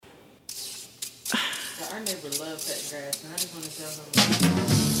Our neighbor loves cutting grass, and I just want to tell him.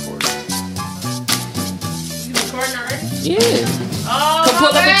 You recording already? Yeah. Oh, come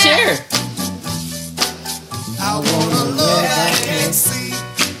pull up a chair. I wanna love I can't see.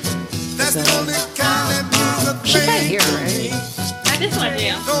 That's the only kind of music She can't hear, right? This one,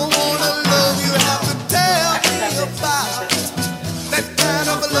 yeah. Don't wanna love you have to tell me about. That kind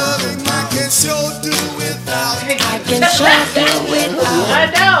of loving I can sure do without. I can sure do without. I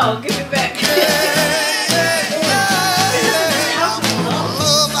know. Give it back.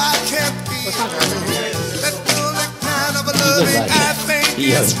 Love I can't be. That's the only kind of loving I think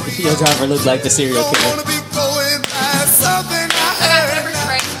is real. Your driver looks like the serial Don't killer. wanna be going by something I heard.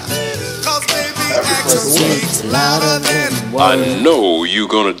 Cause baby action speaks louder than I know you're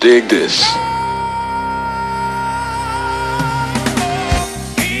gonna dig this.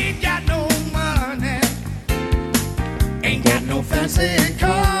 ain't got no money, ain't got no fancy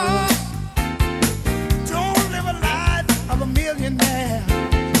car. Don't live a life of a millionaire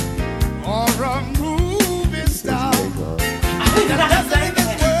or a movie star. There's nothing in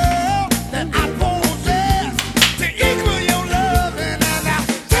this world that I possess to equal your loving and our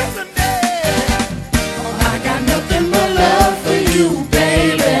tenderness. I got nothing but love for you,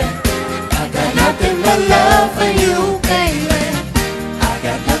 baby. I got nothing but love for you, baby. I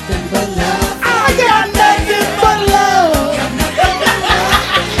got nothing but love. I got nothing but love.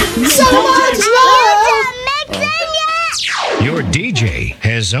 So much love. Your DJ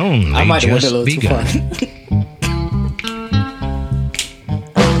has only I might have went a just little too begun. far.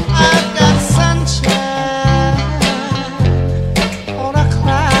 I've got sunshine on a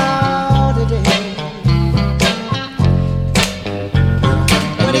cloudy day.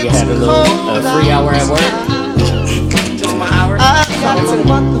 That nigga had a little free hour at work. Just my hour. I've got the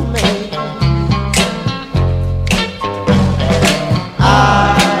month of May. I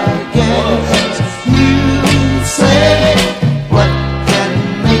guess you say what can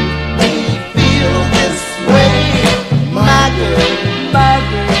make me feel this way, my girl, my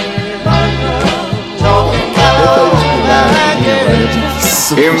girl, my girl. Talking about my girl.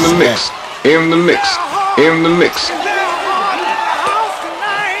 In the mix, in the mix, in the mix.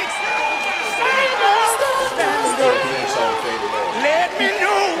 Let me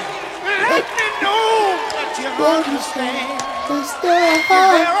know that you understand.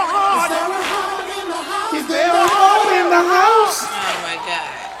 Is there a heart in the house? Oh my God.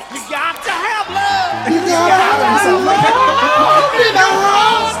 You got to have love. You got to have some love in the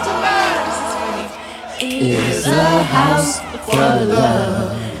house tonight. It's a house for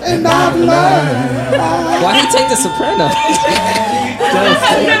love. And I've learned. Why he take the soprano?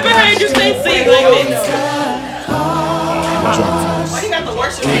 I've never heard you say sing like this. Why you got the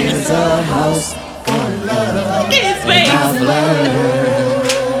worship music? It's a house for love. Look at his face. I've learned.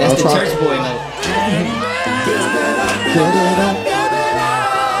 That's the church boy note.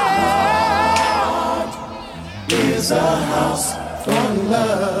 It's a house for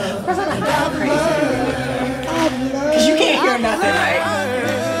love. Because you can't hear nothing,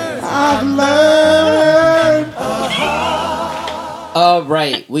 right? I've learned. All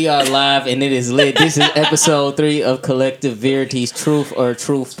right, we are live and it is lit. This is episode 3 of Collective Verite's Truth or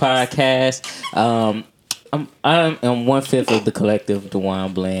Truth podcast. I am 1/5 of the collective,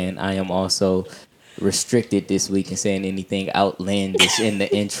 DeJuan Bland. I am also restricted this week in saying anything outlandish in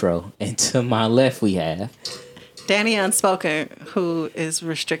the intro. And to my left, we have Danny Unspoken, who is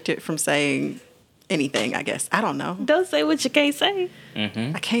restricted from saying anything, I guess. I don't know. Don't say what you can't say.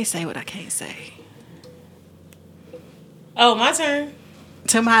 I can't say what I can't say. Oh, my turn.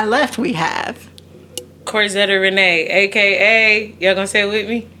 To my left, we have Corzetta Renee, a.k.a. Y'all gonna say it with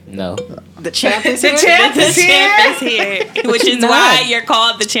me? no. the champ is The here. champ is The here. champ is here, which is not. why you're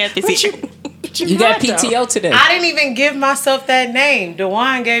called the champ is here. You got PTO today. I didn't even give myself that name.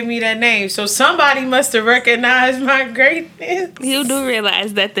 DeJuan gave me that name. So somebody must have recognized my greatness. You do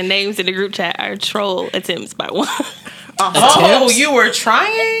realize that the names in the group chat are troll attempts by one. Oh, Attempts? you were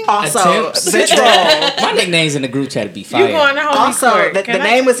trying? Also, Attempts. the troll. My nicknames in the group chat would be You fire. going to Holy Also, Court. the Can I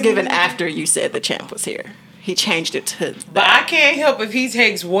name just was be- given after you said the champ was here. He changed it to But I can't help if he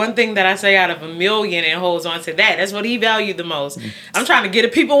takes one thing that I say out of a million and holds on to that. That's what he valued the most. I'm trying to get the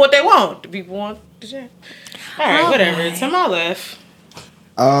people what they want. The people want the champ. All right, whatever. To my left.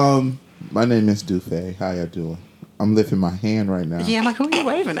 My name is Dufay. How y'all doing? I'm lifting my hand right now. Yeah, I'm like, who are you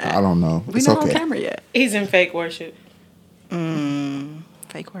waving at? I don't know. We're It's not on okay. camera yet. He's in fake worship.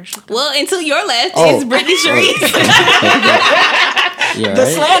 Fake worship. Well, and to your left Oh. is Brittany Sharice. Yeah, The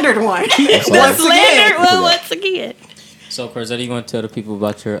right? slandered one. The Once slander. again. Well, once again. So, Corzetta, you want to tell the people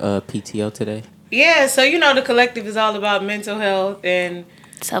about your PTO today? Yeah, so you know the collective is all about mental health and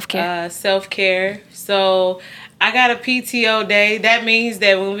Self-care. Self-care. So I got a PTO day. That means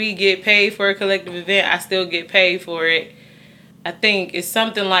that when we get paid for a collective event, I still get paid for it. I think it's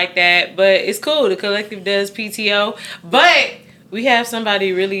something like that, but it's cool. The collective does PTO, but we have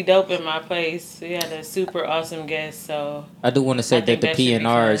somebody really dope in my place. We had a super awesome guest, so I do want to say I that think the that should be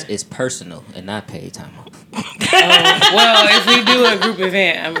PNRs fun. is personal and not paid time off. Well, if we do a group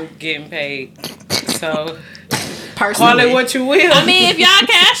event, I'm getting paid. So call Personally. it what you will. I mean, if y'all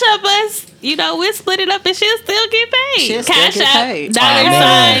cash up us, we'll split it up and she'll still get paid. She'll still cash get up, paid. dollar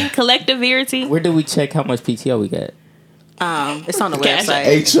man. sign, collective Verite. Where do we check how much PTO we got? It's on the Cash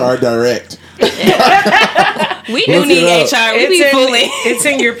website. HR Direct. We do Look need it up. HR. We be fooling. It's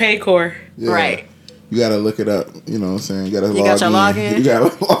in your pay core. Yeah. Right. You gotta look it up. You know what I'm saying? You gotta log got your in. login? You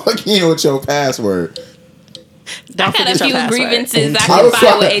gotta log in with your password. Don't I got forget a your few password. grievances I I can was,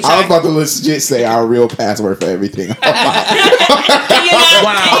 file with HR. I was about to legit say our real password for everything.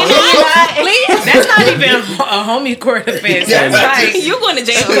 That's not even a homie court offense. That's like You going to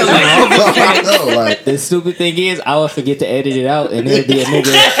jail. I know, like, The stupid thing is, I would forget to edit it out, and there'd be a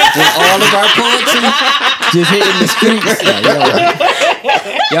nigga with all of our poetry just hitting the streets.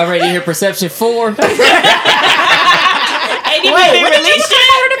 Like, y'all ready to hear Perception 4? Ain't even been released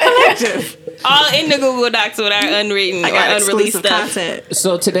yet. All in the Google Docs with our unwritten I or got unreleased exclusive stuff. content.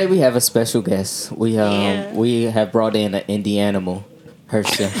 So today we have a special guest. We have brought in an indie animal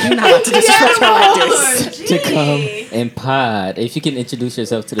herself You're not about to disrespect her like this. to come and pod. If you can introduce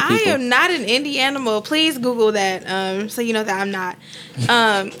yourself to the I people. am not an indie animal. Please Google that, so you know that I'm not.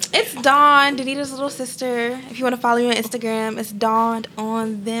 It's Dawn, Danita's little sister. If you want to follow me on Instagram, it's Dawned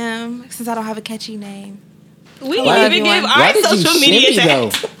on them. Since I don't have a catchy name. We Why didn't even give Why our did you social media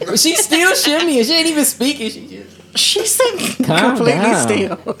shimmy tag. though? She's still shimmying. She ain't even speaking. She just She's sitting Calm completely down.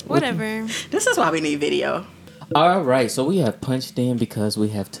 still. Whatever. This is why we need video. All right, so we have punched in because we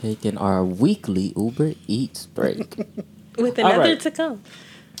have taken our weekly Uber Eats break. With All another right. to come.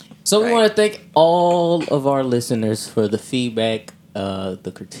 So we want to thank all of our listeners for the feedback,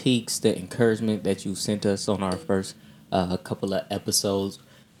 the critiques, the encouragement that you sent us on our first couple of episodes.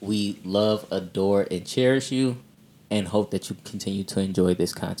 We love, adore, and cherish you, and hope that you continue to enjoy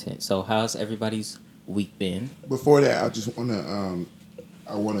this content. So how's everybody's week been? before that, I just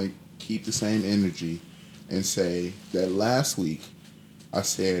wanna keep the same energy and say that last week I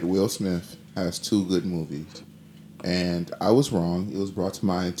said Will Smith has 2 good movies, and I was wrong. It was brought to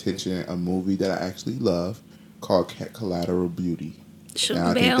my attention a movie that I actually love called Collateral Beauty, and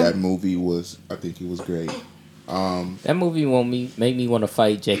I think that movie was great. That movie made me want to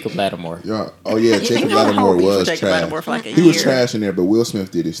fight Jacob Lattimore. Yeah. Oh yeah, Jacob You know, Lattimore beef with was Jacob trash. Lattimore for like a He was year. trash in there, but Will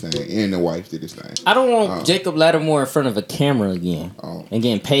Smith did his thing, and the wife did his thing. I don't want Jacob Lattimore in front of a camera again and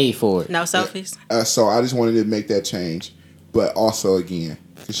getting paid for it. No selfies. So I just wanted to make that change, but also again,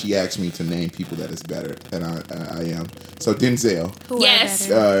 because she asked me to name people that is better than I am. So Denzel, Yes.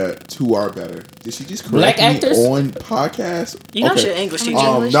 2 are better. Did she just Black correct me actors? on podcast? You know Okay. she's English teacher.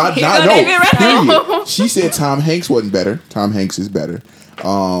 Not He no. gonna name it right Period. She said Tom Hanks wasn't better. Tom Hanks is better.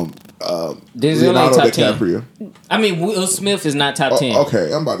 Denzel Leonardo ain't top 10. DiCaprio. I mean, Will Smith is not top 10.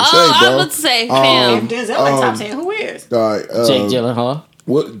 Okay, I'm about to Oh, say, I bro. was about to say, If fam. Denzel ain't top 10, who is? Jake Gyllenhaal.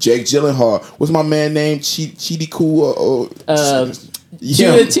 What Jake Gyllenhaal? What's my man named? Chidi Cool.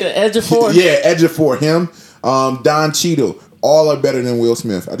 Judah Ejiofor. Yeah, Ejiofor. Him. Don Cheadle. All are better than Will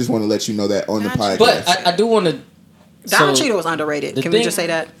Smith. I just want to let you know that on the podcast. But I do want to. Don Cheadle was underrated. Can we just say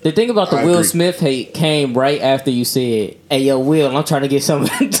that? The thing about the I Will agree. Smith hate came right after you said, "Hey, yo, Will, I'm trying to get some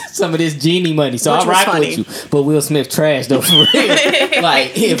some of this genie money, so Which I was rock funny. with you." But Will Smith trash though, for real.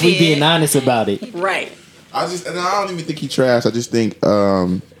 Like, if we being honest about it, Right. I don't even think he trash. I just think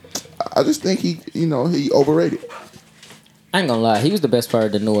he, he overrated. I ain't gonna lie, he was the best part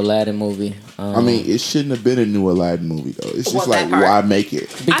of the new Aladdin movie. I mean, it shouldn't have been a new Aladdin movie though. It's just What, like, that part? why make it?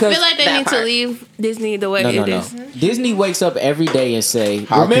 I because feel like they that need to part. leave Disney the way no, it no. is. Disney wakes up every day and say,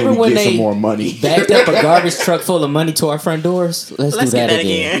 How "Remember can we when get some they more money?" backed up a garbage truck full of money to our front doors? Let's do Let's that get that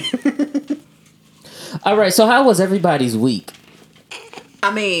again." again. All right, so how was everybody's week?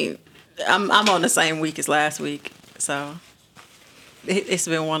 I mean, I'm on the same week as last week, so it's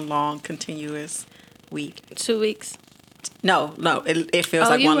been one long continuous week. 2 weeks. No, it feels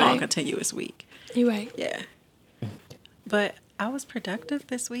Oh, like you one long right. continuous week. You right. Yeah. But I was productive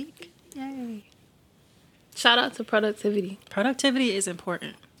this week. Yay. Shout out to productivity. Productivity is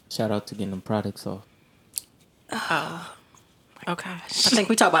important. Shout out to getting them products off. Okay. I think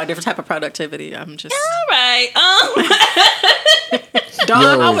we talk about a different type of productivity. I'm just All right.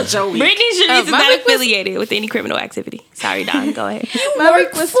 Don, how was your week? Britney Shanice is my not week was- affiliated with any criminal activity. Sorry, Don. Go ahead. My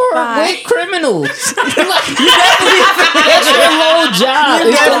week was fine. with criminals. That's your whole job.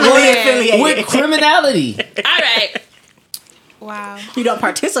 Is definitely to work affiliated. with criminality. All right. Wow. You don't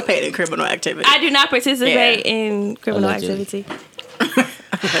participate in criminal activity. I do not participate in criminal Allegedly. activity.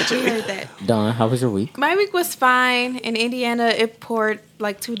 We heard that. Dawn, how was your week? My week was fine. In Indiana, it poured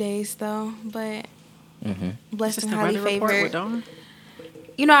like 2 days though, but blessed Just and the highly weather report with favored. Dawn.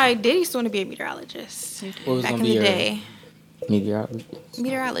 You know, I did used to want to be a meteorologist What was back gonna in be the your day.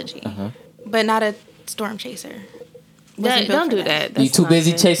 Meteorology, but not a storm chaser. Wasn't built Don't for do that. You That's too not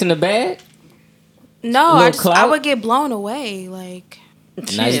busy good. chasing the bag? No, Little I clout? would get blown away. Like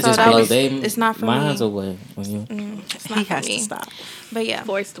Now you So just that blow was- they it's not for minds me. away. When you... it's not He for has me. to stop. But yeah,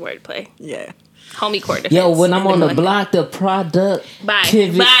 Forced wordplay. Yeah. Homie court defense. Yo, when I'm on the block, the product Bye.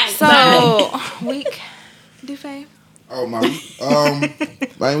 pivot. Bye. so week, Dufae. Oh my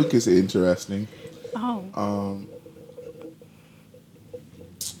week. My week is interesting. Oh.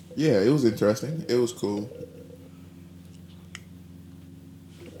 Yeah, it was interesting. It was cool.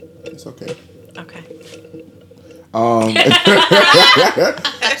 It's okay. Okay.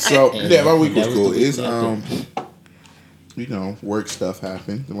 So yeah, my week was That was cool. the week It's after. you know, work stuff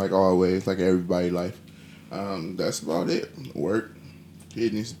happened like always, like everybody life. That's about it. Work,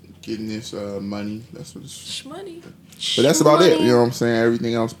 getting this money. That's what. Money. But that's about it. You know what I'm saying?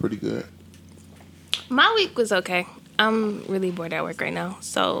 Everything else pretty good. My week was okay. I'm really bored at work right now.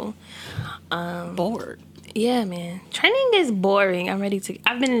 So, Bored. yeah, man. Training is boring. I've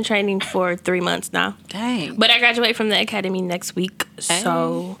been in training for 3 months now. Dang. But I graduate from the academy next week.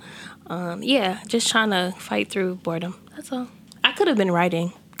 So, yeah, just trying to fight through boredom. That's all. I could have been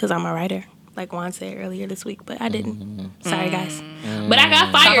writing because I'm a writer, like Juan said earlier this week, but I didn't. Sorry, guys. But I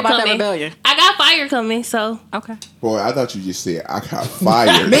got Talk fire about that coming. rebellion. I got fire coming, so. Okay. Boy, I thought you just said I got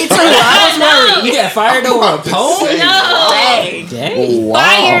fired. Me too. I was worried. You got fired over a poem? Dang. Dang. Wow.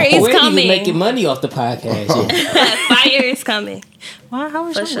 Fire is Where you coming. making money off the podcast? Yeah. Fire is coming. Wow, how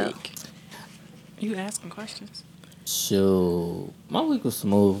was For your sure. week? You asking questions? So my week was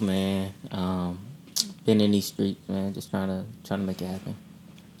smooth, man. Been in these streets, man. Just trying to make it happen.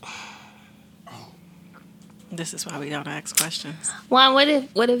 This is why we don't ask questions. Juan, what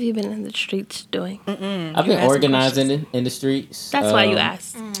have you been in the streets doing? I've been asking organizing in the streets. That's why you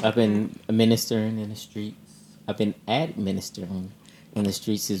asked. I've been ministering in the streets. I've been administering in the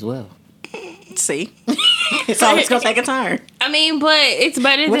streets as well. See? It's always going to take a turn. I mean, but it's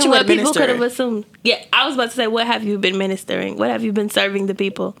better What than you what people administering? could have assumed. Yeah, I was about to say, what have you been ministering? What have you been serving the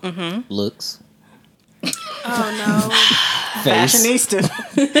people? Looks, Oh face, Fashionista.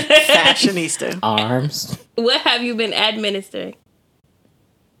 Fashionista. arms. What have you been administering?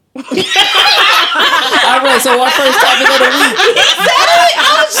 All right, so our first topic of the week.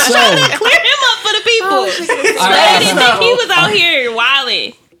 Clear him up for the people. All I didn't right, think he was out here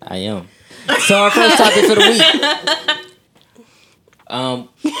wilding. I am. So our first topic for the week.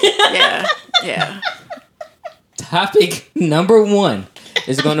 Yeah. Yeah. Topic number 1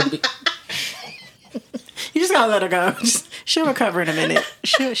 is gonna be. You just got to let her go. She'll recover in a minute.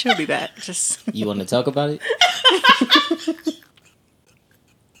 She'll be back. Just. You want to talk about it?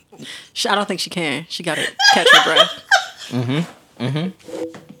 I don't think she can. She got to catch her breath.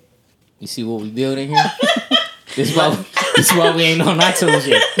 You see what we building here? This is why we ain't on iTunes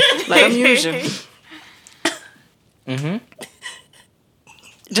yet. Let them use you.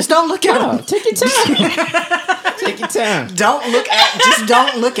 Just don't look at him. Take your time. Take your time. Just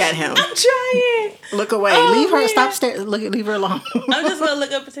don't look at him. I'm trying. Look away. Leave her. Stop staring. Leave her alone. I'm just going to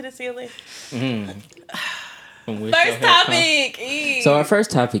look up into the ceiling. From where First your hair come. topic. So our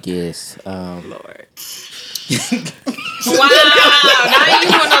first topic is Lord. Wow. Now you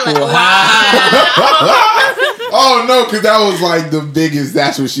want to Oh no, because that was like the biggest.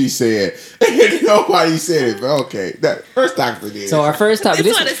 That's what she said. Nobody said it. But okay, that first topic is. so our first topic.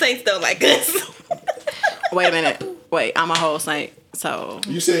 This This why the Saints don't like us. Wait a minute. Wait, I'm a whole saint. So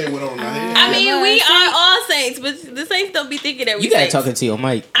You said it went on my head. I mean, we are all Saints, but the Saints don't be thinking that we you gotta Saints. talk into your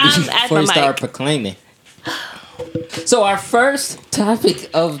mic I'm at before my you start mic. proclaiming. So our first topic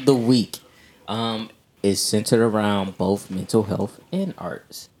of the week is centered around both mental health and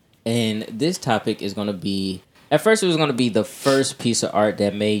arts. And this topic is going to be, at first it was going to be the first piece of art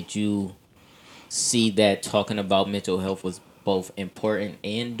that made you see that talking about mental health was both important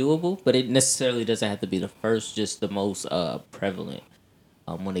and doable, but it necessarily doesn't have to be the first, just the most prevalent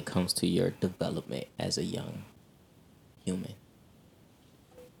when it comes to your development as a young human.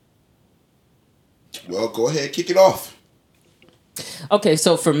 Well, go ahead, kick it off. Okay,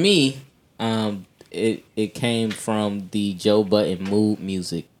 so for me, it came from the Joe Budden mood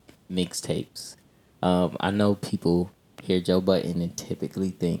music mixtapes. I know people hear Joe Budden and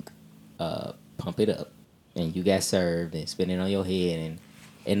typically think, "Pump It Up," and "You Got Served," and "Spin It on Your Head,"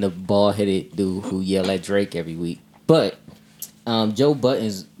 and the bald headed dude who yell at Drake every week. But Joe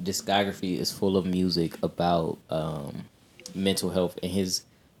Budden's discography is full of music about mental health and his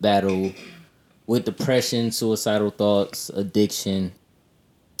battle with depression, suicidal thoughts, addiction.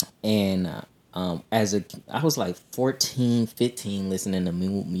 And I was like 14, 15 listening to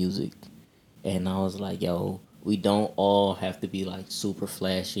music. And I was like, yo, we don't all have to be like super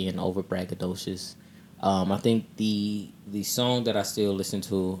flashy and over braggadocious. I think the song that I still listen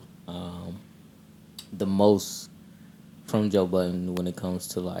to the most from Joe Budden when it comes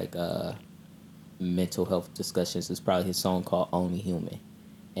to like mental health discussions is probably his song called Only Human.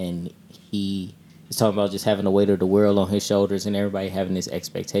 And he is talking about just having the weight of the world on his shoulders and everybody having this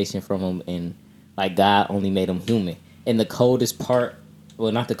expectation from him, and like God only made him human. And the coldest part,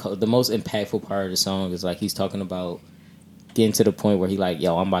 well, not the most impactful part of the song is like he's talking about getting to the point where he like,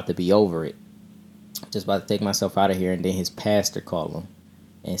 yo, I'm about to be over it. Just about to take myself out of here. And then his pastor called him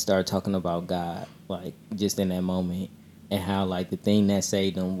and started talking about God, like just in that moment. And how like the thing that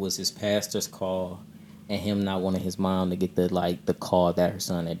saved him was his pastor's call and him not wanting his mom to get the call that her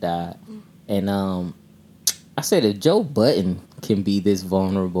son had died. And I said that Joe Budden can be this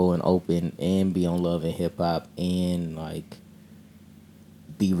vulnerable and open and be on Love and Hip Hop and like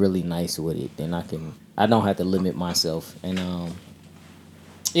be really nice with it, then I don't have to limit myself. And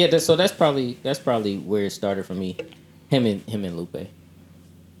yeah, so that's probably where it started for me. Him and Lupe.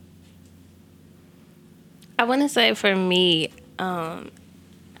 I want to say for me,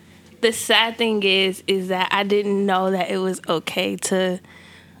 the sad thing is that I didn't know that it was okay to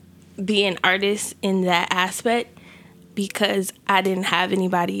be an artist in that aspect because I didn't have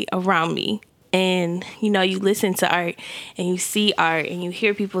anybody around me. And, you know, you listen to art and you see art and you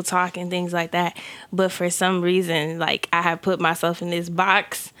hear people talk and things like that. But for some reason, like, I have put myself in this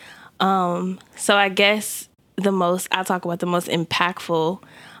box. So I guess I'll talk about the most impactful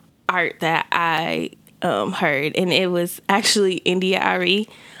art that I heard. And it was actually India Ari.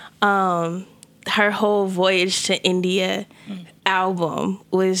 Her whole Voyage to India album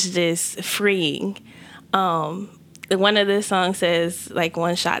was just freeing. One of the songs says, like,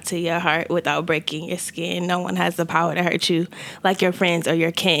 one shot to your heart without breaking your skin. No one has the power to hurt you like your friends or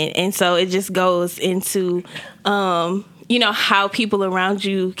your kin. And so it just goes into, you know, how people around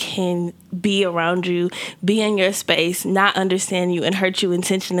you can be around you, be in your space, not understand you and hurt you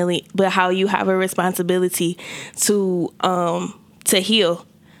intentionally, but how you have a responsibility to heal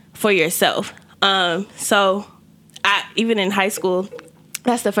for yourself. So even in high school,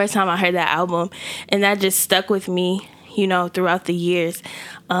 that's the first time I heard that album, and that just stuck with me, you know, throughout the years.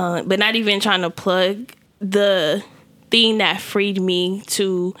 But not even trying to plug, the thing that freed me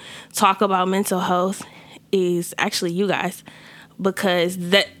to talk about mental health is actually you guys, because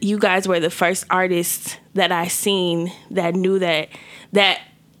that you guys were the first artists that I seen that knew that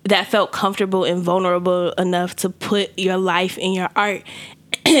felt comfortable and vulnerable enough to put your life in your art.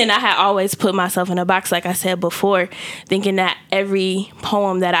 And I had always put myself in a box, like I said before, thinking that every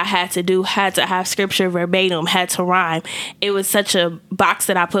poem that I had to do had to have scripture verbatim, had to rhyme. It was such a box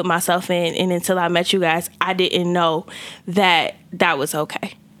that I put myself in. And until I met you guys, I didn't know that was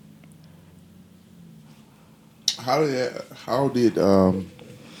okay. How did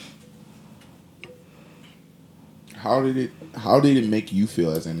it make you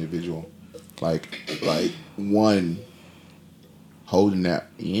feel as an individual? Like one, holding that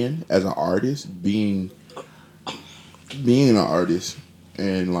in as an artist, being an artist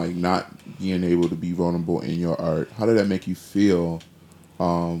and like not being able to be vulnerable in your art. How did that make you feel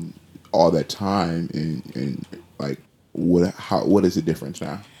all that time, and like what is the difference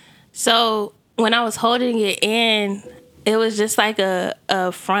now? So when I was holding it in, it was just like a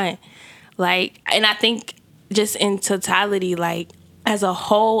front. Like, and I think just in totality, like, as a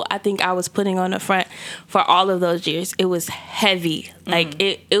whole, I think I was putting on the front for all of those years. It was heavy. Like,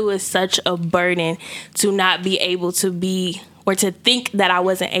 it was such a burden to not be able to be, or to think that I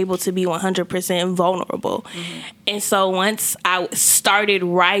wasn't able to be 100% vulnerable. And so once I started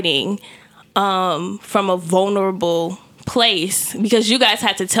writing from a vulnerable place, because you guys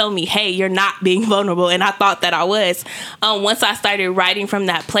had to tell me, hey, you're not being vulnerable, and I thought that I was. Once I started writing from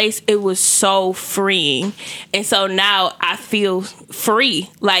that place, it was so freeing. And so now I feel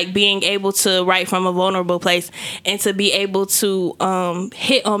free, like being able to write from a vulnerable place and to be able to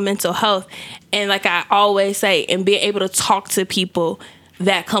hit on mental health. And like I always say, and be able to talk to people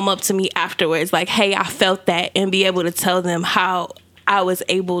that come up to me afterwards, like, hey, I felt that, and be able to tell them how I was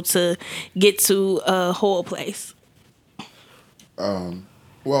able to get to a whole place.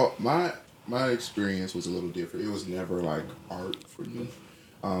 Well, my experience was a little different. It was never like art for me.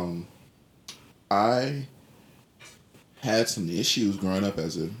 I had some issues growing up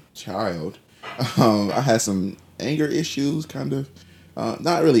as a child. I had some anger issues, kind of.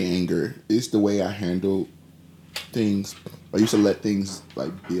 Not really anger. It's the way I handled things. I used to let things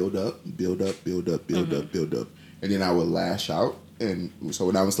like build up, build up, build up, build up, build up, and then I would lash out. And so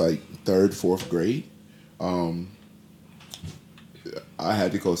when I was like 3rd, 4th grade, I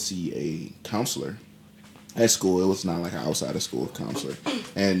had to go see a counselor at school. It was not like an outside of school counselor,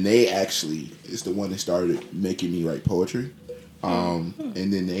 and they actually is the one that started making me write poetry. And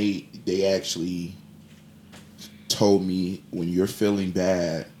then they actually told me, when you're feeling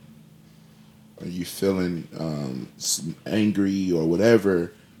bad or you're feeling angry or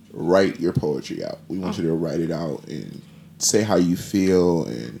whatever, write your poetry out. We want you to write it out and say how you feel,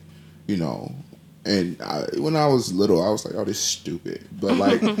 and you know. And when I was little, I was like, "Oh, this is stupid," but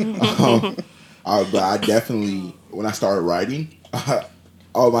like, but I definitely, when I started writing,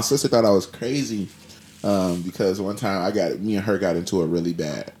 my sister thought I was crazy. Because one time me and her got into it really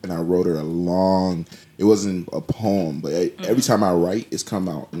bad, and I wrote her a long. It wasn't a poem, but every time I write, it's come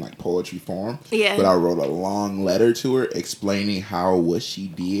out in like poetry form. Yeah. But I wrote a long letter to her explaining how what she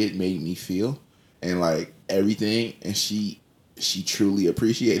did made me feel, and like everything, and she truly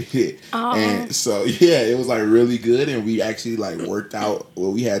appreciated it. Aww. And so yeah, it was like really good, and we actually like worked out what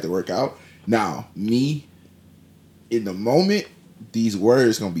we had to work out. Now me, in the moment, these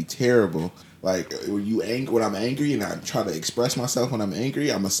words gonna be terrible. Like when I'm angry and I try to express myself when I'm angry,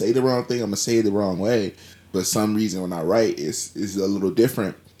 I'm gonna say the wrong thing. I'm gonna say it the wrong way. But some reason when I write, it's a little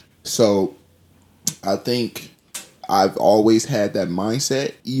different. So I think I've always had that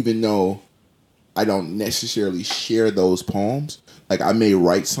mindset, even though I don't necessarily share those poems. Like I may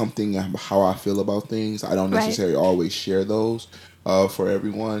write something how I feel about things. I don't necessarily always share those for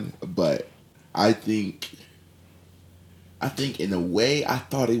everyone. But I think in a way, I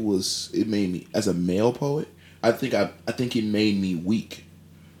thought it made me, as a male poet, I think it made me weak.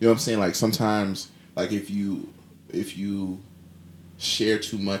 You know what I'm saying? Like sometimes, like if you share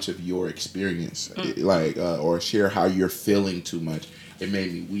too much of your experience, or share how you're feeling too much, it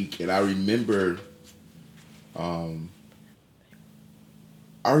made me weak. And I remember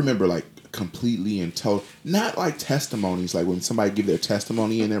like completely and total, not like testimonies, like when somebody give their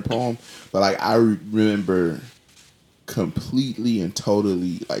testimony in their poem, but like I remember completely and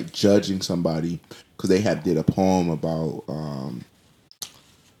totally like judging somebody because they did a poem about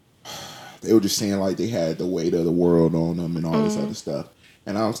they were just saying like they had the weight of the world on them and all this other stuff,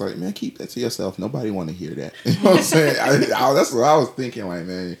 and I was like, man, keep that to yourself. Nobody want to hear that. You know what I'm saying? That's what I was thinking. Like,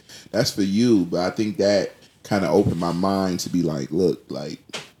 man, that's for you. But I think that kind of opened my mind to be like, look, like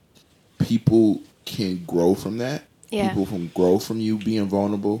people can grow from that. Yeah. People can grow from you being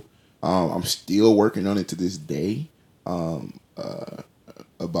vulnerable. I'm still working on it to this day.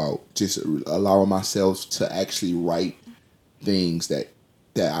 About just allowing myself to actually write things that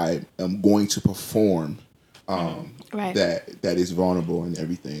I am going to perform, that is vulnerable and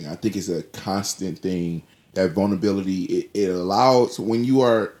everything. I think it's a constant thing. That vulnerability, it allows, when you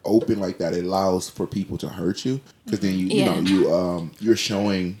are open like that, it allows for people to hurt you, because then you're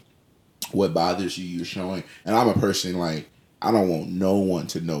showing what bothers you. You're showing, and I'm a person like, I don't want no one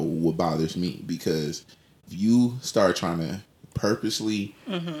to know what bothers me, because if you start trying to purposely,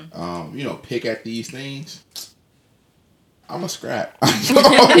 pick at these things, I'm a scrap. Like So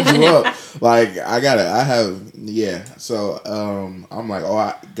I'm like,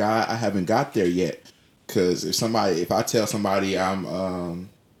 I haven't got there yet. Because if I tell somebody I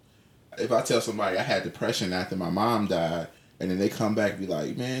had depression after my mom died, and then they come back and be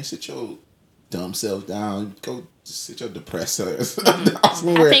like, man, sit your dumb self down, go sit your depressed self. I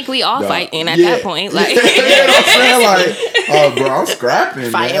think we all fighting at that point. Like, you know what I'm saying? Like, bro, I'm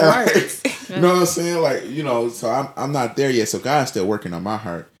scrapping. Fighting words. You know what I'm saying? Like, so I'm not there yet. So God's still working on my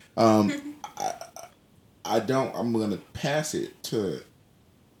heart. I'm gonna pass it to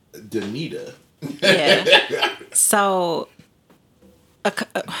Danita. Yeah. So, a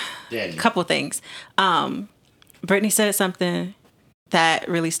Danny. couple things. Brittany said something that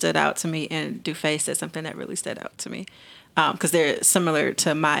really stood out to me, and Dufay said something that really stood out to me, because they're similar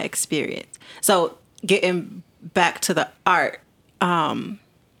to my experience. So, getting back to the art, one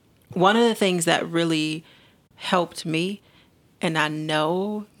of the things that really helped me, and I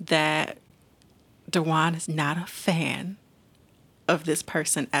know that Dewan is not a fan of this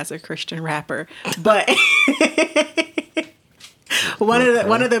person as a Christian rapper, but one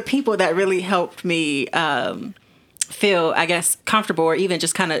of the people that really helped me feel, I guess, comfortable or even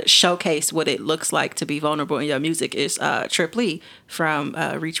just kind of showcase what it looks like to be vulnerable in your music is Trip Lee from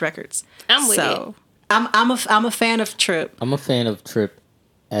Reach Records. I'm with it. I'm a fan of Trip, I'm a fan of Trip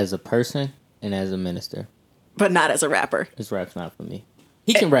as a person and as a minister. but not as a rapper. His rap's not for me.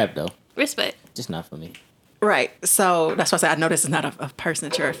 He can rap though, Respect. just not for me. Right. So that's why I said I know this is not a person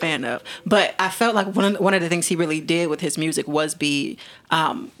that you're a fan of. But I felt like one of the things he really did with his music was be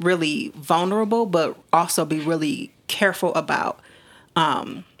really vulnerable, but also be really careful about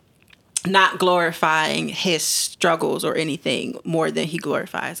not glorifying his struggles or anything more than he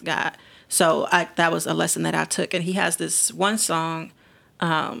glorifies God. So that was a lesson that I took. And he has this one song.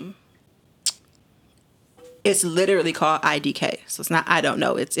 It's literally called IDK. So it's not I don't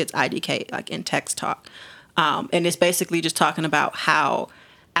know. It's IDK, like in text talk. And it's basically just talking about how,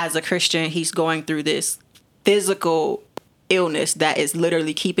 as a Christian, he's going through this physical illness that is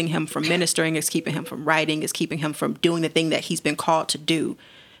literally keeping him from ministering, is keeping him from writing, is keeping him from doing the thing that he's been called to do.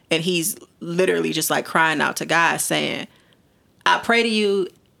 And he's literally just like crying out to God saying, I pray to you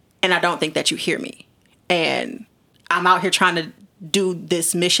and I don't think that you hear me. And I'm out here trying to do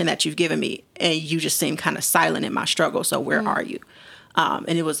this mission that you've given me and you just seem kind of silent in my struggle. So where are you? And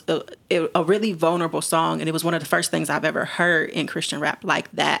it was a really vulnerable song. And it was one of the first things I've ever heard in Christian rap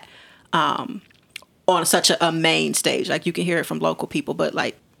like that on such a main stage. Like you can hear it from local people, but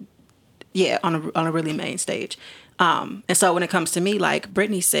like, yeah, on a really main stage. And so when it comes to me, like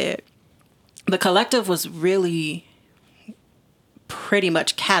Brittany said, the collective was really pretty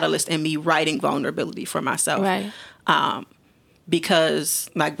much catalyst in me writing vulnerability for myself. Right. Because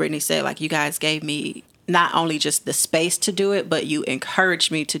like Brittany said, like you guys gave me not only just the space to do it, but you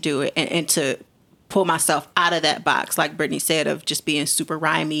encouraged me to do it and to pull myself out of that box, like Brittany said, of just being super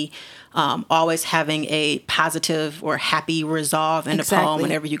rhymey, always having a positive or happy resolve in the poem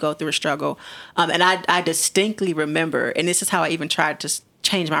whenever you go through a struggle. And I distinctly remember, and this is how I even tried to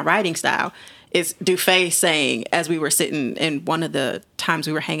change my writing style, is Dufay saying, as we were sitting in one of the times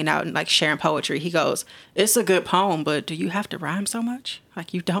we were hanging out and like sharing poetry, he goes, it's a good poem, but do you have to rhyme so much?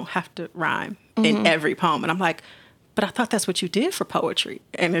 Like you don't have to rhyme in every poem. And I'm like, but I thought that's what you did for poetry.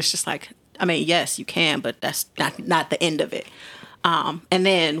 And it's just like, I mean, yes, you can, but that's not the end of it. And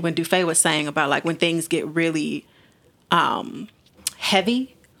then when Dufay was saying about like when things get really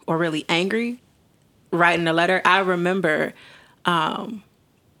heavy or really angry, writing a letter, I remember,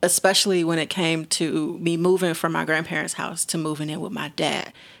 especially when it came to me moving from my grandparents' house to moving in with my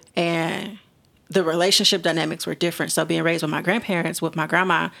dad. And the relationship dynamics were different. So being raised with my grandparents, with my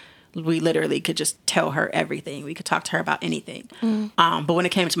grandma, we literally could just tell her everything. We could talk to her about anything. But when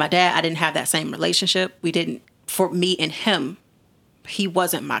it came to my dad, I didn't have that same relationship. For me and him, he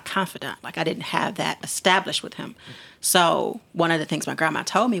wasn't my confidant. Like I didn't have that established with him. So one of the things my grandma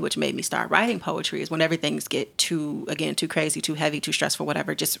told me, which made me start writing poetry, is when things get too crazy, too heavy, too stressful,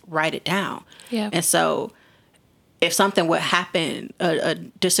 whatever, just write it down. Yeah. And so if something would happen, a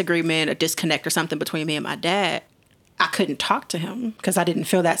disagreement, a disconnect or something between me and my dad, I couldn't talk to him because I didn't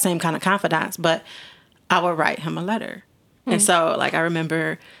feel that same kind of confidence, but I would write him a letter. And so like, I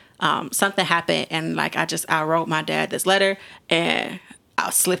remember something happened and like, I wrote my dad this letter and I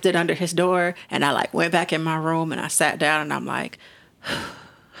slipped it under his door and I like went back in my room and I sat down and I'm like,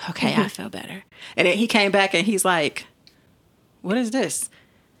 okay, I feel better. And then he came back and he's like, what is this?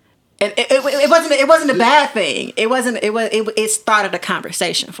 And it wasn't a bad thing. It started a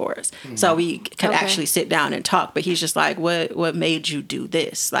conversation for us. So we could actually sit down and talk. But he's just like, what made you do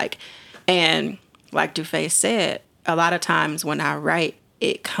this? Like, and like Dufay said, a lot of times when I write,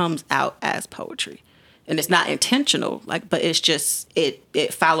 it comes out as poetry. And it's not intentional, like, but it's just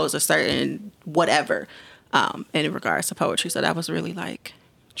it follows a certain whatever in regards to poetry. So that was really like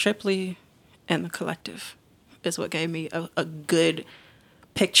Tripley and the collective is what gave me a good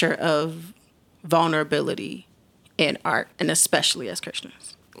picture of vulnerability in art, and especially as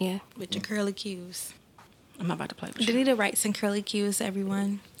Christians. Yeah, with your curly cues. I'm not about to play with you. Danita writes in curly cues,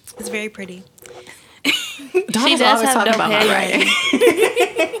 everyone. It's very pretty. Donna's always talking about my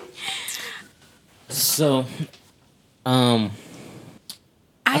writing. So, I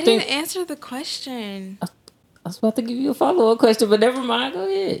didn't answer the question. I was about to give you a follow-up question, but never mind. Go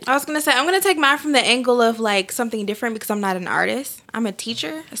ahead. I was going to say, I'm going to take mine from the angle of like something different because I'm not an artist. I'm a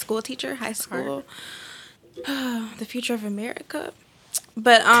teacher, a school teacher, high school. The future of America.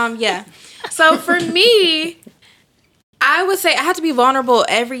 But yeah. So for me, I would say I have to be vulnerable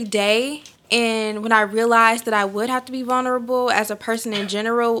every day. And when I realized that I would have to be vulnerable as a person in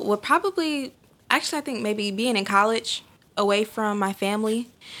general, would probably, actually, I think maybe being in college away from my family.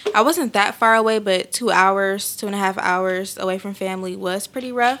 I wasn't that far away, but 2.5 hours away from family was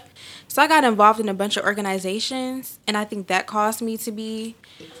pretty rough. So I got involved in a bunch of organizations, and I think that caused me to be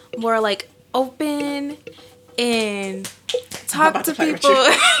more like open and talk to people.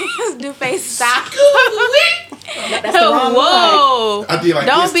 Do face stop. That's the wrong Whoa! I did like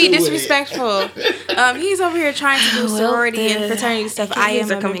Don't this be too with it. disrespectful. He's over here trying to do sorority and fraternity stuff. I am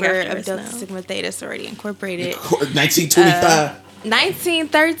kids are a coming member after of us Delta now. Sigma Theta Sorority Incorporated. 1925.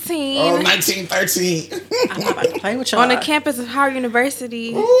 1913 Oh, 1913. I'm not about to play with y'all. on the campus of Howard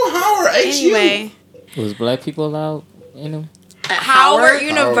University. Oh, Howard, HU. Anyway, Was black people allowed in them? Howard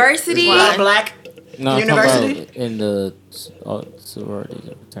University. What, black No, I'm talking University? about in the sororities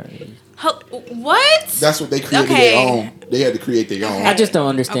and fraternities. What? That's what they created Okay. their own. They had to create their own. I just don't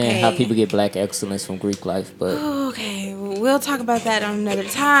understand how Okay. people get black excellence from Greek life, but Okay, we'll talk about that on another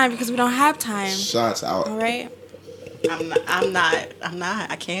time because we don't have time. Shots out. All right. I'm not.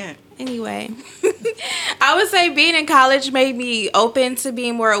 I can't. Anyway, I would say being in college made me open to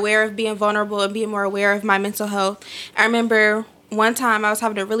being more aware of being vulnerable and being more aware of my mental health. I remember one time I was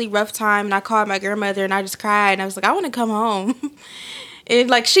having a really rough time and I called my grandmother and I just cried and I was like, I want to come home. And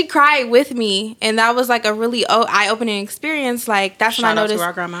like she cried with me, and that was like a really eye-opening experience. Like that's when I Shout out noticed. to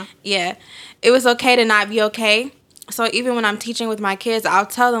our grandma. Yeah, it was okay to not be okay. So even when I'm teaching with my kids, I'll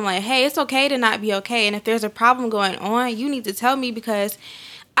tell them like, hey, it's okay to not be okay. And if there's a problem going on, you need to tell me because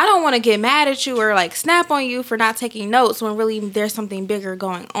I don't want to get mad at you or like snap on you for not taking notes when really there's something bigger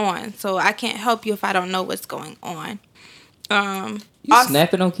going on. So I can't help you if I don't know what's going on. you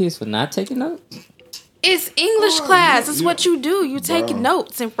snapping on kids for not taking notes? It's English Oh, class. you- It's you- what you do. You take Bro.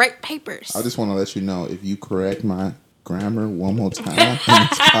 notes and write papers. I just want to let you know if you correct my grammar one more time in this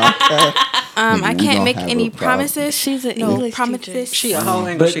podcast, I we can't gonna make have any a problem. promises. She's an no English promises. She a whole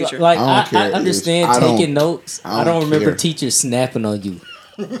English But teacher. like I don't I care. understand I don't- taking notes. I I don't don't remember care. teachers snapping on you.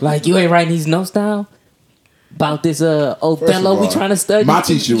 Like you ain't writing these notes down about this First of Othello we all, trying to study. My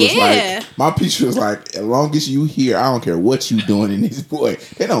teacher was Yeah. like, as long as you here, I don't care what you doing in this boy.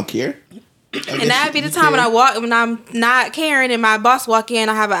 They don't care. And that'd be the time when I'm not caring and my boss walk in,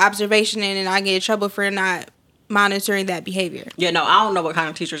 I have an observation and I get in trouble for not monitoring that behavior. Yeah, no, I don't know what kind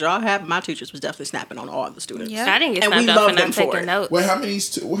of teachers y'all have. But my teachers was definitely snapping on all the students. Yeah. I didn't get And we snapped off love for them not for taking it. notes.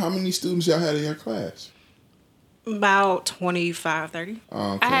 Well, how many students y'all had in your class? About 25, 30. Oh,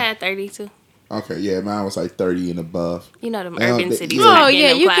 I okay. had 32. Okay, yeah, mine was like 30 and above. You know them Yeah, urban they- cities. yeah. not Oh getting yeah,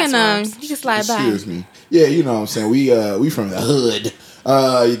 them you can classrooms. you can slide by. Excuse me. Yeah, you know what I'm saying. We from the hood.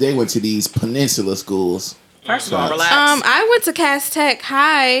 They went to these peninsula schools. First of all, Shots. relax. I went to Cass Tech.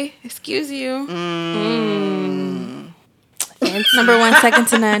 Hi, excuse you. Number one, second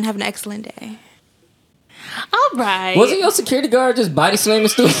to none. Have an excellent day. All right. Wasn't your security guard just body slamming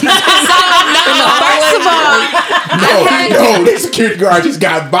students? First of all, No, this security guard just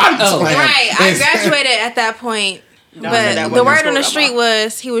got body slammed. right, I graduated at that point. that But wasn't the word school on the no street more.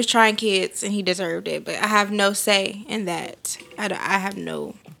 was he was trying kids and he deserved it. But I have no say in that. I have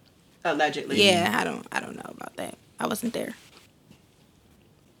no. Allegedly. Yeah, I don't know about that. I wasn't there.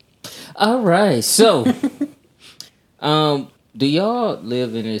 All right, so do y'all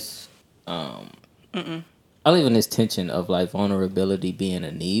live in this I live in this tension of like vulnerability being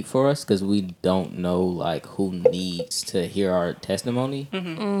a need for us because we don't know like who needs to hear our testimony.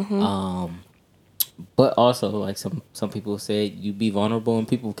 But also like some people say you be vulnerable and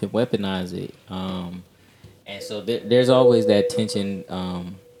people can weaponize it. And so there's always that tension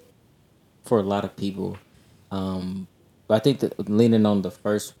for a lot of people. But I think that leaning on the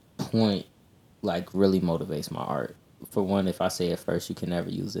first point like really motivates my art. For one, if I say it first, you can never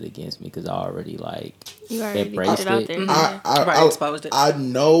use it against me because I already like You already embraced put it out it. there. Right, exposed it. I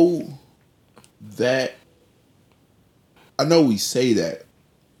know that. I know we say that,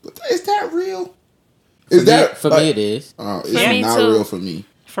 but is that real? Is that For me, it is. It's For me not too. real for me.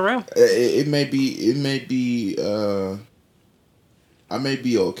 For real. It may be. I may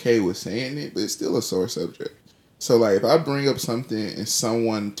be okay with saying it, but it's still a sore subject. So, like, if I bring up something and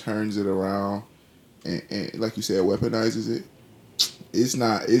someone turns it around and like you said, weaponizes it, it's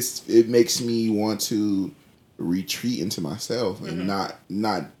not. It makes me want to retreat into myself and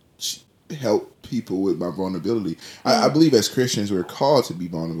not help people with my vulnerability. I believe as Christians we're called to be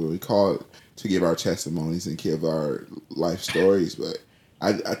vulnerable. We're called to give our testimonies and give our life stories. But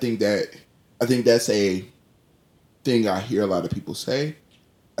I think that's a thing I hear a lot of people say.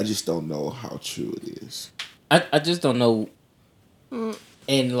 I just don't know how true it is. I just don't know.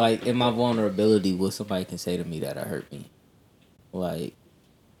 And like in my vulnerability, what somebody can say to me that hurt me. Like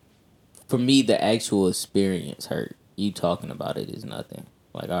for me, the actual experience hurt. You talking about it is nothing.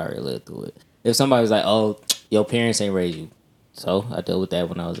 Like I already lived through it. If somebody was like, "Oh, your parents ain't raised you," so I dealt with that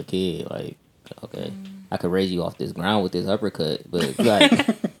when I was a kid. Like, okay, I could raise you off this ground with this uppercut, but like,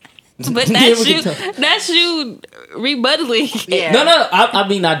 But that's you rebuttaling. Yeah. No. I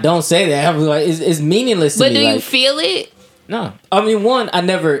mean, I don't say that. I'm like, it's meaningless to me. But do you like, feel it? no. I mean, one, I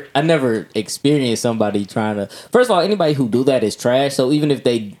never experienced somebody trying to. First of all, anybody who do that is trash. So even if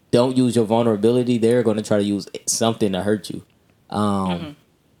they don't use your vulnerability, they're going to try to use something to hurt you. I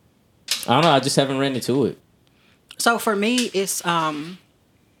don't know. I just haven't ran into it. So for me, it's kind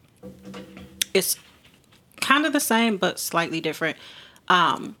of the same but slightly different.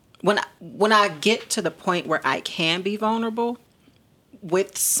 When I get to the point where I can be vulnerable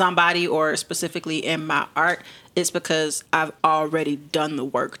with somebody or specifically in my art, it's because I've already done the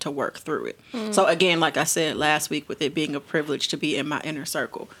work to work through it. So again, like I said last week, with it being a privilege to be in my inner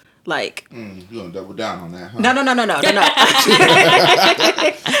circle, like You're gonna double down on that, huh? no.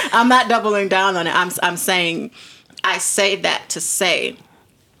 I'm not doubling down on it. I'm saying, I say that to say,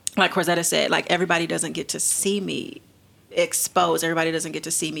 like Rosetta said, like everybody doesn't get to see me exposed. Everybody doesn't get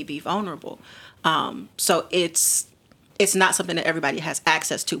to see me be vulnerable. So it's not something that everybody has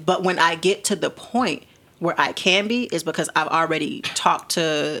access to. But when I get to the point where I can be, is because I've already talked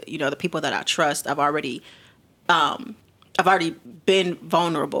to, the people that I trust. I've already been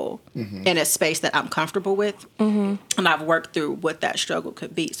vulnerable in a space that I'm comfortable with, and I've worked through what that struggle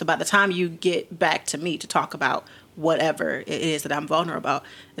could be. So by the time you get back to me to talk about whatever it is that I'm vulnerable about,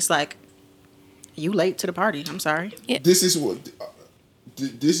 it's like, you late to the party. I'm sorry. Yeah. This is what.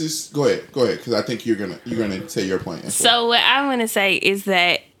 This is. Go ahead, because I think you're gonna say your point. So what I want to say is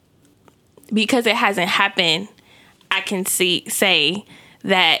that because it hasn't happened, I can say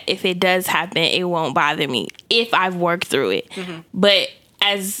that if it does happen, it won't bother me if I've worked through it. But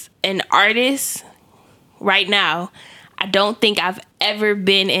as an artist right now, I don't think I've ever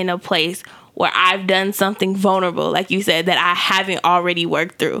been in a place where I've done something vulnerable, like you said, that I haven't already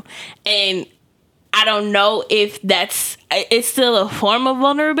worked through. And I don't know if it's still a form of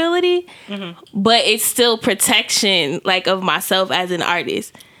vulnerability, but it's still protection, like, of myself as an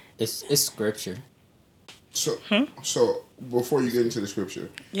artist. It's scripture. So before you get into the scripture,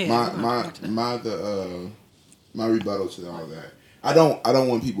 my rebuttal to all that, I don't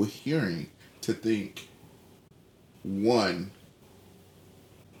want people hearing to think one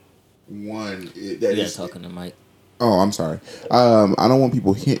that is talking to Mike. Oh, I'm sorry. I don't want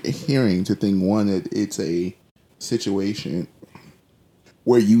people hearing to think, one, that it's a situation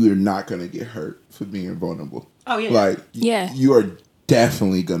where you are not going to get hurt for being vulnerable. Oh, yeah. Like, Yeah. you are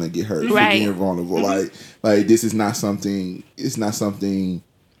definitely going to get hurt for Right. being vulnerable. Like this is not something, it's not something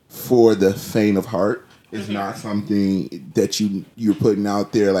for the faint of heart. It's not something that you're putting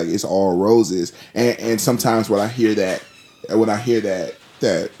out there like it's all roses. And sometimes when I hear that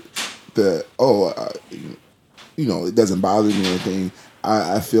it doesn't bother me or anything,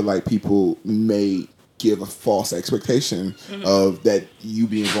 I feel like people may give a false expectation of that you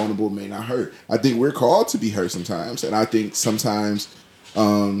being vulnerable may not hurt. I think we're called to be hurt sometimes, and I think sometimes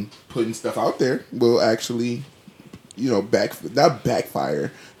putting stuff out there will actually, not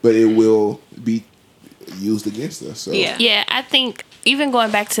backfire, but it will be used against us. So. Yeah, I think even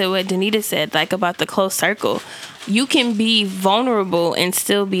going back to what Danita said, like about the close circle, you can be vulnerable and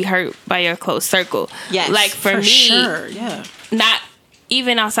still be hurt by your close circle. Yes, like for me, sure. Yeah. Not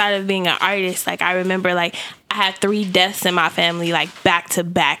even outside of being an artist. Like I remember, like I had 3 deaths in my family, like back to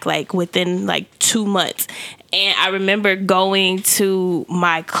back, like within like 2 months. And I remember going to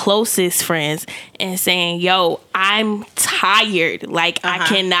my closest friends and saying, yo, I'm tired. Like, I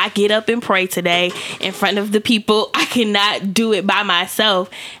cannot get up and pray today in front of the people. I cannot do it by myself.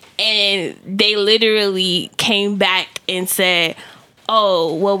 And they literally came back and said,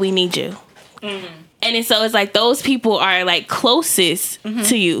 oh, well, we need you. And so it's like those people are like closest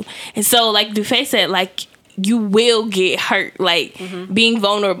to you. And so like Dufay said, like, you will get hurt, like being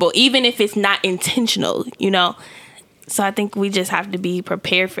vulnerable, even if it's not intentional, So I think we just have to be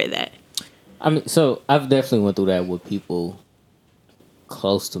prepared for that. I mean, so I've definitely went through that with people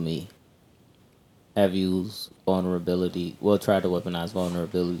close to me. Have used vulnerability, tried to weaponize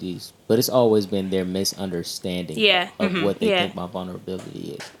vulnerabilities, but it's always been their misunderstanding of what they think my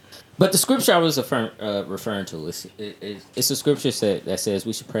vulnerability is. But the scripture I was referring to it's a scripture that says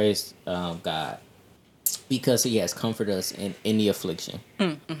we should praise God because He has comforted us in any affliction,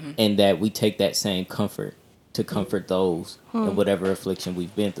 and that we take that same comfort to comfort those in whatever affliction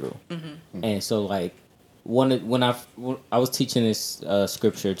we've been through. And so, like, when I was teaching this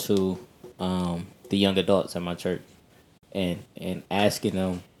scripture to the young adults at my church, and asking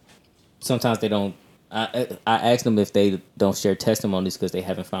them, sometimes they don't. I ask them if they don't share testimonies because they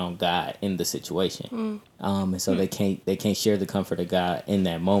haven't found God in the situation, and so they can't share the comfort of God in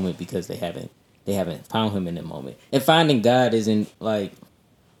that moment because they haven't found Him in that moment. And finding God isn't like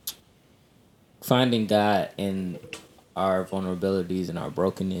finding God in our vulnerabilities and our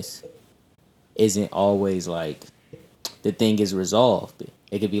brokenness isn't always like the thing is resolved.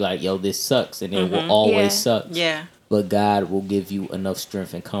 It could be like, yo, this sucks, and it will always suck. Yeah. But God will give you enough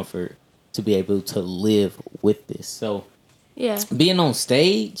strength and comfort to be able to live with this. So, Yeah. being on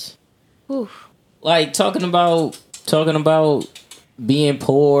stage, Oof. like talking about being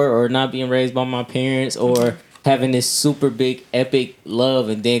poor or not being raised by my parents or having this super big epic love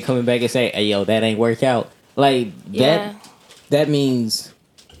and then coming back and say, hey, yo, that ain't work out. Like that means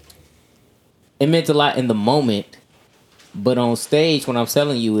it meant a lot in the moment, but on stage what I'm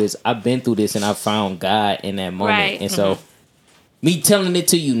telling you is I've been through this and I found God in that moment. Right. And so me telling it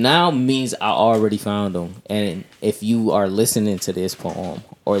to you now means I already found him. And if you are listening to this poem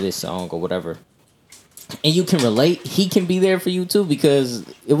or this song or whatever, and you can relate, he can be there for you too, because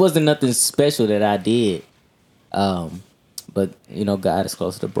it wasn't nothing special that I did. But you know, God is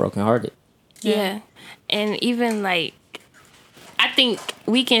close to the brokenhearted. Yeah. And even like, I think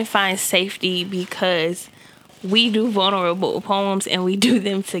we can find safety because we do vulnerable poems and we do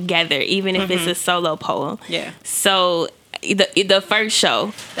them together, even if it's a solo poem. Yeah. So the first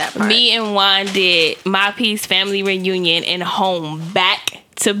show, That part. me and Juan did My Peace Family Reunion and Home back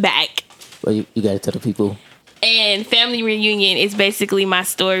to back. Well, you got to tell the people. And Family Reunion is basically my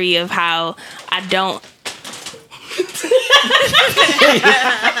story of how I don't. You just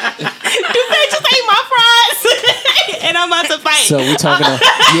ate my fries, and I'm about to fight. So we talking to,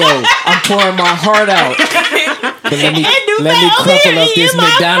 yo, I'm pouring my heart out. But let me crumple up this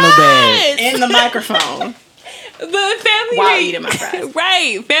McDonald's bag. In the microphone. But family While eating my fries.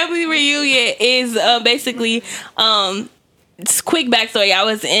 Right. Family Reunion is basically quick backstory. I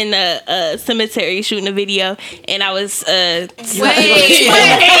was in a cemetery shooting a video, and I was Wait.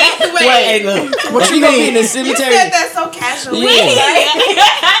 What you mean in the cemetery? You said that so casually.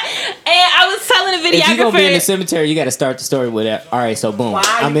 And I was telling the videographer. If you gonna be in the cemetery, you got to start the story with that. All right, so boom,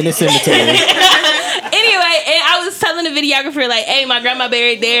 I'm in the cemetery. Anyway, and I was telling the videographer like, "Hey, my grandma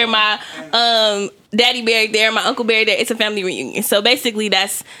buried there, my daddy buried there, my uncle buried there. It's a family reunion." So basically,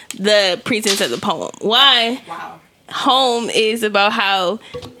 that's the presence of the poem. Why? Wow. Home is about how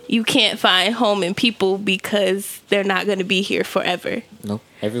you can't find home in people because they're not going to be here forever. No,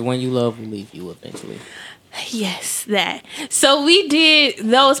 everyone you love will leave you eventually. Yes, that. So we did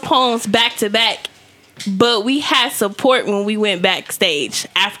those poems back to back, but we had support when we went backstage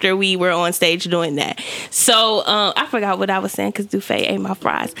after we were on stage doing that. So I forgot what I was saying because Dufay ate my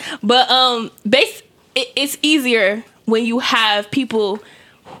fries. But it's easier when you have people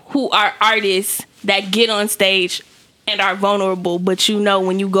who are artists that get on stage and are vulnerable, but you know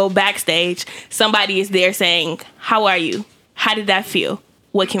when you go backstage, somebody is there saying, "How are you? How did that feel?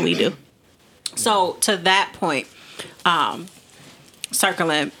 What can we do?" So to that point,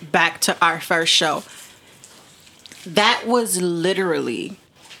 circling back to our first show, that was literally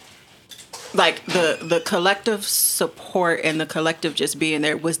like the collective support and the collective just being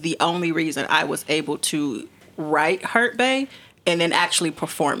there was the only reason I was able to write Hurt Bay and then actually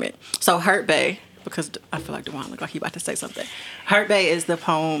perform it. So Hurt Bay, because I feel like Dewan looked like he about to say something. Hurt Bay is the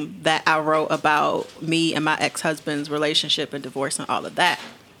poem that I wrote about me and my ex-husband's relationship and divorce and all of that.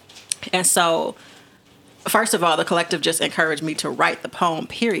 And so, first of all, the collective just encouraged me to write the poem,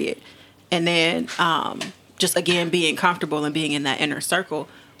 period. And then just, again, being comfortable and being in that inner circle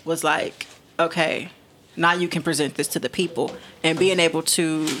was like, okay, now you can present this to the people. And being able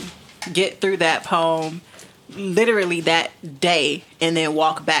to get through that poem literally that day and then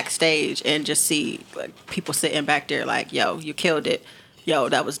walk backstage and just see like people sitting back there like, yo, you killed it. Yo,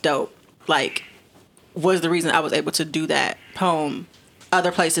 that was dope. Like, was the reason I was able to do that poem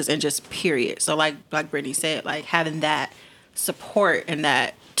other places and just period. So like Brittany said, like having that support and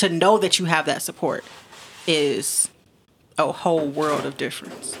that to know that you have that support is a whole world of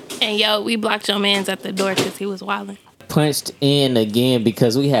difference. And yo, we blocked your mans at the door because he was wilding. Punched in again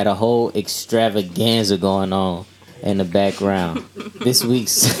because we had a whole extravaganza going on in the background. This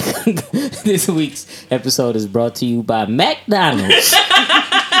week's episode is brought to you by McDonald's.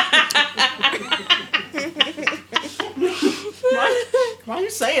 Why you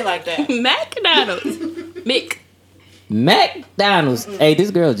say it like that? McDonald's. McDonald's. Hey,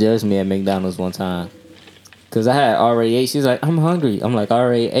 this girl judged me at McDonald's one time because I had already ate. She's like, I'm hungry. I'm like, I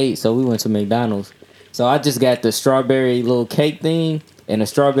already ate. So we went to McDonald's. So I just got the strawberry little cake thing and a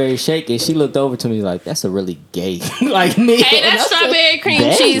strawberry shake, and she looked over to me like, that's a really gay like me. Hey, that strawberry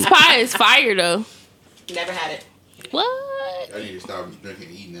cream cheese pie is fire though. Never had it. What? I need to stop drinking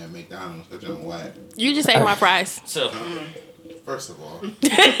and eating at McDonald's. That's just whack. You just ate my fries. So First of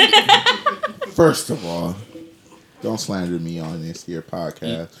all, Don't slander me on this here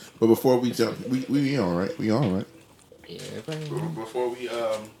podcast. But before we jump, we all right. We all right. Yeah, everybody. Before we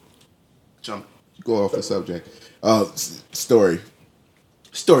go off the subject. Story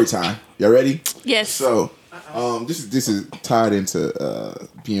time. Y'all ready? Yes. So, this is tied into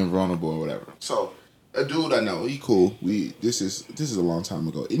being vulnerable or whatever. So, a dude I know, he cool. This is a long time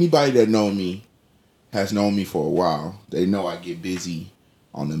ago. Anybody that know me has known me for a while. They know I get busy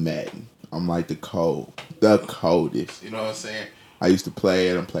on the Madden. I'm like the coldest. You know what I'm saying? I used to play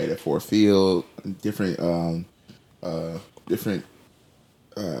it. I played at Fort Field, different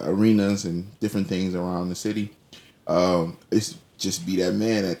arenas and different things around the city. It's just be that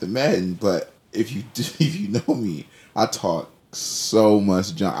man at the Madden. But if you know me, I talk so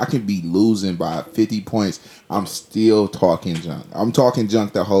much junk. I can be losing by 50 points. I'm still talking junk. I'm talking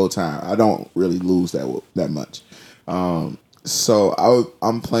junk the whole time. I don't really lose that much. So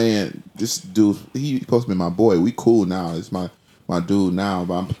I'm playing this dude. He supposed to be my boy. We cool now. It's my dude now.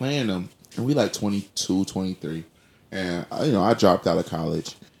 But I'm playing him, and we like 22, 23. And I dropped out of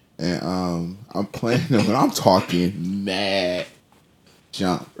college, and I'm playing him, and I'm talking mad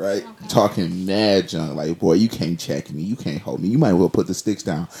junk, right? Okay. Talking mad junk. Like, boy, you can't check me. You can't hold me. You might well put the sticks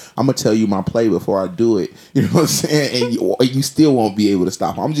down. I'm going to tell you my play before I do it. You know what I'm saying? And you still won't be able to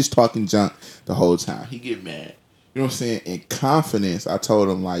stop him. I'm just talking junk the whole time. He get mad. You know what I'm saying? In confidence, I told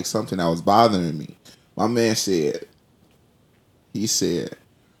him, like, something that was bothering me. My man said,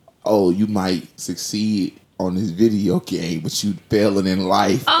 oh, you might succeed on this video game, but you failing in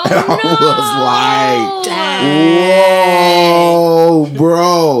life. Oh, and I was like, whoa,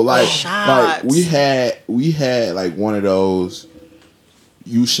 bro. Like we had like one of those,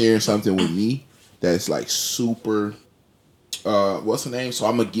 you sharing something with me that's like super, what's the name? So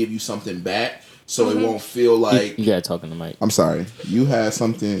I'm going to give you something back so it won't feel like. You got to talk in the mic. I'm sorry. You had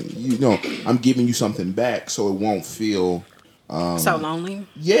something, I'm giving you something back so it won't feel. So lonely.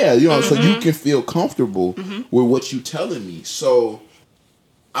 Yeah, so you can feel comfortable with what you telling me. So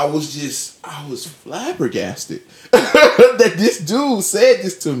I was flabbergasted that this dude said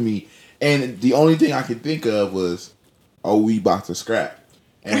this to me, and the only thing I could think of was, "Oh, we about to scrap."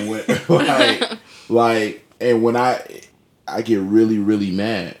 And when and when I get really really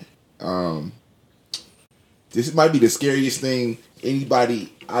mad, this might be the scariest thing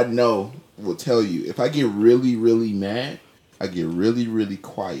anybody I know will tell you. If I get really really mad, I get really, really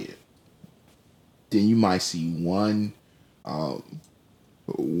quiet. Then you might see one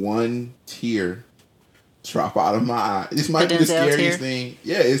tear drop out of my eye. This might be the scariest thing.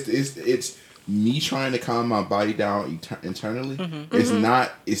 Yeah, it's me trying to calm my body down internally.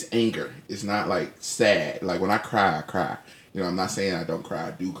 It's anger. It's not like sad. Like when I cry, I cry. I'm not saying I don't cry.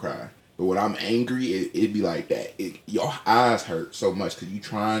 I do cry. But when I'm angry, it'd be like that. Your eyes hurt so much because you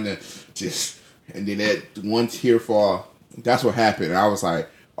trying to just, and then that one tear fall. That's what happened. I was like,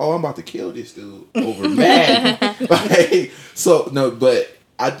 oh, I'm about to kill this dude over mad. But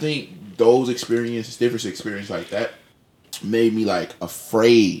I think those different experiences like that made me like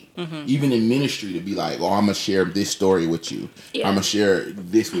afraid, even in ministry, to be like, oh, I'm going to share this story with you. Yeah. I'm going to share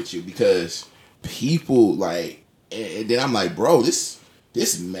this with you because people like, and then I'm like, bro, this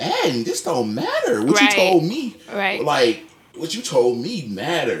man, this don't matter. What you told me, like what you told me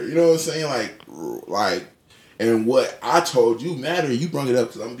matter. You know what I'm saying? Like, and what I told you matter. You brought it up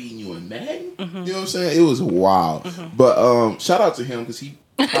because I'm beating you in Madden. You know what I'm saying? It was wild. But shout out to him because he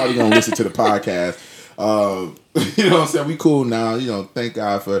probably gonna listen to the podcast. You know what I'm saying? We cool now. Thank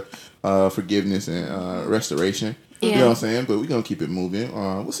God for forgiveness and restoration. Yeah. You know what I'm saying? But we're gonna keep it moving.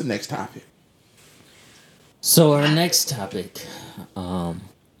 What's the next topic? So our next topic of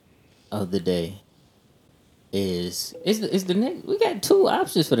the day is the next. We got two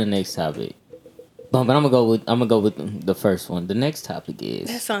options for the next topic. But I'm gonna go with the first one. The next topic is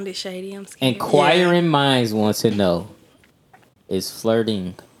that sounded shady. I'm scared. Inquiring minds want to know: is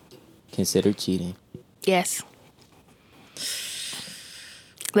flirting considered cheating? Yes.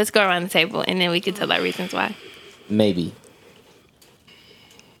 Let's go around the table and then we can tell our reasons why. Maybe.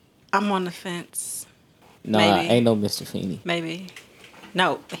 I'm on the fence. No, ain't no Mr. Feeney. Maybe.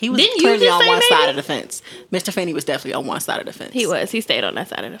 No, he was clearly on one side of the fence. Mr. Feeney was definitely on one side of the fence. He was. He stayed on that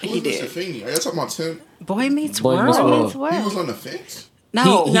side of the fence. He did. Mr. Feeney? Are y'all talking about Tim? Boy Meets World. He was on the fence?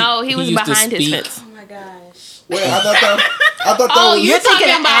 No, he was behind his fence. Oh my gosh. Wait, I thought that was... You're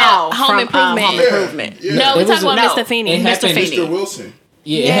talking about Home Improvement. Home Improvement. Yeah. No, we're talking about Mr. Feeney. Mr. Feeney. Mr. Wilson.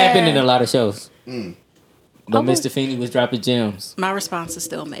 Yeah, it happened in a lot of shows. But Mr. Feeney was dropping gems. My response is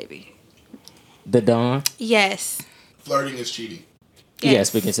still maybe. The Dawn? Yes. Flirting is cheating.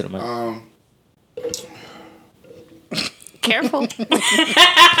 Yes, we consider my. Careful. Don't break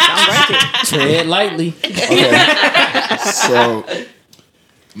it. Tread lightly. Okay. So,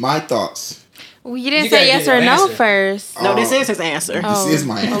 my thoughts. Well, you didn't You say gotta yes get or your no answer. first. No, this is his answer. Oh, This is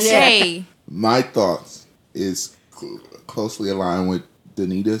my answer. Okay. My thoughts is closely aligned with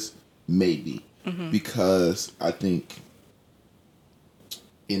Danita's, maybe, because I think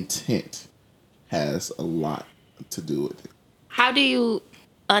intent has a lot to do with it. How do you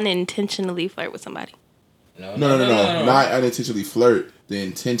unintentionally flirt with somebody? No. Not unintentionally flirt. The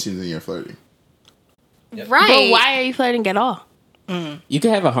intentions in your flirting. Right. But why are you flirting at all? You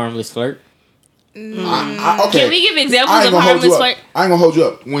can have a harmless flirt. Okay. Can we give I examples ain't of gonna hold you harmless up. flirt? I ain't gonna hold you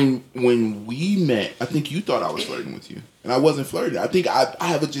up. When we met, I think you thought I was flirting with you, and I wasn't flirting. I think I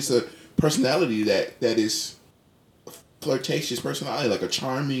have just a personality that is flirtatious personality, like a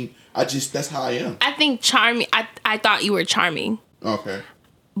charming. That's how I am. I think charming. I thought you were charming, Okay.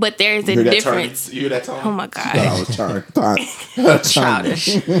 but there's a You hear that difference. tone? You hear that tone? Oh my You thought I god! was charming. Childish.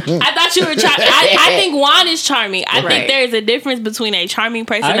 I thought you were charming. I think Juan is charming. I Right. think there is a difference between a charming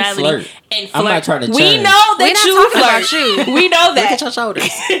personality flirt. and flirt. I'm not trying to We charm. know We're that not you talking flirt. about you. We know Look at that your shoulders.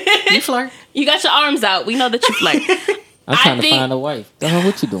 You flirt. you got your arms out. We know that you flirt. I'm trying to think- find a wife. Dog,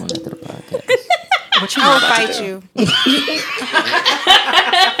 what you doing after the podcast? What you I will about to fight do? you.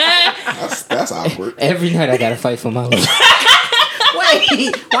 That's awkward. Every night I gotta fight for my life.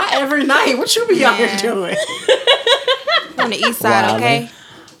 Wait, why every night? What you be out here doing? On the east side, Wildin'. okay?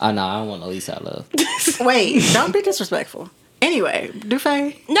 I know, I don't want no East Side love. Wait, don't be disrespectful. Anyway,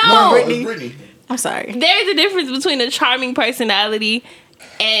 Dufay. No, It's Brittany. I'm sorry. there's a difference between a charming personality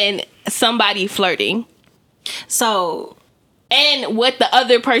and somebody flirting. So And what the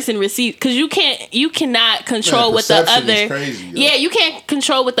other person receives, because you cannot control Man, what the perception is other crazy, yo. yeah, you can't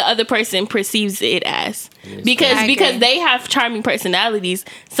control what the other person perceives it as, because I agree. they have charming personalities.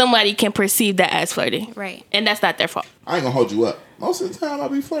 Somebody can perceive that as flirting, Right. and that's not their fault. I ain't gonna hold you up. Most of the time, I'll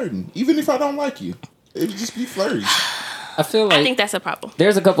be flirting, even if I don't like you. It would just be flirty. I feel like I think that's a problem.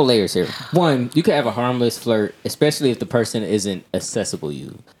 there's a couple layers here. One, you can have a harmless flirt, especially if the person isn't accessible to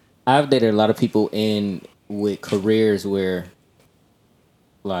you. I've dated a lot of people with careers where,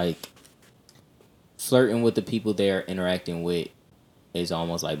 like, flirting with the people they're interacting with is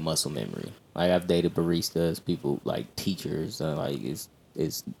almost like muscle memory. Like, I've dated baristas, people like teachers,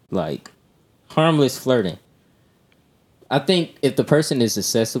 it's like harmless flirting. I think if the person is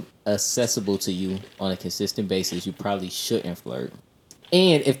accessible to you on a consistent basis, you probably shouldn't flirt.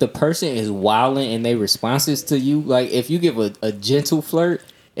 And if the person is wilding in their responses to you, like if you give a gentle flirt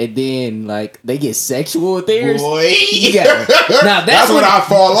and then like they get sexual with theirs, Boy. you got now That's when I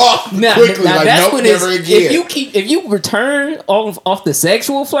fall off quickly. Now Like, that's nope, when never it's, again. if you return off the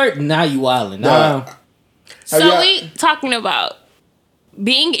sexual flirt, now you wilding. Nah. Nah. So y'all- we talking about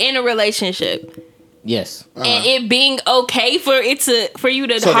being in a relationship Yes. and it being okay for you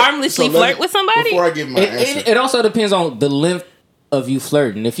to harmlessly let me- flirt with somebody. Before I give my answer. It also depends on the length of you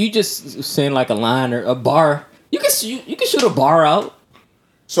flirting. If you just send like a line or a bar, you can shoot a bar out.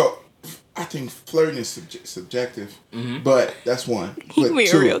 So, I think flirting is subjective, but that's one. But be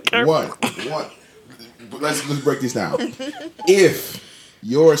two, real careful. one. Let's break this down. If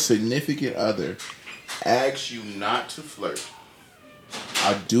your significant other asks you not to flirt,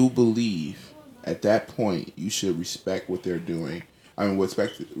 I do believe at that point you should respect what they're doing. I mean,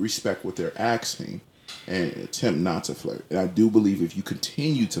 respect what they're asking and attempt not to flirt. And I do believe if you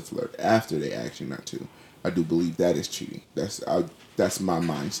continue to flirt after they ask you not to, I do believe that is cheating. That's my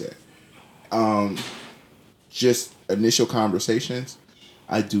mindset. Just initial conversations,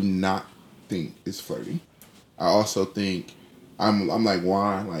 I do not think is flirting. I also think I'm like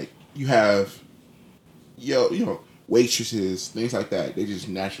Juan, like you have waitresses, things like that. They just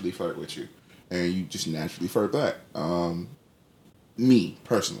naturally flirt with you, and you just naturally flirt back. Me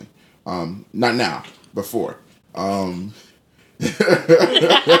personally, not now, before. Go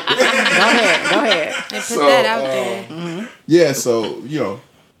ahead. And put that out there. Yeah, so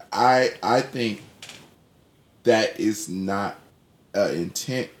I think that is not an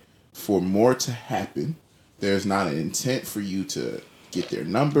intent for more to happen. There's not an intent for you to get their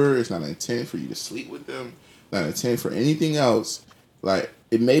number. It's not an intent for you to sleep with them. Not an intent for anything else. Like,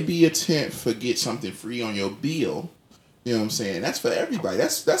 it may be a intent for get something free on your bill. You know what I'm saying? That's for everybody.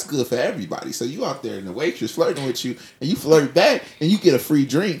 That's good for everybody. So you out there and the waitress flirting with you, and you flirt back, and you get a free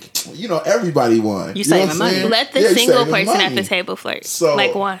drink. Everybody won. You know what saving I'm money. saying? Let the Yeah, you single saving person at money. the table flirt. So-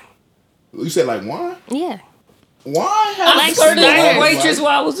 Like one. You said like Juan? Yeah. Juan had like Flirting with starters. waitress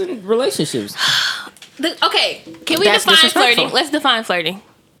while I was in relationships. Okay, can we That's define disrespectful. flirting? Let's define flirting.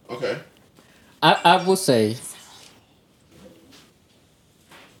 Okay. I will say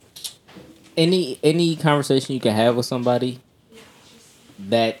any conversation you can have with somebody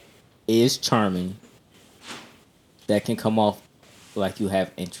that is charming, that can come off like you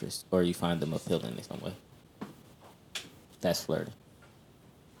have interest or you find them appealing in some way. That's flirting.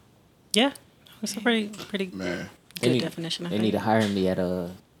 Yeah, that's a pretty Man, good definition. They need to hire me at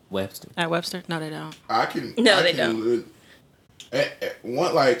Webster. At Webster? No, they don't. They don't.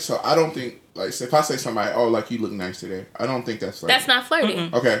 One like so, I don't think like if I say somebody, oh, like you look nice today, I don't think that's flirting. That's not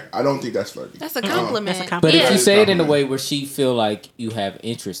flirting. Okay, I don't think that's flirting. That's a compliment. But Yeah. if you say it in a way where she feel like you have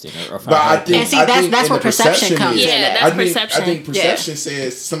interest in her, or But I think, And see, I that's- think that's in where the perception comes is- in. Yeah, that's I think, perception. I think perception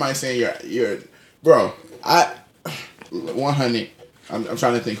says somebody saying you're bro. 100. I'm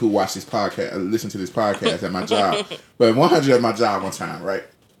trying to think who watched this podcast, listen to this podcast at my job. But 100 at my job one time, right?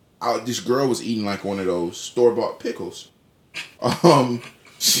 This girl was eating like one of those store-bought pickles.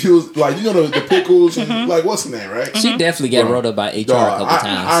 She was like, you know the pickles, and like what's the name, right? she definitely got wrote up by HR a couple times.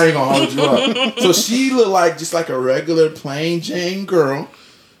 I ain't gonna hold you up. So she looked like just like a regular plain Jane girl.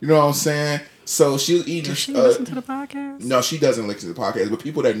 You know what I'm saying? So she was eating. Does she listen to the podcast? No, she doesn't listen to the podcast. But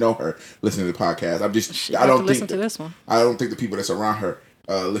people that know her listen to the podcast. She I don't think listen to this one. I don't think the people that's around her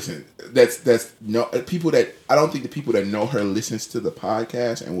listen. That's no people that I don't think the people that know her listens to the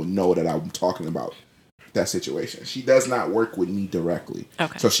podcast and will know that I'm talking about that situation. She does not work with me directly.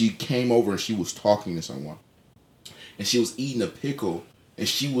 Okay. So she came over and she was talking to someone, and she was eating a pickle. And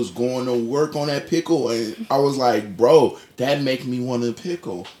she was going to work on that pickle, and I was like, "Bro, that make me want a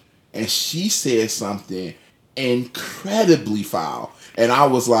pickle." And she said something incredibly foul, and I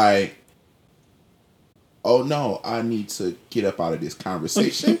was like, "Oh no, I need to get up out of this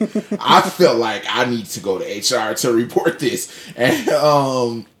conversation." I felt like I need to go to HR to report this,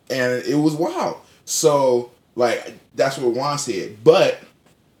 and it was wild. So like that's what Juan said, but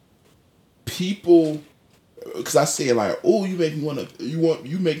people. Because I said like, oh, you make me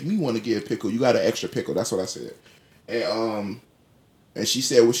want to get a pickle. You got an extra pickle. That's what I said, and she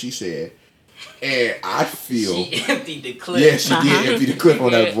said what she said, and I feel She emptied the clip. yeah, she did empty the clip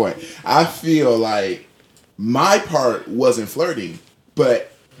on that point. I feel like my part wasn't flirting,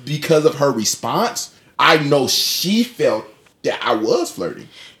 but because of her response, I know she felt that I was flirting.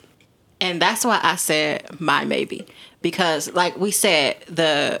 And that's why I said my maybe. Because like we said,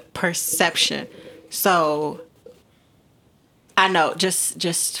 the perception. So I know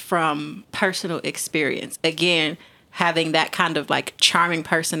just from personal experience, again, having that kind of like charming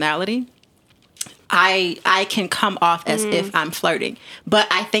personality, I can come off as if I'm flirting. But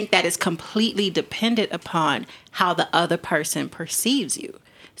I think that is completely dependent upon how the other person perceives you.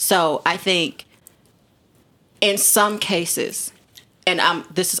 So I think in some cases, and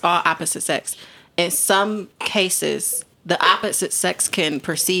this is all opposite sex, in some cases, the opposite sex can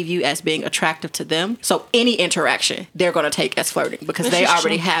perceive you as being attractive to them. So any interaction they're going to take as flirting because they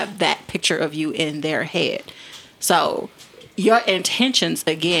already have that picture of you in their head. So your intentions,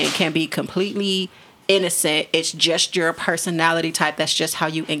 again, can be completely innocent. It's just your personality type. That's just how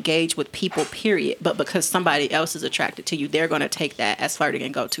you engage with people, period. But because somebody else is attracted to you, they're going to take that as flirting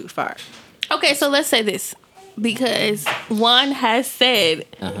and go too far. Okay, so let's say this. Because Juan has said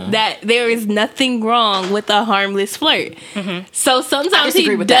that there is nothing wrong with a harmless flirt. So sometimes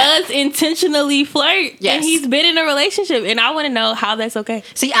he does intentionally flirt, and he's been in a relationship, and I want to know how that's okay.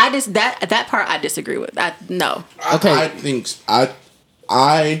 See, I just that part I disagree with. No. Okay. I think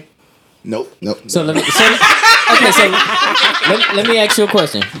nope. So let me let me ask you a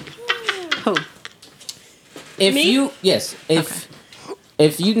question. Who? If Me?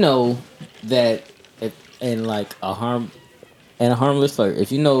 if you know that in like a harmless flirt,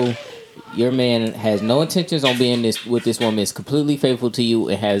 if you know your man has no intentions on being with this woman, is completely faithful to you,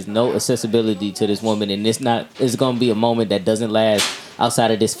 and has no accessibility to this woman, and it's going to be a moment that doesn't last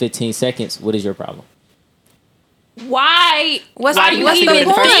outside of this 15 seconds, what is your problem? Why? What's Why the you point? even There's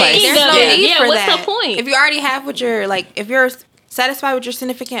no think need for what's that. the point? If you already have what you're like, if you're satisfied with your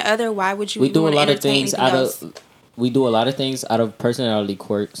significant other, why would you? We do a wanna lot of entertain things anything out else? of we do a lot of things out of personality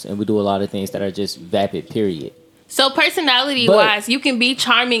quirks, and we do a lot of things that are just vapid, period. So personality-wise, you can be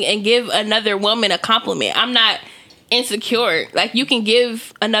charming and give another woman a compliment. I'm not insecure. Like, you can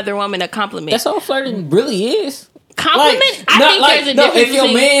give another woman a compliment. That's all flirting really is. Compliment? Like, I think there's a difference if your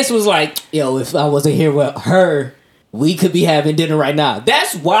between... man's was like, yo, if I wasn't here with her, we could be having dinner right now.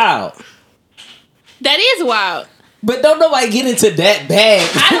 That's wild. That is wild. But don't nobody get into that bad.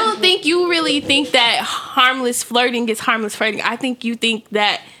 I don't think you really think that harmless flirting is harmless flirting. I think you think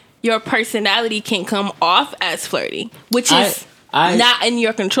that your personality can come off as flirting, which is not in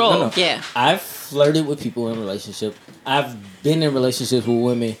your control. No. Yeah. I've flirted with people in relationships. I've been in relationships with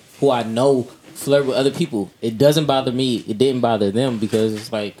women who I know flirt with other people. It doesn't bother me. It didn't bother them because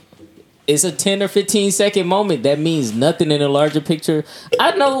it's like, it's a 10 or 15 second moment that means nothing in the larger picture.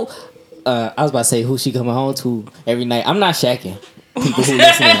 I know. I was about to say who she coming home to every night. I'm not shacking. People who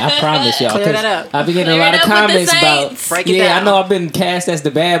listening, I promise y'all. Clear that up. I've been getting a lot of comments about. Break it Yeah, down. I know I've been cast as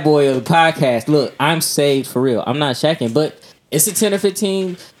the bad boy of the podcast. Look, I'm saved for real. I'm not shacking, but it's a 10 or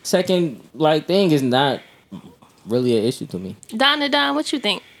 15 second like thing is not really an issue to me. Don, what you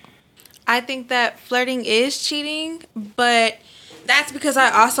think? I think that flirting is cheating, but that's because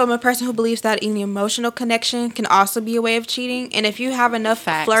I also am a person who believes that an emotional connection can also be a way of cheating. And if you have enough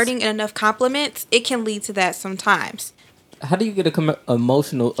flirting and enough compliments, it can lead to that sometimes. How do you get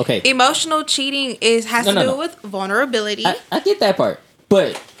emotional? Okay, Emotional cheating has to do with vulnerability. I get that part,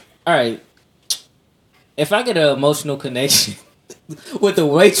 but all right. If I get an emotional connection with the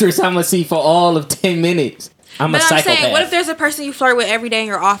waitress, I'm gonna see for all of 10 minutes. I'm but a psychopath. I'm saying, what if there's a person you flirt with every day in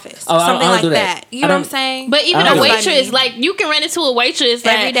your office? Oh, Something I don't like do that. You know what I'm saying? But even I don't a do that. waitress, like you can run into a waitress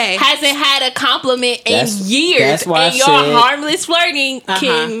that Every day. hasn't had a compliment in That's years, why I and your said- harmless flirting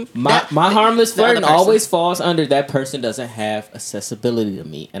can. My harmless the other flirting person. always falls under that person doesn't have accessibility to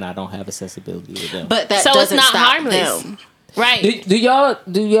me, and I don't have accessibility to them. But that So it's doesn't not stop harmless. them. Right. do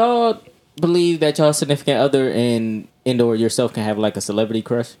y'all believe that y'all significant other and or yourself can have like a celebrity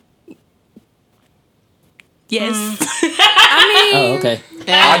crush? Yes. Oh, okay.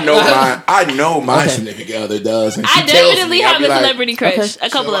 I know my Okay. significant other does, and she I tells definitely me, I'll have be a like, celebrity crush. okay, A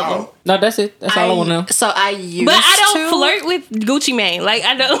couple chill of them. out. No, that's it. That's all I want to know. So I used But I don't to. flirt with Gucci Mane. Like,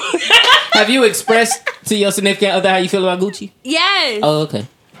 I don't. Have you expressed to your significant other how you feel about Gucci? Yes. Oh, okay.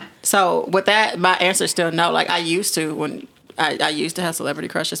 So with that, my answer is still no. Like I used to when I used to have celebrity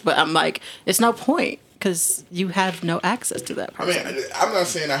crushes, but I'm like, it's no point because you have no access to that I person. mean, I'm not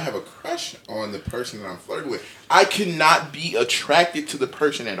saying I have a crush on the person that I'm flirting with. I cannot be attracted to the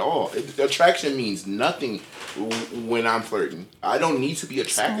person at all. Attraction means nothing when I'm flirting. I don't need to be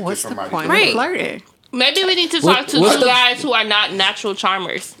attracted to What's the somebody. point Right. of flirting? Maybe we need to talk to what's two the- guys who are not natural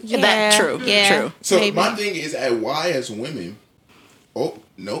charmers. That true. True. So maybe. my thing is, at why as women? Oh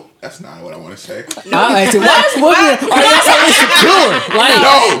nope, that's not what I want to say. I asked you, what women are y'all so insecure? Like,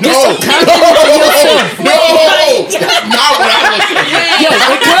 No, that's not what I was saying. Yo,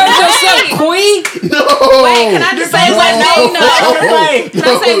 encourage yourself, queen. No. Wait, can I just say one thing? Can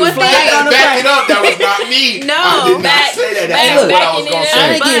I say one thing? Back it up. That was not me. No, I did not back- say that. back- That's not what I was backing gonna it say.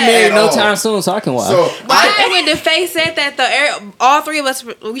 I ain't up. getting married At no all. time soon, so I can watch. So Why when the face said that all three of us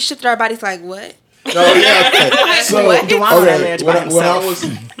we shifted our bodies like what? no, yeah. So What? Dewan married by when I himself.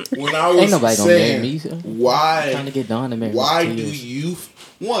 Ain't nobody was gonna marry saying me. So. Trying to why get Dawn to marry me. why for do 2 years. you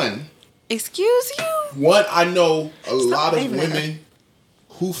one Excuse you? I know a lot of blaming her. women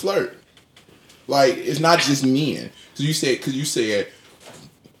who flirt. Like it's not just men. So you said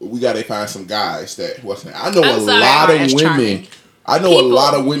we gotta find some guys that wasn't. I know I'm a sorry. lot of As women. charming. I know People. a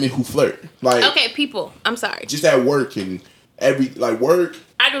lot of women who flirt. Like Okay, people. I'm sorry. just at work and work,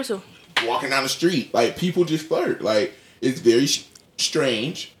 I do too. walking down the street. Like people just flirt. Like it's very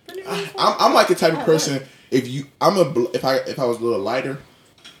strange. I'm like the type of person. If I was a little lighter,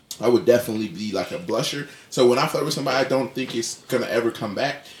 I would definitely be like a blusher. So when I flirt with somebody, I don't think it's gonna ever come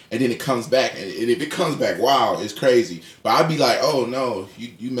back. And then it comes back, and if it comes back, wow, it's crazy. But I'd be like, oh no,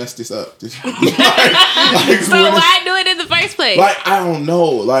 you messed this up. So why do it in the first place? Like I don't know.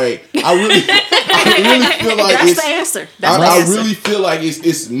 Like I really feel like That's it's the answer. That's the I answer. really feel like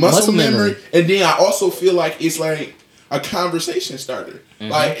it's muscle Muscle memory, memory. and then I also feel like it's like a conversation starter. Mm-hmm.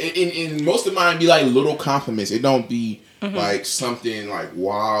 Like in most of mine be like little compliments. It don't be like something like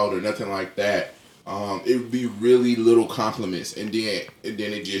wild or nothing like that. It would be really little compliments, and then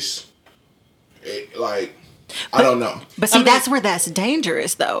it just like I don't know. But see, that's where that's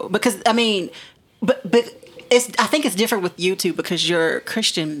dangerous, though, because I mean, but I think it's different with you two because you're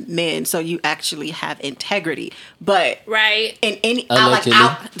Christian men, so you actually have integrity. But right. in any, Allegedly.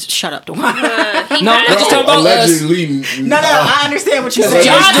 shut up, Dewan. No, I'm just talking about us. Allegedly, No, I understand what you're Allegedly.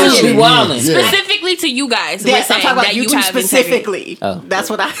 saying. Y'all dudes be wildin'. Yeah. Specifically to you guys. Yes, we're I'm saying talking about that you two have specifically. Oh. That's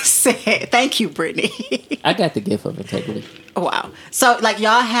what I said. Thank you, Brittany. I got the gift of integrity. Wow. So like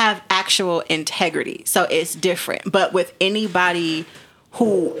y'all have actual integrity. So it's different. But with anybody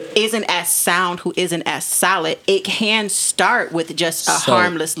who isn't as sound, who isn't as solid, it can start with just a So,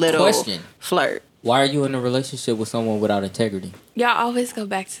 harmless little question. flirt. Why are you in a relationship with someone without integrity? Y'all always go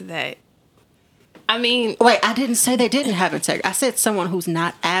back to that. I mean, Wait, I didn't say they didn't have integrity. I said someone who's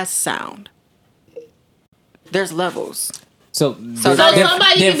not as sound. There's levels. So somebody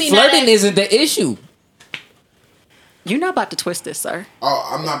can be not flirting as- isn't the issue. You're not about to twist this, sir. Oh,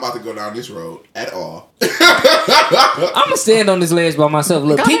 I'm not about to go down this road at all. I'm gonna stand on this ledge by myself.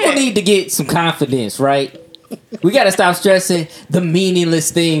 Look, Go people ahead. need to get some confidence, right? We gotta stop stressing the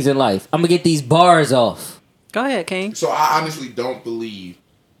meaningless things in life. I'm gonna get these bars off. Go ahead, King. So I honestly don't believe.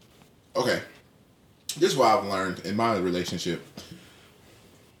 Okay, this is what I've learned in my relationship.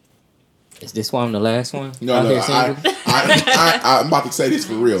 Is this one the last one? No, Out no, here single? I'm about to say this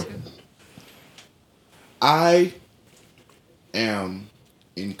for real. I am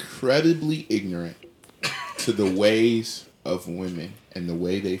incredibly ignorant to the ways of women and the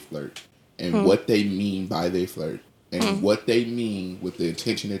way they flirt and what they mean by they flirt and what they mean with the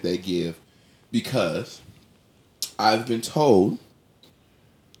intention that they give, because I've been told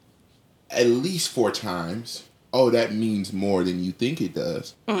at least 4 times, oh, that means more than you think it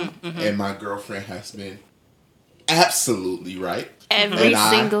does. And my girlfriend has been absolutely right. Every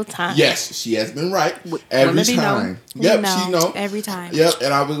single time. Yes, she has been right. Every time. Yep, she know. Every time. Yep,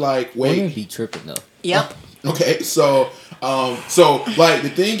 and I was like, Women wait. be tripping though. Yep. Okay, so like the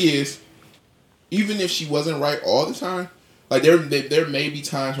thing is, even if she wasn't right all the time, like there may be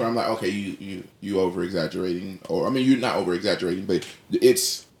times where I'm like, okay, you over exaggerating, or I mean you're not over exaggerating, but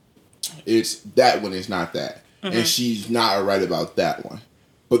it's that one is not that, and she's not right about that one,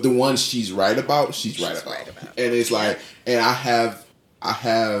 but the one she's right about, she's right about, and it's like, and I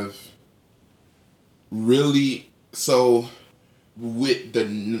have really, so with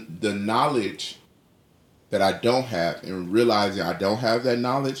the knowledge that I don't have and realizing I don't have that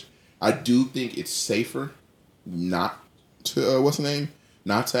knowledge, I do think it's safer not to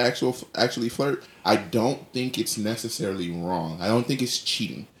not to actually flirt. I don't think it's necessarily wrong. I don't think it's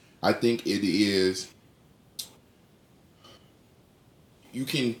cheating. I think it is. You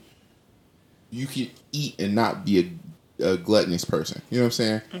can eat and not be a gluttonous person. You know what I'm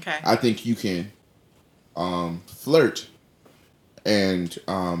saying? Okay. I think you can flirt and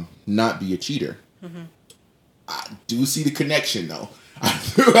not be a cheater. I do see the connection though.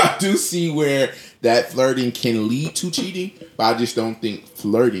 I do see where that flirting can lead to cheating, but I just don't think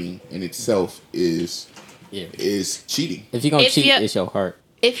flirting in itself is cheating. If you're gonna cheat, it's your heart.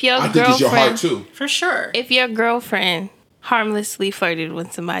 If your I girlfriend, think it's your heart too. For sure. If your girlfriend harmlessly flirted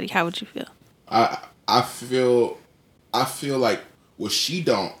with somebody, how would you feel? I feel like, well, she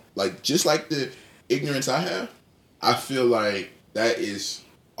don't, like, just like the ignorance I have, I feel like that is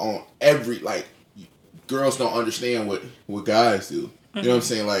on every, like, girls don't understand what guys do. You know what I'm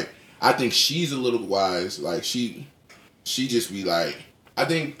saying? Like, I think she's a little wise. Like, she just be like, I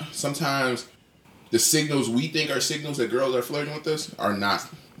think sometimes the signals we think are signals that girls are flirting with us are not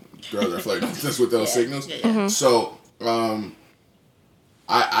girls are flirting with us with those signals. So,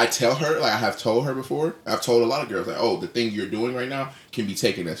 I tell her, like I have told her before, I've told a lot of girls, like, oh, the thing you're doing right now can be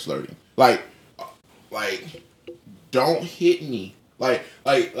taken as flirting. Like, don't hit me. Like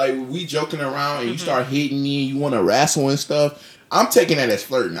we joking around and you start hitting me and you want to wrestle and stuff. I'm taking that as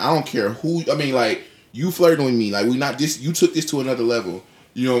flirting. I don't care who. I mean, like, you flirting with me. Like, we not just, you took this to another level.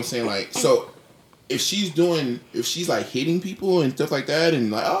 You know what I'm saying? Like, so if she's like hitting people and stuff like that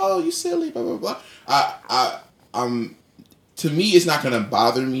and like, oh, you silly, blah blah blah. To me, it's not gonna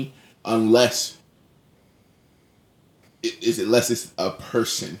bother me unless it's a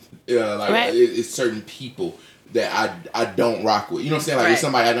person. Like it's certain people that I don't rock with. You know what I'm saying? Like, if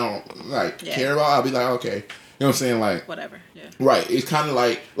somebody I don't like care about, I'll be like, okay. You know what I'm saying? Like, whatever. Yeah. Right. It's kind of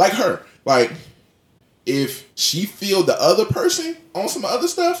like her. Like, if she feel the other person on some other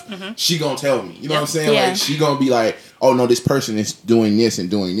stuff, she gonna tell me. You know what I'm saying? Yeah. Like, she gonna be like, oh no, this person is doing this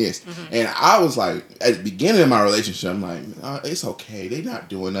and doing this. And I was like, at the beginning of my relationship, I'm like, it's okay. They not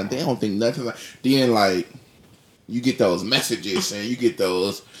doing nothing. They don't think nothing. Like, then, like, you get those messages and you get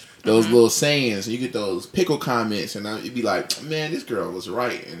those little sayings, and you get those pickle comments, and you'd be like, man, this girl was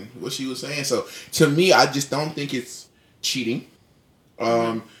right and what she was saying. So to me, I just don't think it's cheating.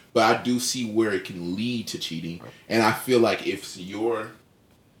 But I do see where it can lead to cheating. And I feel like if your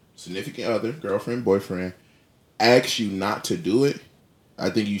significant other, girlfriend, boyfriend, asks you not to do it, I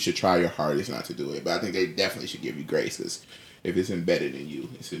think you should try your hardest not to do it. But I think they definitely should give you grace, because if it's embedded in you,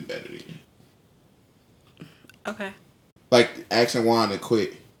 it's embedded in you. Okay. Like, asking Juan to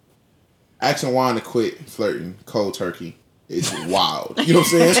quit flirting cold turkey is wild. You know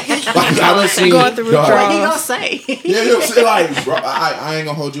what I'm saying? Like, I don't see going through dog. what he gonna say? Yeah, you know what I'm saying? Like, bro, I ain't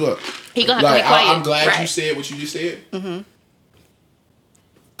gonna hold you up. He gonna have to be quiet. I'm glad you said what you just said.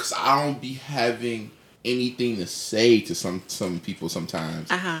 Cause I don't be having anything to say to some people sometimes,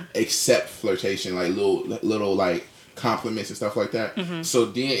 except flirtation, like little like compliments and stuff like that. So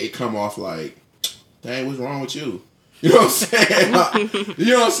then it come off like, dang, what's wrong with you? You know what I'm saying?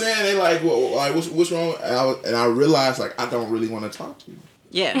 You know what I'm saying? They like, well, like, what's wrong? And I realized, like, I don't really want to talk to you.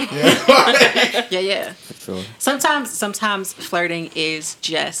 Yeah. Yeah. For sure. Sometimes flirting is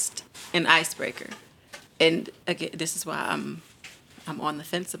just an icebreaker. and again, this is why I'm on the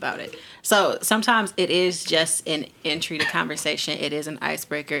fence about it. So sometimes it is just an entry to conversation. It is an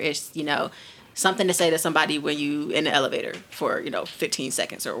icebreaker. It's, something to say to somebody when you in the elevator for, 15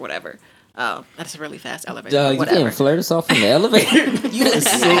 seconds or whatever. That's a really fast elevator. You whatever. getting flirted off in the elevator? You a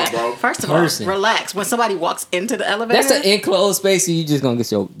sick bro. First of all, person. relax. When somebody walks into the elevator. That's an enclosed space, so you just gonna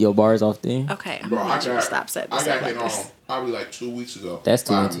get your bars off there. Okay, I'm Bro, gonna need you to stop saying I got like hit on this. probably like 2 weeks ago. That's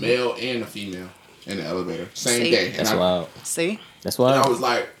too by a intimate. male and a female in the elevator. Same See? day. That's wild. See? That's And I wild. was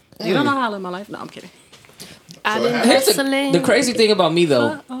like, You don't know how I live my life? No, I'm kidding. I've been Here's hustling. the crazy thing about me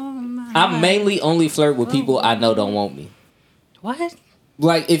though. I mainly only flirt with people I know don't want me. What?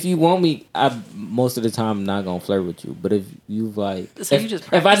 Like, if you want me, I most of the time I'm not gonna flirt with you. But if you like, So if, you just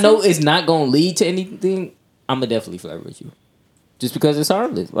if I know practicing? it's not gonna lead to anything, I'm gonna definitely flirt with you, just because it's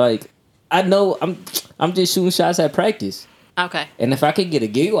harmless. Like, I know I'm just shooting shots at practice, Okay. and if I can get a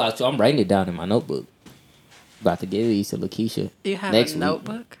giggle out, so I'm writing it down in my notebook. About to give these to Lakeisha. You have next a week.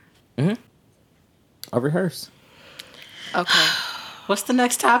 notebook? I'll rehearse. Okay. What's the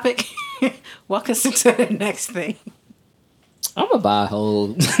next topic? Walk us into the next thing. I'm gonna buy a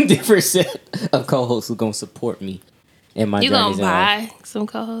whole different set of co-hosts who gonna support me in my You journeys gonna in life. buy some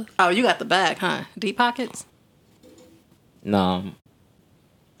co-hosts? Oh, you got the bag, huh? Deep pockets? No,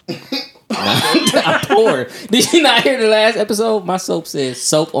 I'm poor. Did you not hear the last episode? My soap says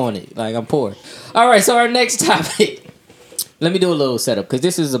soap on it. Like, I'm poor. All right, so our next topic. Let me do a little setup because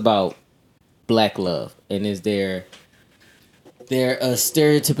this is about black love, and is there a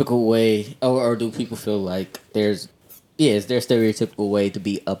stereotypical way, or do people feel like is there a stereotypical way to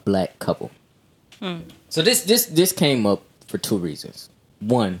be a black couple? So this came up for two reasons.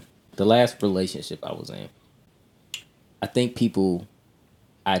 One, the last relationship I was in, I think people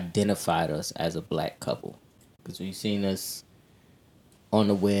identified us as a black couple because we've seen us on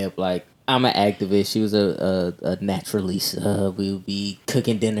the web. Like, I'm an activist. She was a naturalist. We would be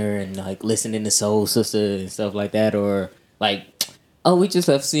cooking dinner and like listening to Soul Sister and stuff like that, or like, oh, we just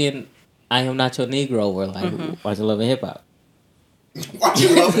left seeing I Am Not Your Negro, or like watching Love and Hip Hop.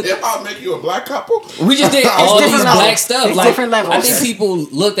 watching Love and Hip Hop make you a black couple? We just did all these different black levels. stuff. It's Like, different levels. I think people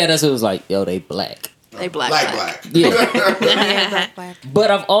looked at us and was like, yo, they black. They black. Black. Yeah. Yeah, black.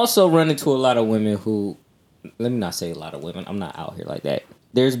 But I've also run into a lot of women who, let me not say a lot of women, I'm not out here like that.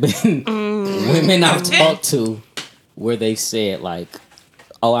 There's been women I've talked to where they said like,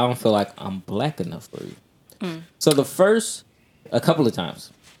 oh, I don't feel like I'm black enough for you. So a couple of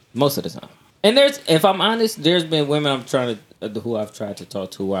times, most of the time. And if I'm honest, there's been women who I've tried to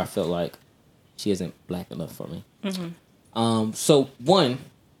talk to where I felt like she isn't black enough for me. So one,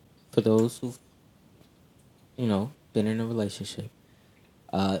 for those who've, been in a relationship,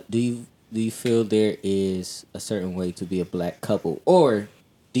 do you feel there is a certain way to be a black couple, or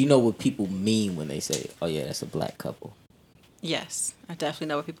do you know what people mean when they say, "Oh yeah, that's a black couple"? Yes, I definitely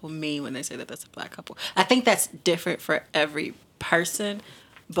know what people mean when they say that that's a black couple. I think that's different for every person,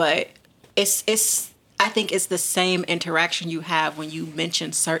 but I think it's the same interaction you have when you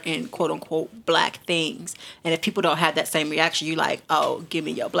mention certain quote unquote black things. And if people don't have that same reaction, you like, oh, give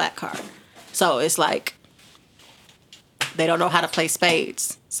me your black card. So it's like they don't know how to play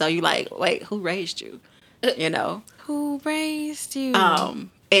spades. So you like, wait, who raised you? Who raised you?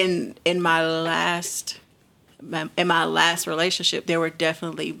 In my last relationship, there were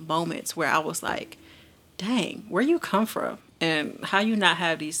definitely moments where I was like, dang, where you come from? And how you not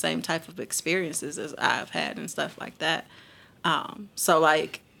have these same type of experiences as I've had and stuff like that. So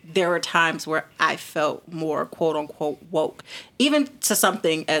like there were times where I felt more quote unquote woke, even to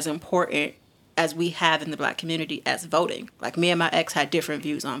something as important as we have in the black community as voting. Like me and my ex had different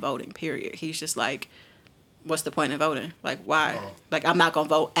views on voting, period. He's just like, what's the point in voting? Like, why? Like, I'm not going to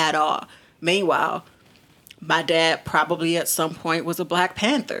vote at all. Meanwhile, my dad probably at some point was a Black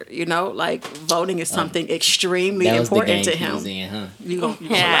Panther, like voting is something extremely That was the important game to he him. was in, huh? You gonna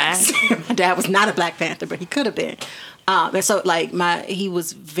relax. My dad was not a Black Panther, but he could have been. And so like he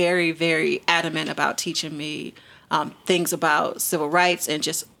was very, very adamant about teaching me things about civil rights and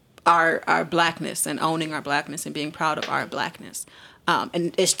just our blackness and owning our blackness and being proud of our blackness.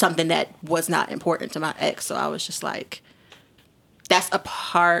 And it's something that was not important to my ex. So I was just like, that's a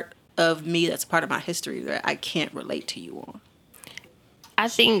part of me, that's a part of my history that I can't relate to you on. I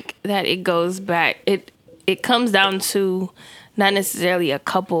think that it goes back. It comes down to not necessarily a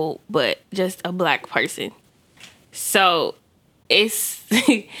couple, but just a black person. So it's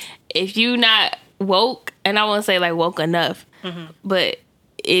if you not woke, and I won't say like woke enough, but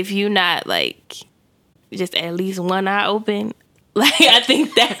if you not like just at least one eye open, like I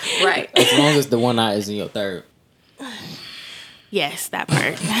think that Right. As long as the one eye is in your third. Yes, that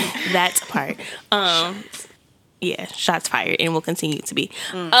part. That part. Yeah, shots fired, and will continue to be.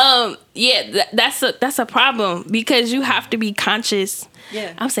 Yeah, that's a problem because you have to be conscious.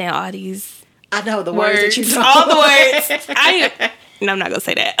 Yeah. I'm saying all these I know the words that you know. all the words. No, I'm not gonna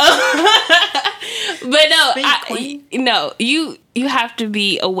say that. But no, you have to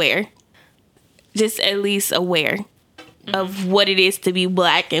be aware, just at least aware of what it is to be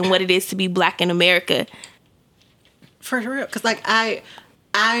black and what it is to be black in America. For real, because like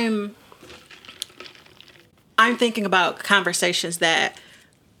I'm thinking about conversations that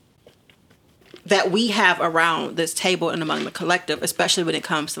we have around this table and among the collective, especially when it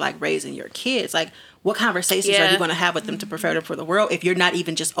comes to like raising your kids. Like, what conversations are you going to have with them to prepare them for the world if you're not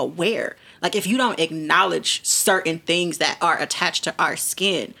even just aware? Like, if you don't acknowledge certain things that are attached to our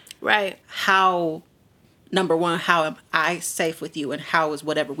skin, Right. how, number one, how am I safe with you, and how is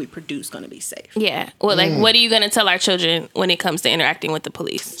whatever we produce going to be safe? Yeah. Well, like, what are you going to tell our children when it comes to interacting with the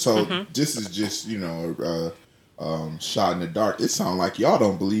police? So this is just, shot in the dark. It sounds like y'all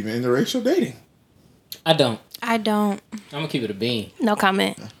don't believe in interracial dating. I don't. I don't. I'm gonna keep it a bean. No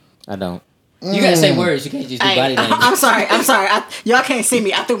comment. I don't. You gotta say words. You can't just do body language. I'm sorry. Y'all can't see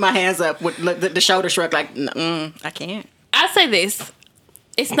me. I threw my hands up with the shoulder shrug. Like, I can't. I'll say this.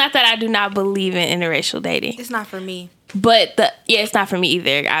 It's not that I do not believe in interracial dating. It's not for me. But it's not for me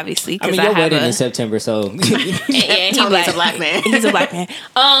either, obviously. I mean, your wedding in September, so yeah, he's a black man. He's a black man.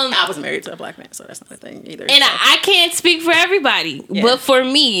 I was married to a black man, so that's not a thing either. And I can't speak for everybody, but for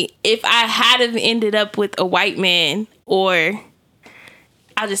me, if I had have ended up with a white man, or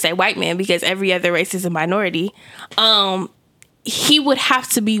I'll just say white man because every other race is a minority, he would have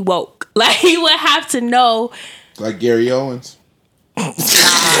to be woke. Like, he would have to know. Like Gary Owens. Too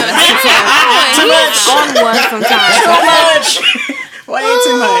much. On one sometimes. Too much. Way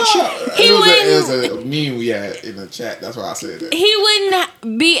too much. It was a meme we had in the chat. That's why I said that. He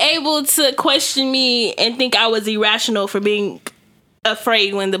wouldn't be able to question me and think I was irrational for being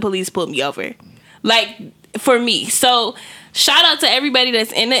afraid when the police pulled me over. Like, for me. So, shout out to everybody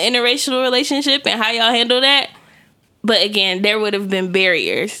that's in an interracial relationship and how y'all handle that. But again, there would have been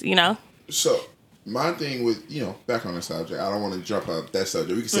barriers, So, my thing with, back on the subject, I don't want to jump off that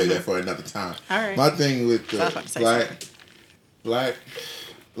subject. We can say that for another time. All right. My thing with the black,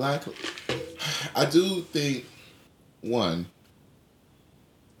 I do think, one,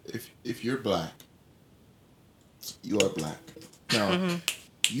 if you're black, you are black. Now,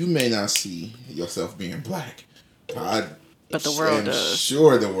 you may not see yourself being black. But the world does.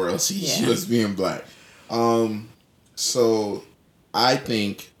 Sure, the world sees you as being black. So, I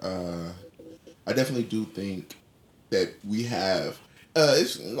think, I definitely do think that we have,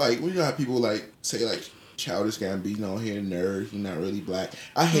 it's like, we have people like, say like, Childish Gambino here, nerd, he's not really black.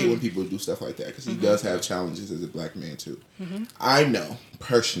 I hate when people do stuff like that because he does have challenges as a black man too. I know,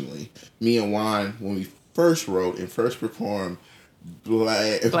 personally, me and Juan, when we first wrote and first performed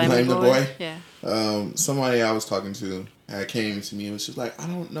Blame the Boy, somebody I was talking to came to me and was just like, I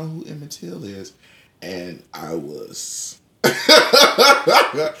don't know who Emmett Till is. And I was...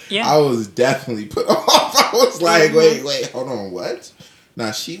 I was definitely put off. I was like, wait, hold on, what?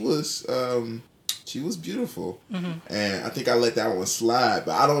 Nah, she was beautiful, and I think I let that one slide.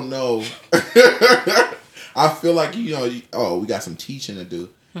 But I don't know. I feel like we got some teaching to do.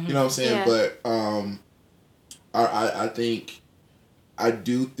 You know what I'm saying? Yeah. But I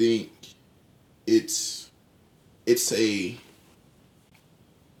do think it's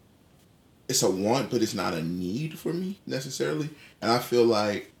a want, but it's not a need for me necessarily. And I feel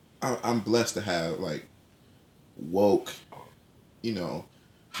like I'm blessed to have like woke,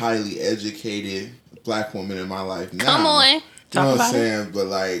 highly educated black woman in my life now. Come on. You know what I'm saying? But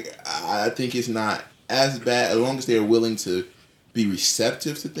like, I think it's not as bad as long as they're willing to be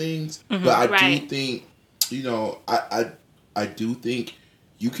receptive to things. But I do think, I do think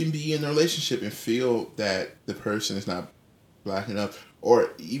you can be in a relationship and feel that the person is not black enough.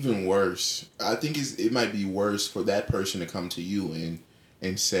 Or even worse, I think it might be worse for that person to come to you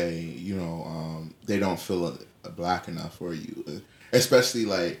and say, they don't feel black enough for you. Especially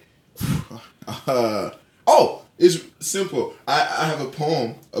like, it's simple. I have a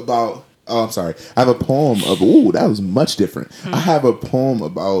poem about, I have a poem of, that was much different. I have a poem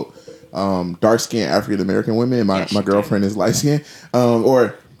about dark-skinned African-American women. My girlfriend is light-skinned,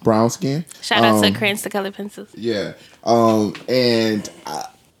 or brown skin. Shout out to Crayons to Color Pencils. Yeah. And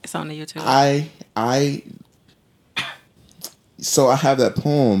it's on the YouTube. So I have that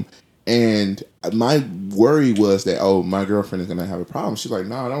poem, And my worry was that, oh, my girlfriend is gonna have a problem. She's like,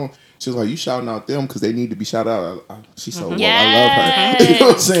 no, I don't. She was like, you shouting out them because they need to be shouted out. She's so woke. I love her. You know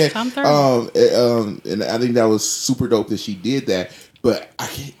what I'm saying? And I think that was super dope that she did that. But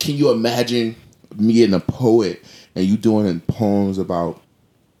can you imagine me being a poet and you doing poems about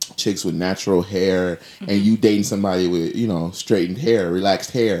chicks with natural hair and you dating somebody with, straightened hair,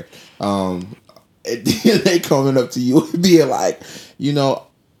 relaxed hair, and then they coming up to you and being like,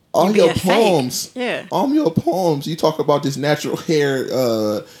 all your poems, you talk about this natural hair,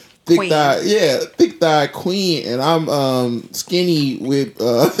 thick thigh queen, and I'm skinny with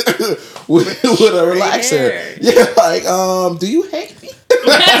with a relaxer. Yeah, like do you hate me?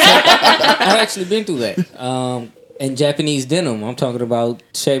 I've actually been through that. In Japanese denim, I'm talking about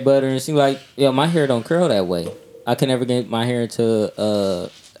shea butter, and she's like, my hair don't curl that way. I can never get my hair into an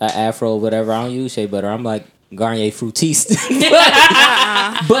afro or whatever. I don't use shea butter. I'm like Garnier Fruitiste.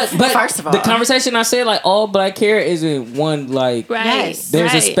 but first of all, the conversation I said, like, all black hair isn't one, like, there's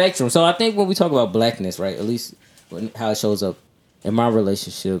a spectrum. So I think when we talk about blackness, right, at least how it shows up in my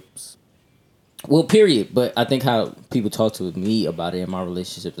relationships, well, period, but I think how people talk to me about it in my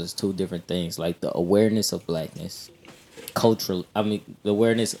relationships is two different things, like the awareness of blackness, the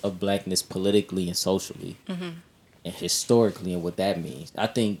awareness of blackness politically and socially, and historically, and what that means. I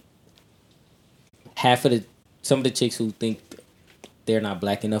think some of the chicks who think they're not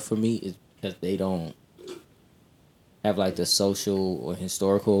black enough for me is because they don't have like the social or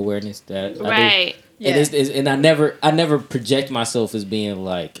historical awareness that I do. Yeah. And I never project myself as being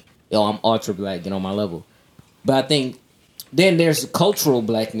like, I'm ultra black, get on my level. But I think then there's cultural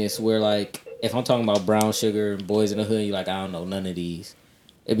blackness where, like, if I'm talking about brown sugar and boys in the hood, you're like, I don't know none of these.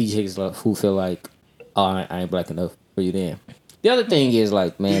 It be chicks who feel like, I ain't black enough for you then. The other thing is,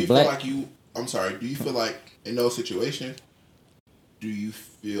 like, man, do you feel like in those situations, do you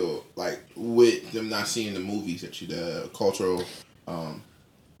feel like with them not seeing the movies that the cultural,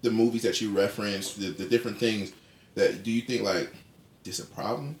 the movies that you reference, the different things, that do you think like this a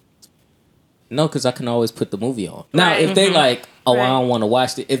problem? No, because I can always put the movie on. Now, if they like, I don't want to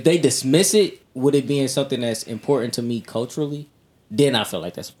watch it. If they dismiss it, with it being something that's important to me culturally, then I feel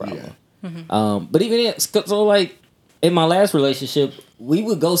like that's a problem. Yeah. But even so, like in my last relationship, we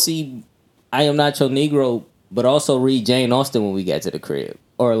would go see I Am Not Your Negro, but also read Jane Austen when we got to the crib,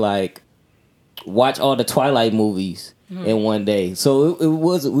 or like watch all the Twilight movies in one day. So we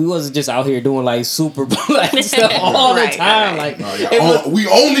wasn't just out here doing like super black stuff all the time. Like we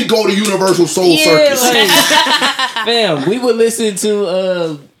only go to Universal Soul Circus. Like, fam, we would listen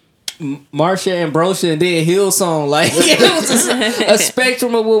to Marsha Ambrosius and then Hillsong. Like it was just a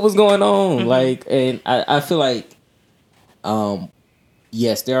spectrum of what was going on. Like, and I feel like,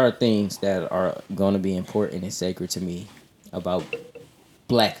 yes, there are things that are going to be important and sacred to me about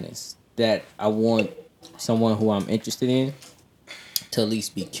blackness that I want someone who I'm interested in to at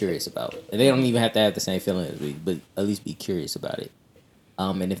least be curious about. And they don't even have to have the same feeling as me, but at least be curious about it.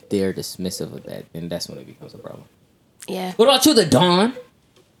 And if they're dismissive of that, then that's when it becomes a problem. Yeah. What about you, the Dawn?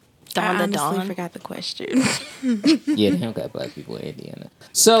 I honestly forgot the question. Yeah, they don't got black people in Indiana.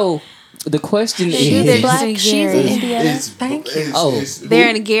 So the question She's is, black. She's in Indiana. Thank you.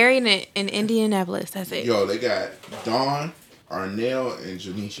 They're in Gary and in Indianapolis. That's it. Yo, they got Dawn, Arnell, and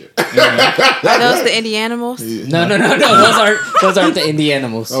Janisha. Are those the Indianimals? No. Those aren't the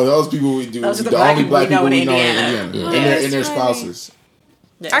Indianimals. Oh, those people we do. Those are the only black people we know in Indiana. Indiana. And their spouses.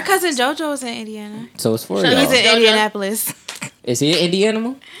 Yeah. Our cousin JoJo is in Indiana. So it's for He's y'all. in Indianapolis. Is he an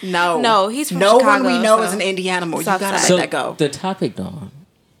Indianimal? No, he's from no Chicago. one we know is an Indianimal. You gotta let So that go. the topic, Dawn,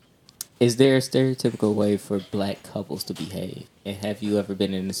 is there a stereotypical way for black couples to behave? And have you ever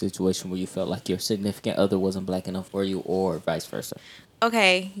been in a situation where you felt like your significant other wasn't black enough for you, or vice versa?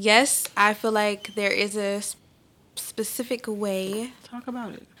 Okay, yes, I feel like there is a specific way Talk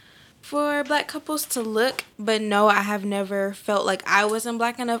about it. for black couples to look, but no, I have never felt like I wasn't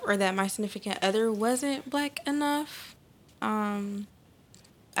black enough or that my significant other wasn't black enough.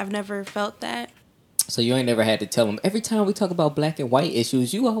 I've never felt that. So you ain't never had to tell them, every time we talk about black and white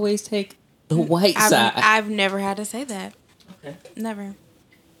issues, you always take the white side. I've never had to say that. Okay. Never.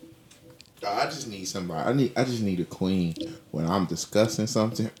 I just need somebody. I just need a queen when I'm discussing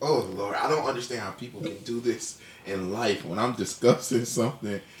something. Oh Lord, I don't understand how people can do this in life when I'm discussing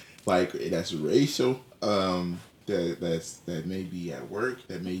something like that's racial. That may be at work.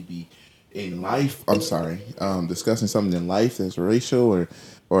 That may be in life. I'm sorry. Discussing something in life that's racial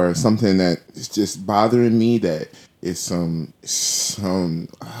or something that is just bothering me. That is some.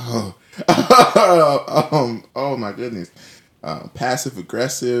 Oh my goodness. Passive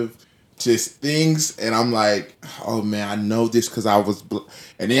aggressive just things, and I'm like, oh man, I know this because I was,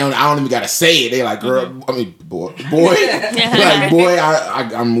 and then I don't even gotta say it. They like, girl, I mean, boy, like, boy,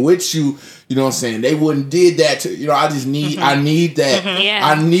 I'm with you. You know what I'm saying? They wouldn't did that to, I just need, I need that.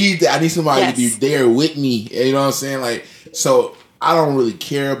 I need that. I need somebody to be there with me. You know what I'm saying? Like, so I don't really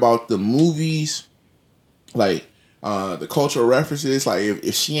care about the movies, like the cultural references. Like,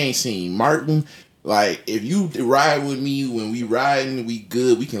 if she ain't seen Martin. Like, if you ride with me when we riding, we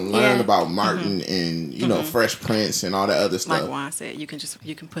good. We can learn about Martin and, Fresh Prince and all that other stuff. Like Juan said, you can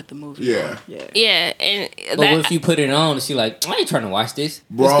put the movie on. Yeah. And but what if you put it on and she like, I ain't trying to watch this.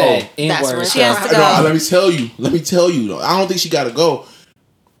 Bro, that N-word she has stuff. to go. No, let me tell you, though. I don't think she got to go.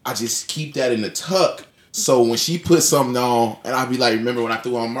 I just keep that in the tuck. So when she puts something on, and I'll be like, remember when I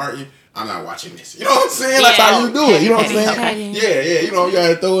threw on Martin? I'm not watching this. You know what I'm saying? That's how you do it. You know what I'm saying? Yeah. You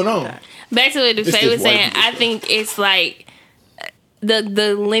gotta throw it on. Back to what Dufay was saying, I think it's like the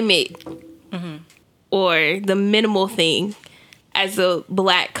limit or the minimal thing as a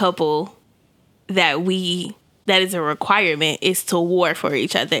black couple that is a requirement is to war for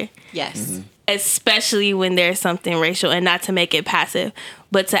each other. Yes. Especially when there's something racial, and not to make it passive,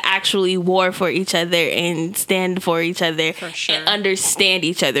 but to actually war for each other and stand for each other and understand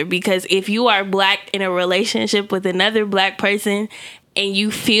each other. Because if you are black in a relationship with another black person and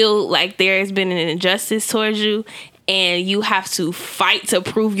you feel like there has been an injustice towards you and you have to fight to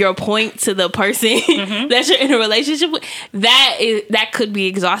prove your point to the person that you're in a relationship with, that could be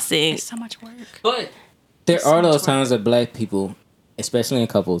exhausting. It's so much work. But there are those times that black people, especially in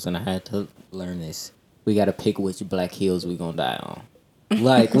couples, and I had to learn this, we got to pick which black heels we gonna die on.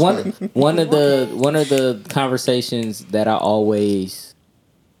 Like one of the conversations that I always,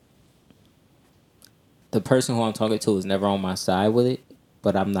 the person who I'm talking to is never on my side with it,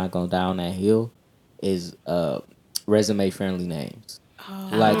 but I'm not gonna die on that hill, is resume friendly names.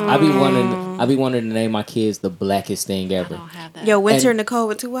 Like I be wanting to name my kids the blackest thing ever. I don't have that. Yo, Winter Nicole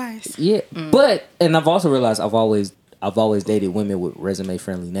with 2 Y's. Yeah, but I've also realized I've always dated women with resume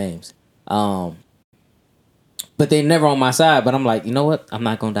friendly names. But they're never on my side. But I'm like, you know what? I'm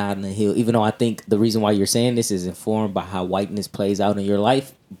not gonna die on the hill, even though I think the reason why you're saying this is informed by how whiteness plays out in your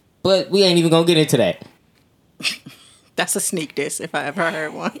life. But we ain't even gonna get into that. That's a sneak diss if I ever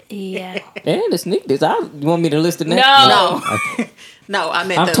heard one. Yeah. And the sneak diss. You want me to list the next? No. Okay. No, I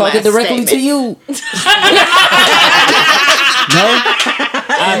meant I'm the talking last directly statement. to you. No,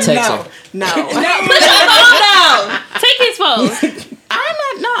 I'll text her. No. Put your phone down. Take his phone.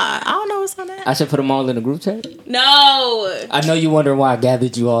 I don't know what's on that. I should put them all in the group chat. No. I know you wondering why I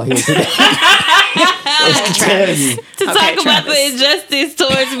gathered you all here today. It's to tell you. To talk about the injustice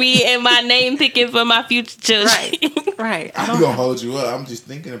towards me and my name picking for my future children. Right. I'm gonna hold you up. I'm just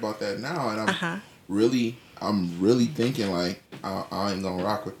thinking about that now, and I'm really thinking like I ain't gonna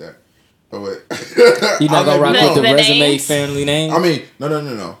rock with that. But You not gonna rock with the resume names? family name? I mean,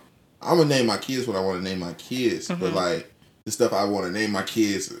 no. I'm gonna name my kids what I want to name my kids, but like the stuff I want to name my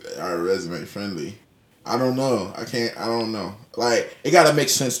kids are resume friendly. I don't know. I don't know. Like, it gotta make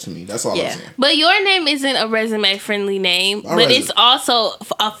sense to me. That's all I'm saying. But your name isn't a resume friendly name, My but resume. it's also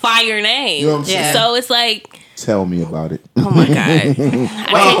a fire name. You know what I'm saying? So it's like, Tell me about it. oh my God. I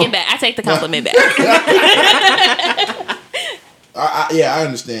take it back. I take the compliment back. I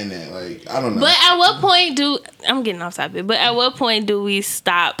understand that. Like, I don't know. But at what point I'm getting off topic, but at what point do we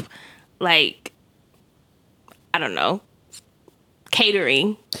stop, like, I don't know,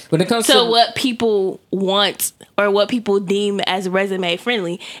 catering When it comes to what people want or what people deem as resume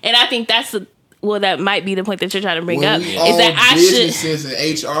friendly? And I think that might be the point that you're trying to bring up. We Is all that I should. businesses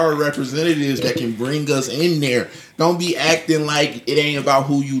and HR representatives that can bring us in there. Don't be acting like it ain't about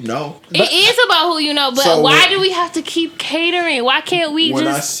who you know. It is about who you know, but So why do we have to keep catering? Why can't we When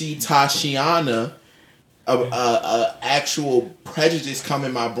I just... see Tashiana, a actual prejudice come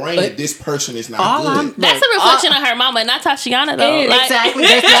in my brain that this person is not good. That's a reflection of her mama, not Tashiana, though. Like, Exactly.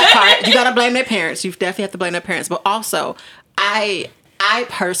 That's that part. You gotta blame their parents. You definitely have to blame their parents. But also, I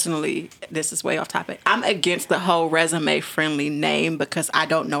personally, this is way off topic, I'm against the whole resume friendly name because I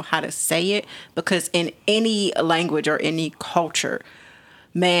don't know how to say it. Because in any language or any culture,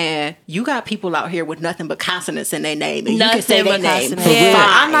 man, you got people out here with nothing but consonants in their name, and you can say their name. Yeah,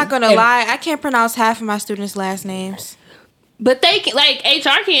 Fine. I'm not gonna lie. I can't pronounce half of my students' last names. but they can, like,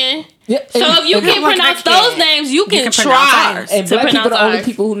 HR can. Yeah, So if you can pronounce those names, you can try ours. and to black people pronounce are the only ours.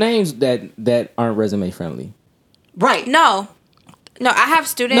 people who names that aren't resume friendly. Right. No, I have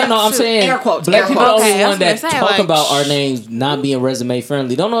students. No, I'm who- saying air quotes, black air people are the quotes. only Okay, I one was that gonna say, talk like, about our names not being resume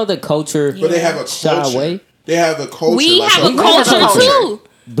friendly. Don't know the culture. But they have a shy culture. away. They have a culture. We like have a American culture, too.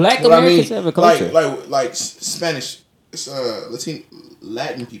 Black But I Americans mean, have a culture. like Spanish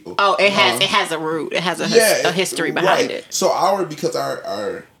Latin people. Oh, it has a root. It has a history behind it. So because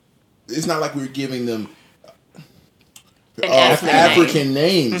our it's not like we're giving them African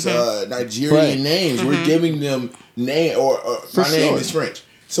names, Nigerian names. We're giving them name or my name is French.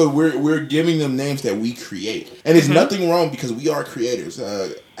 So we're giving them names that we create, and there's nothing wrong because we are creators.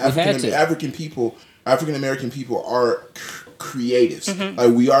 African American people are creatives.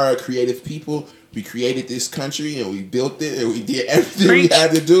 Like we are a creative people. We created this country and we built it and we did everything we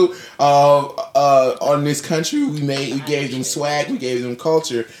had to do on this country. We gave them swag, we gave them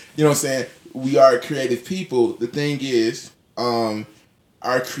culture. You know what I'm saying? We are creative people. The thing is,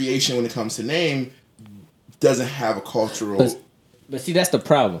 our creation when it comes to name doesn't have a cultural. But see, that's the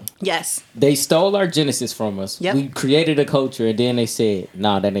problem. Yes. They stole our genesis from us. Yep. We created a culture and then they said,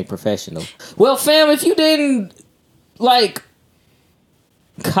 nah, that ain't professional. Well, fam, if you didn't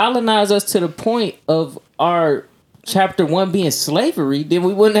colonize us to the point of our chapter 1 being slavery, then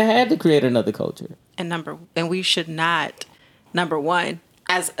we wouldn't have had to create another culture. And we should not, number one,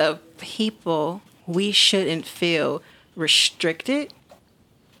 as a people, we shouldn't feel restricted.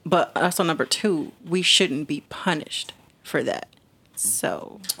 But also number two, we shouldn't be punished for that.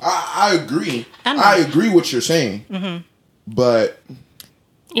 So I agree. I agree what you're saying. But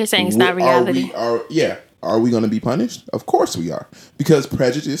you're saying it's not reality. Are we going to be punished? Of course we are, because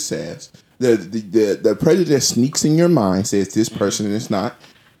prejudice says the prejudice sneaks in your mind, says this person is not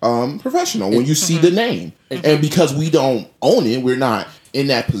professional when you see the name, and because we don't own it, we're not in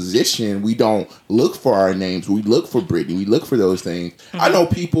that position. We don't look for our names. We look for Brittany. We look for those things. I know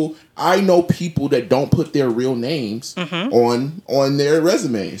people that don't put their real names on their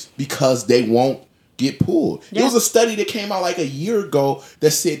resumes because they won't get pulled. There was a study that came out like a year ago that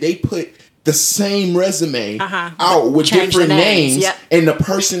said they put the same resume out with different names, and the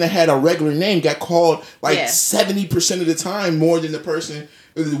person that had a regular name got called 70% of the time more than the person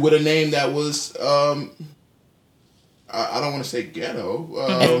with a name that was I don't want to say ghetto.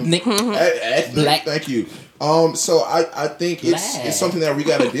 Ethnic. Black. Thank you. So I think it's something that we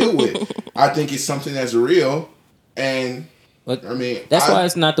got to deal with. I think it's something that's real, and I mean that's why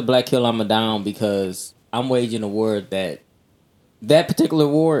it's not the Black Hill I'm a down, because I'm waging a war that particular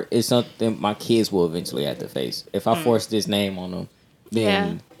war is something my kids will eventually have to face. If I force this name on them,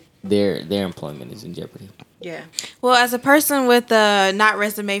 then their employment is in jeopardy. Yeah. Well, as a person with a not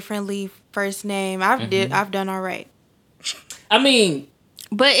resume friendly first name, I've done all right. I mean,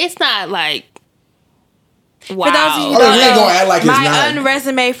 but it's not like wow. For those of you who don't know, my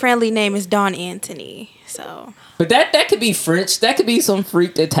unresume friendly name is Dawn Anthony. So, but that could be French. That could be some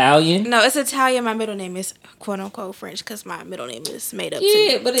freaked Italian. No, it's Italian. My middle name is quote unquote French because my middle name is made up.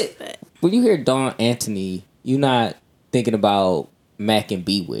 Yeah, but when you hear Dawn Anthony, you're not thinking about Mac and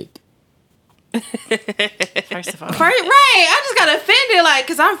Bewick. First of all, right? I just got offended,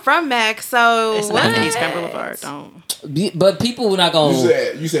 because I'm from Mac, so it's not East Grand Boulevard. Don't. But people were not gonna.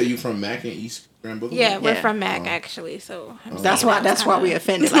 You said you from Mac and East Grand Boulevard. Yeah, we're from Mac actually. So that's why we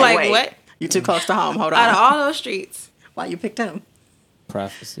offended. Like wait, what? You too close to home. Hold on. Out of all those streets, why you picked him?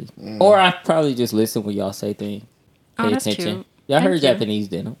 Prophecy. Or I probably just listen when y'all say things. Pay attention. Cute. Y'all heard Japanese,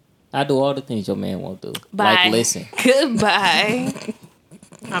 didn't? I do all the things your man won't do. Bye. Like listen. Goodbye.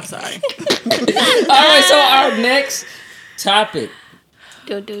 I'm sorry. All right, so our next topic.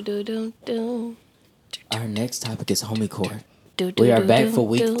 Our next topic is Homie Court. We are back for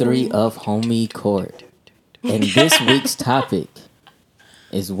week 3 of Homie Court. And this week's topic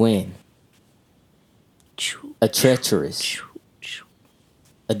is when a treacherous,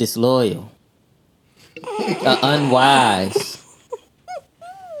 a disloyal, a unwise,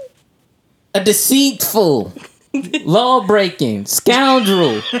 a deceitful, law-breaking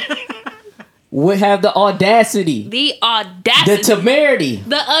scoundrel would have the audacity, the temerity,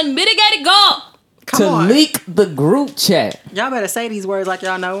 the unmitigated gall to leak the group chat. Y'all better say these words like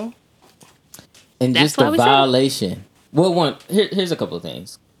y'all know. And that's just a violation. Well, here's a couple of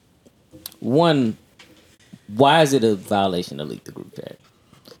things. One, why is it a violation to leak the group chat?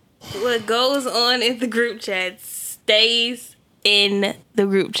 What goes on in the group chat stays in the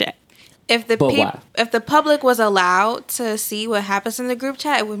group chat. If the public was allowed to see what happens in the group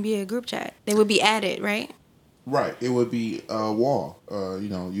chat, it wouldn't be a group chat. They would be added, right? Right. It would be a wall.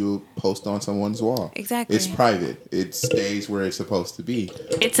 You'll post on someone's wall. Exactly. It's private. It stays where it's supposed to be.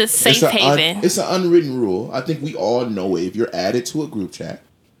 It's a safe haven. It's an unwritten rule. I think we all know it. If you're added to a group chat,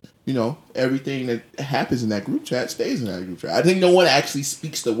 everything that happens in that group chat stays in that group chat. I think no one actually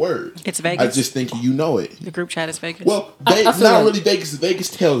speaks the word. It's Vegas. I just think you know it. The group chat is Vegas. Well, I feel not like- really Vegas. Vegas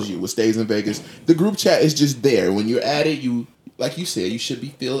tells you what stays in Vegas. The group chat is just there. When you're at it, like you said, you should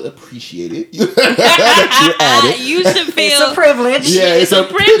feel appreciated that you're at it. You should feel it's a privilege. Yeah, it's a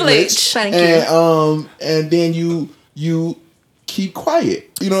privilege. Thank you. And then you keep quiet.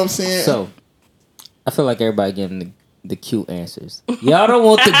 You know what I'm saying? So, I feel like everybody giving the cute answers. Y'all don't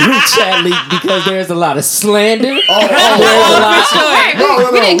want the group chat leak because there's a lot of slander. No.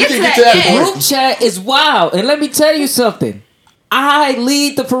 We didn't get to that The yet. group chat is wild. And let me tell you something. I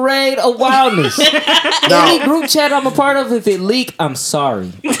lead the parade of wildness. Any group chat I'm a part of, if it leak, I'm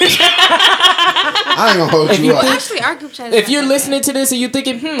sorry. I ain't gonna hold If you you up. think- Actually, our group chat is If not you're that listening to this and you're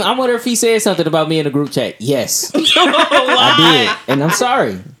thinking, I wonder if he said something about me in the group chat. Yes. I did. And I'm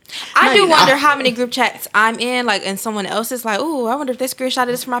sorry. bad. I do wonder how many group chats I'm in, like, and someone else is like, "Ooh, I wonder if they screenshotted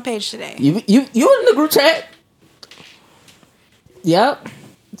this from my page today." You in the group chat? Yep.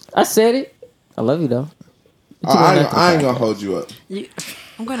 I said it. I love you though. I ain't gonna hold you up.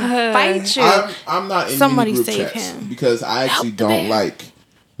 I'm gonna fight you. I'm not in Somebody many group save chats him. because I actually don't like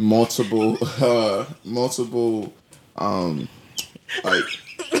multiple like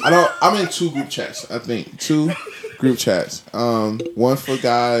I'm in 2 group chats. I think 2 group chats. One for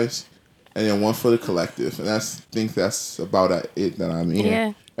guys and then one for the collective. And I think that's about it that I'm in.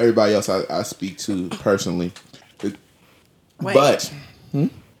 Yeah. Everybody else I speak to personally. Wait. But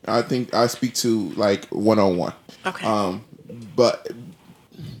I think I speak to like 1-on-1. Okay. But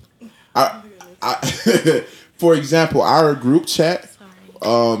I for example, our group chat,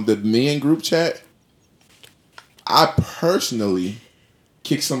 the men group chat, I personally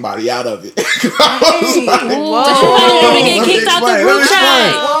kicked somebody out of it.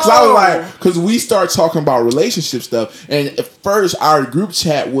 Because we start talking about relationship stuff, and at first our group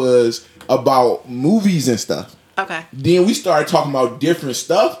chat was about movies and stuff. Okay. Then we started talking about different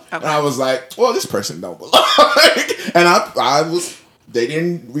stuff, and I was like, "Well, this person don't belong." And they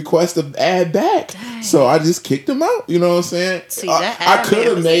didn't request to add back, so I just kicked them out. You know what I'm saying? See, that I could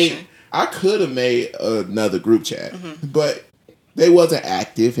have admin made another group chat, but they wasn't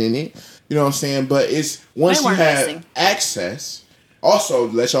active in it. You know what I'm saying? But it's once They you weren't have missing. access. Also,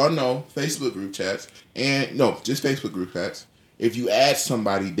 let y'all know Facebook group chats and no, just Facebook group chats. If you add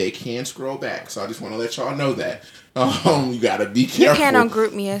somebody, they can scroll back. So I just want to let y'all know that. You gotta be careful. You can on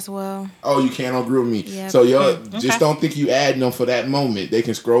group me as well. Oh, you can on group me. Yep. So y'all just don't think you add them for that moment. They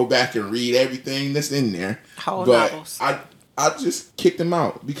can scroll back and read everything that's in there. Whole but novels. I just kicked them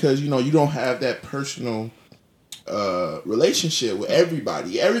out because you don't have that personal relationship with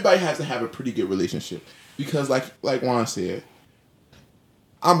everybody. Everybody has to have a pretty good relationship because like Juan said,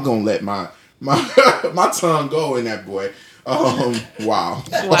 I'm gonna let my my tongue go in that boy. Wow.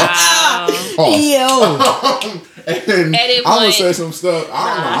 Wow. And Edit I'm gonna point. say some stuff.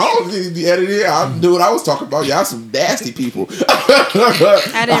 I don't think it'd be edited. I knew what I was talking about. Y'all some nasty people.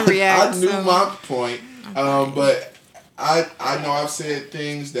 I didn't react, I knew so. my point. But I know I've said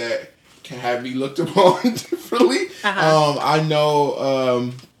things that can have me looked upon differently. I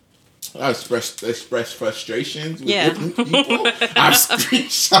know I express frustrations with different people. I've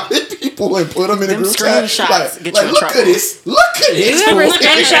screenshotted people and put them in a Them group chat. screenshots get you in look trouble. at this. Look at this. You ever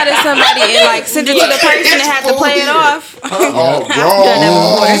screenshotted somebody and like sent it to the person and had to play it off? Oh,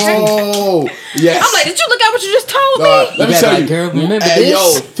 bro. Yes. I'm like, did you look at what you just told me? Let me got tell like, you, girl, remember hey, this?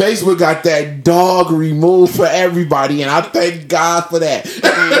 yo, Facebook got that dog removed for everybody, and I thank God for that.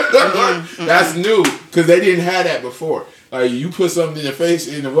 That's new because they didn't have that before. Like you put something in the face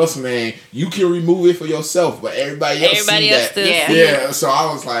in the Russell man, you can remove it for yourself, but everybody else see that. still Yeah. see it. Yeah, so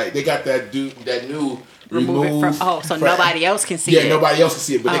I was like, they got that new Remove it remove. from. So nobody else can see Yeah, it. nobody else can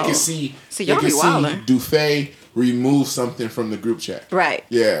see it, but they Oh. can see. See, they y'all can be wildin'. Dufay remove something from the group chat. Right.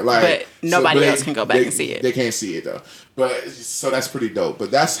 Yeah, like But nobody but else can go back and see it. They can't see it though. But so that's pretty dope.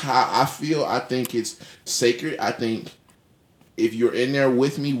 But that's how I feel. I think it's sacred. I think if you're in there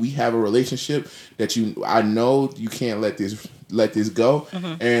with me, we have a relationship that I know you can't let this go.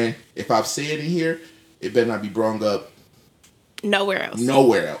 And if I've said it in here, it better not be brought up Nowhere else.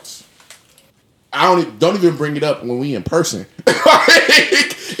 nowhere else. I don't even bring it up when we in person.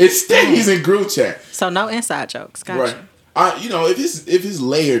 It stays in group chat. So no inside jokes. Gotcha. Right. If it's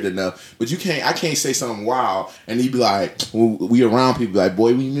layered enough, but I can't say something wild and he'd be like, when we around people like,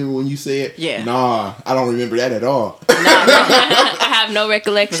 boy, we remember when you said, Yeah. Nah, I don't remember that at all. I have no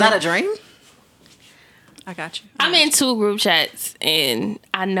recollection. Was that a dream? I got you. I'm in 2 group chats, and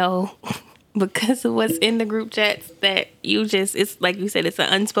I know because of what's in the group chats that it's like you said, it's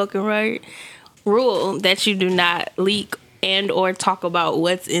an unspoken rule that you do not leak and or talk about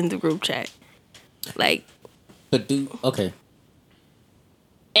what's in the group chat. Like, But okay.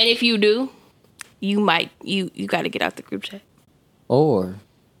 and if you do, you might you got to get out the group chat. Or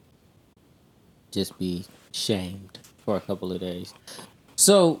just be shamed for a couple of days.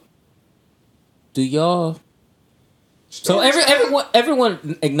 So, do y'all? So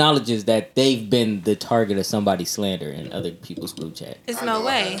everyone acknowledges that they've been the target of somebody's slander in other people's group chat. It's no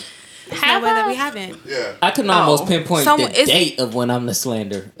way. It's Have no way that I? we haven't. Yeah. I can almost pinpoint Someone- the it's- date of when I'm the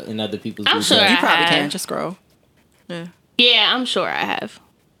slander in other people's I'm group sure chat. You probably I can have. just scroll. Yeah. Yeah, I'm sure I have.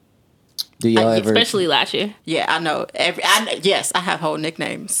 Do y'all ever? Especially last year. Yeah, I know. Yes, I have whole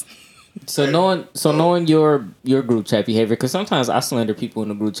nicknames. So knowing your group chat behavior, because sometimes I slander people in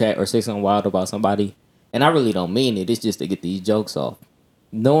the group chat or say something wild about somebody, and I really don't mean it. It's just to get these jokes off.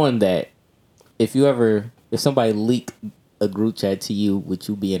 Knowing that if somebody leak a group chat to you with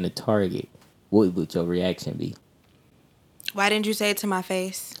you being a target, what would your reaction be? Why didn't you say it to my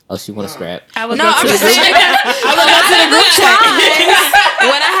face? Oh, she want to scrap. I would No, go I'm to just the group saying.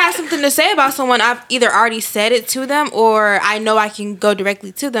 When I have something to say about someone, I've either already said it to them or I know I can go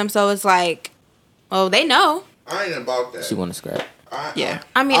directly to them. So it's like, oh, they know. I ain't about that. She want to scrap. Yeah.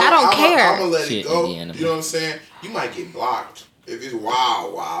 I mean, I don't care. I'm gonna let Shit, it go. Indiana. You know what I'm saying? You might get blocked if it's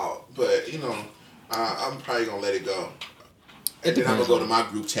wild, but you know, I'm probably gonna let it go. And then I'm gonna go to my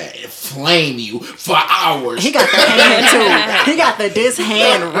group chat and flame you for hours. He got the hand too. He got this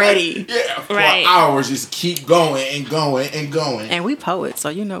hand ready. Yeah, for Right. hours. Just keep going and going and going. And we poets, so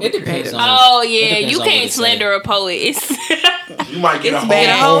you know It we're depends creative. on- Oh It yeah, depends you on what can't it say. slander a poet. It's You might get a whole Get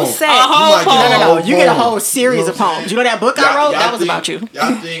a whole poem. set. A whole You might get a poem. whole You get a poem. whole series You know of what I'm poems. You know that book I wrote? That was about you.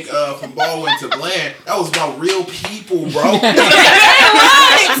 Y'all think from Baldwin to Bland, that was about real people, bro.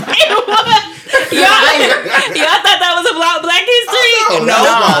 Y'all thought that was about Black History? That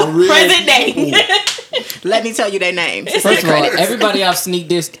was about real Present people. day. Let me tell you their names. First of all, everybody I've sneak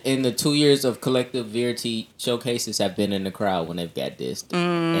dissed in the 2 years of collective Verite showcases have been in the crowd when they've got dissed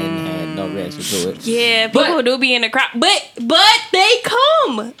and had no reaction to it. Yeah, people But- do be in the crowd, but they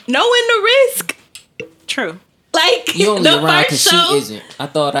come knowing the risk. True. Like You only the around first because show. she isn't. I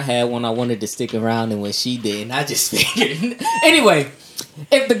thought I had one I wanted to stick around, and when she didn't, I just figured. Anyway,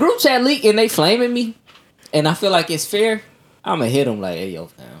 if the group chat leak and they flaming me, and I feel like it's fair, I'm gonna hit them like, "Hey, yo,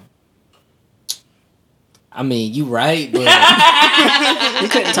 fam. I mean, you right, but You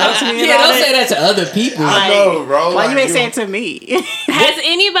couldn't talk to me yeah, about don't it. say that to other people." I know, bro. Why Like, you ain't say it to me? Has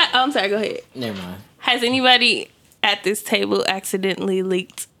anybody? Oh, I'm sorry. Go ahead. Never mind. Has anybody at this table accidentally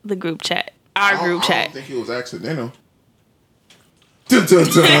leaked the group chat? Our group I chat. don't think it was accidental. Dun, dun, dun.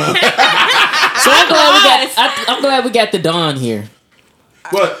 So I'm glad we got the Dawn here.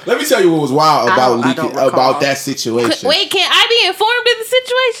 But let me tell you what was wild about I don't leaking recall. about that situation. Wait, can I be informed of the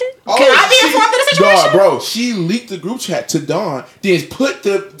situation? Can I be informed of the situation? Dog, bro, she leaked the group chat to Dawn, then put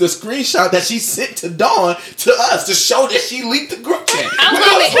the screenshot that she sent to Dawn to us to show that she leaked the group chat. I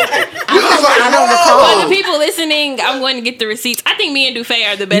don't For recall. the people listening, I'm going to get the receipts. I think me and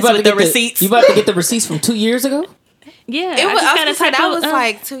Dufay are the best about with to the get receipts. You about to get the receipts from 2 years ago? Yeah, It was, just I gotta was gonna say, type that out, was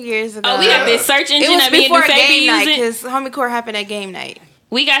like 2 years ago. Oh, we got this search It engine was that me and before Dufay be game night using. because Homie Core happened at game night.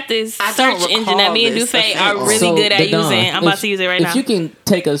 We got this I don't search engine that me and recall this Dufay are offense. really So, good at the Dawn, using. I'm about to use it right now. If you can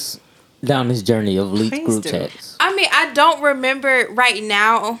take us down this journey of leaked Please group do. chats. I mean, I don't remember right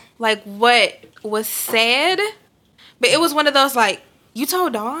now like what was said, but it was one of those like, you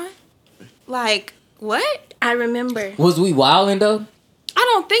told Dawn? Like, what? I remember. Was we wilding though? I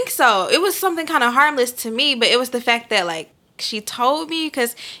don't think so. It was something kind of harmless to me, but it was the fact that like she told me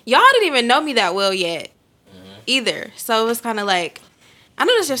because y'all didn't even know me that well yet either. So it was kind of like, I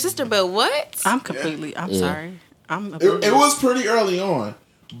know that's your sister, but what? I'm Yeah. sorry. It was pretty early on,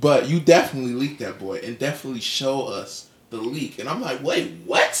 but you definitely leaked that boy and definitely show us the leak. And I'm like, wait,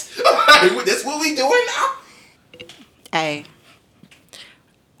 what? That's what we doing now? Hey.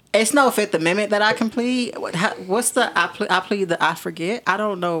 It's no Fifth Amendment that I can plead. What's the I plead the I forget? I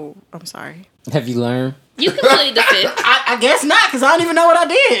don't know. I'm sorry. Have you learned? You can plead the fifth. I guess not because I don't even know what I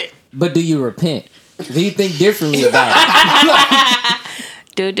did. But do you repent? Do you think differently about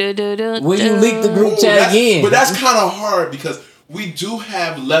it? Will you leak the group chat again? But that's kind of hard because we do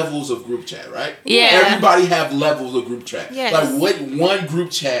have levels of group chat, right? Yeah. Everybody have levels of group chat. Yes. Like what one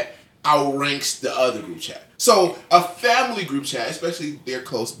group chat outranks the other group chat. So a family group chat, especially their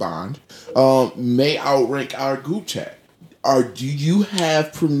close bond, may outrank our group chat. Or do you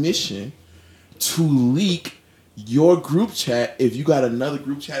have permission to leak your group chat if you got another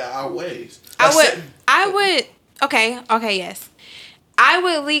group chat that outweighs? Okay, yes. I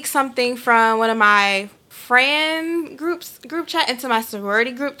would leak something from one of my friend group chat into my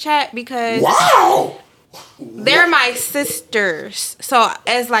sorority group chat because Wow! They're my sisters. So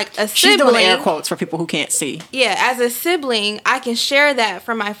as like a She's sibling, doing air quotes for people who can't see. yeah, as a sibling, I can share that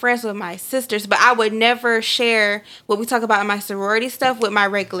from my friends with my sisters, but I would never share what we talk about in my sorority stuff with my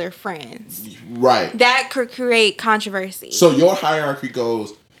regular friends. Right. That could create controversy. So your hierarchy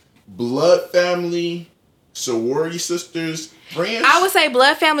goes blood family, sorority sisters, friends. I would say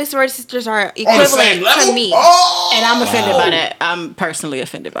blood family sorority sisters are On the same equivalent level? to me. Oh! And I'm offended by that. I'm personally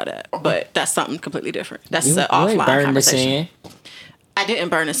offended by that. But that's something completely different. That's an offline conversation. I didn't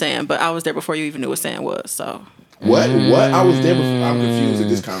burn the sand, but I was there before you even knew what sand was. So What? I was there before. I'm confused at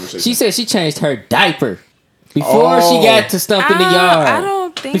this conversation. She said she changed her diaper before she got to stump in the yard. I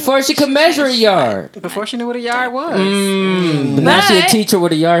don't think Before she could measure a yard. before she knew what a yard was. But now she a teacher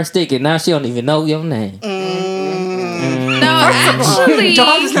with a yardstick, and now she don't even know your name. No, actually,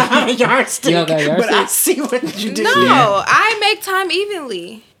 Dawn does not have a yardstick, You don't got a but I yardstick? see what you did. no, I make time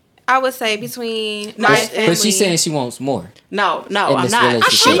evenly. I would say between my family. But she's saying she wants more. No, In I'm this not.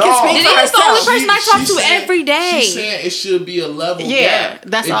 relationship. She No. can speak for Denise's the only herself. person I talk to every day. She's saying it should be a level Yeah, gap.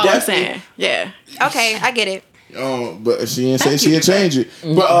 that's It all I'm definitely- saying. Yeah. Okay, I get it. But she didn't say she'd change it.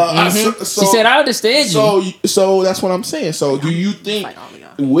 But so, She said, I understand you. So that's what I'm saying. So do you think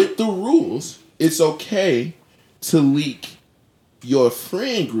with the rules, it's okay to leak your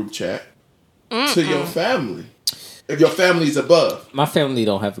friend group chat to your family if your family's above? My family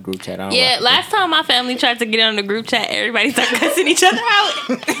don't have a group chat. I don't Yeah, like last time my family tried to get on the group chat, everybody started cussing each other out.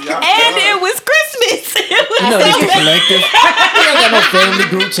 And it was Christmas. It was You know this so is bad. collective. We don't got no family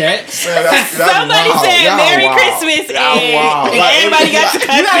group chat. Somebody said Merry Christmas and everybody got to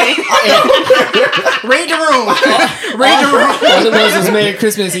cussing. Read the room. Read the room. All it was Merry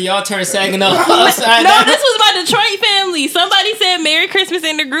Christmas, and y'all turned sagging up upside No, down. this was my Detroit family. Somebody said Merry Christmas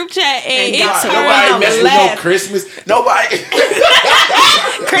in the group chat and it God, turned Nobody mess with no left. Christmas. Nobody.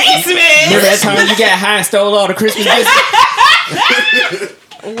 Christmas. Remember that time you got high and stole all the Christmas gifts?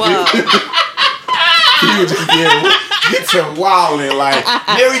 Whoa. You would just get to wilding like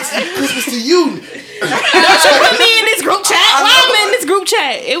Merry Christmas to you. Put me in this group chat. Why am I in this group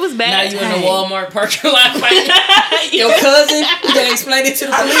chat? It was Now bad. you in the Walmart parking lot fighting your cousin. You gotta explain it to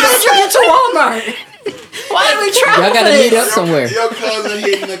the police. How did you get to Walmart? Why did we travel? Y'all gotta meet up somewhere. Your cousin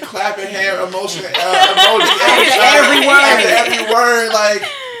hitting the clapping hand emoji every word. After every word, like,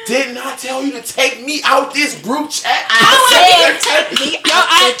 didn't I tell you to take me out this group chat? I said, take me out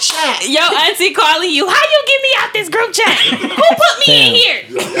the chat. Yo, auntie calling you. How you get me out this group chat? Who put me in here?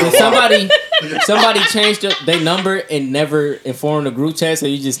 And somebody changed their number and never informed the group chat, so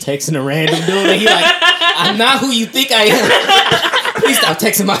you just texting a random dude and he like, I'm not who you think I am. Please stop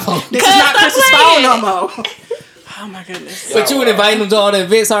texting my phone. This is not Chris's phone no more. Oh my goodness. But you would invite him to all the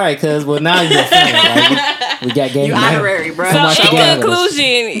events, all right? Cause well now you're a friend. Like, we got game You night. honorary, bro. So Watch the in game.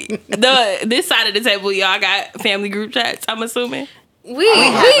 conclusion, this side of the table, y'all got family group chats, I'm assuming. We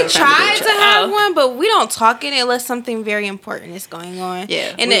tried to have one, but we don't talk in it unless something very important is going on.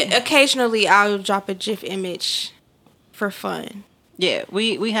 Yeah, and occasionally I'll drop a GIF image for fun. Yeah,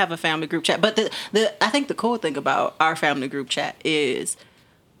 we have a family group chat, but the I think the cool thing about our family group chat is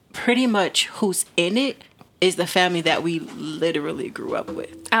pretty much who's in it is the family that we literally grew up with.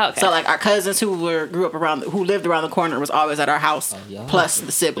 Oh, okay. So like our cousins who who lived around the corner was always at our house, plus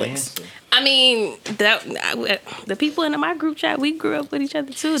the siblings. I mean, the people in my group chat, we grew up with each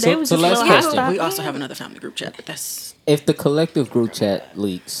other too. They was so just last little question. hostile. We also have another family group chat, but that's If the collective group chat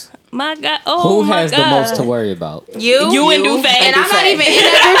leaks, My God. Oh, who my has God. the most to worry about? You and Dufay. and I'm not even in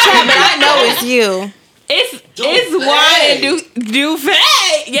that group chat, but I know it's you. It's Juan and Dufay.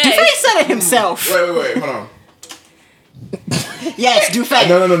 Dufay Yes. said it himself. Wait, hold on. Yes, Dufay.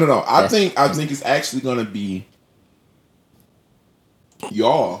 No. I think it's actually gonna be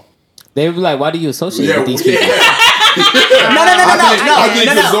y'all. They would be like, why do you associate with these people? I think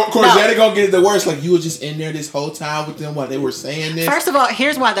Corzetta gonna get it the worst. Like you were just in there this whole time with them while they were saying this. First of all,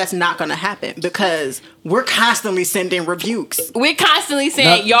 here's why that's not going to happen, because we're constantly sending rebukes. We're constantly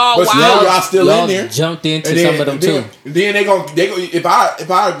saying, No, y'all, but wow. y'all still Y'all in there. jumped into And then- some of them then- too. Then they go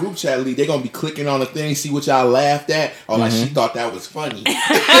if our group chat lead, they gonna be clicking on the thing, see what y'all laughed at, or like she thought that was funny.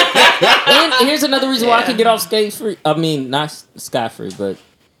 And here's another reason why I can get off skate free. I mean, not scot free, but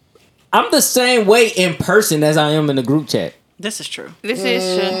I'm the same way in person as I am in the group chat. This is true. This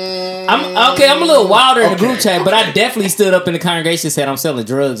is true. I'm a little wilder in the group Okay. chat, but I definitely stood up in the congregation and said I'm selling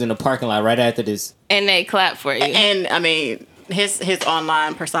drugs in the parking lot right after this. And they clap for you. And I mean, his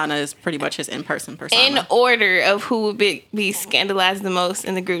online persona is pretty much his in-person persona. In order of who would be scandalized the most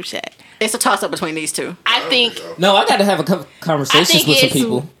in the group chat. It's a toss-up between these two. I think No, I got to have a couple I conversations think with some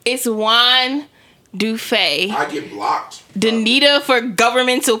people. it's Juan, Dufay, I get blocked. Danita for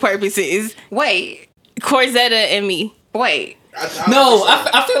governmental purposes, Wait, Corzetta and me. Wait. No,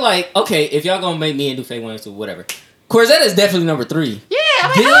 I feel like, okay, if y'all gonna make me and Dufae one or two, whatever. Corzetta is definitely number 3. Yeah,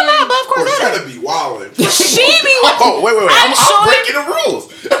 I mean, how am I above Corzetta? Corzetta be wildin'. She be. Oh, wait. I'm sure- breaking the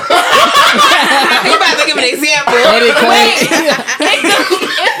rules. You about to give an example.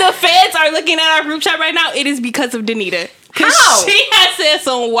 If the feds are looking at our group chat right now, it is because of Danita. Because How? she has said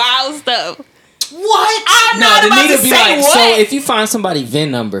some wild stuff. What? I'm not about to Danita be say like, what. so if you find somebody VIN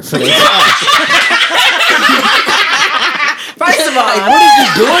number for their First of all, what is you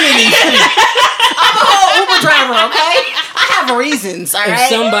doing in these streets? I'm a whole Uber driver, okay? I have reasons, all If right?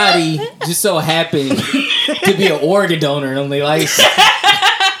 somebody just so happened to be an organ donor, I'm like, Wait,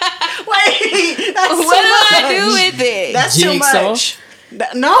 that's What do I do with it? That's Jigsaw? too much.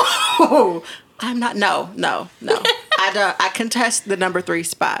 No, I'm not. No. I don't. I contest the number 3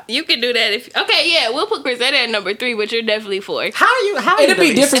 spot. You can do that if. Okay, yeah, we'll put Corzetta at number 3, but you're definitely 4. How are you? it'd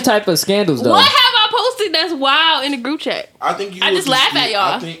be different type of scandals though. What have I posted that's wild in the group chat? I think you. I will just laugh at get-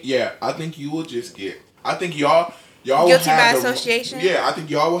 y'all. I think you will just get. I think y'all will Guilty have by the- association? Yeah, I think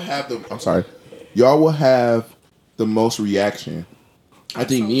y'all will have the. I'm sorry. Y'all will have the most reaction. I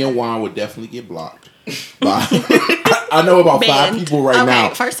think me and Juan would definitely get blocked. I know about 5 Banned. people right Okay, now.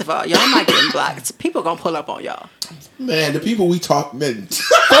 first of all, y'all not getting blocked. People gonna pull up on y'all. Man, the people we talk, man.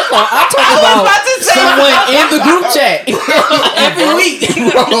 I talk about someone in the group chat every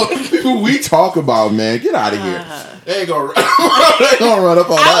week. Bro, people we talk about, man, get out of here. They ain't gonna, they gonna run up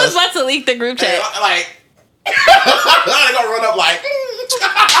on I was us. about to leak the group chat. Like, they gonna run up like.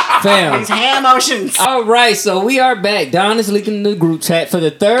 Fam. These hand motions. All right, so we are back. Don is leaking the group chat for the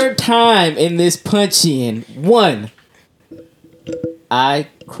 3rd time in this punch-in. 1, I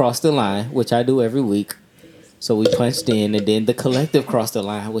crossed the line, which I do every week. So we punched in, and then the collective crossed the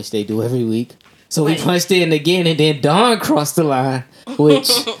line, which they do every week. So we punched in again, and then Dawn crossed the line, which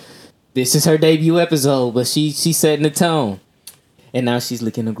this is her debut episode, but she's setting the tone. And now she's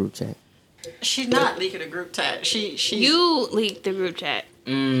leaking the group chat. She's not leaking a group chat. She You leaked the group chat.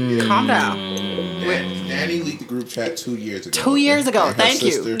 calm down. Danny leaked the group chat 2 years ago. 2 years ago. And her Thank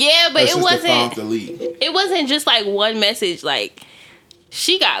you. sister- Yeah, but her it sister wasn't- found the leak. It wasn't just like one message. Like,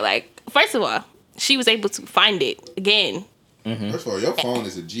 she got like, first of all, she was able to find it again. First of all, your phone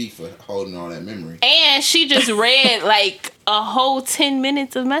is a G for holding all that memory. And she just read like a whole 10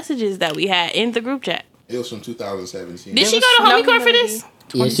 minutes of messages that we had in the group chat. It was from 2017. Did she go to homie court for this?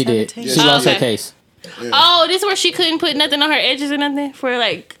 Yeah, she did. 2017. She lost her Okay. case. Yeah. Oh, this is where she couldn't put nothing on her edges or nothing for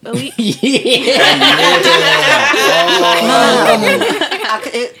like a week?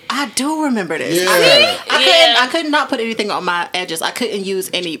 I do remember this. Yeah. I could not put anything on my edges. I couldn't use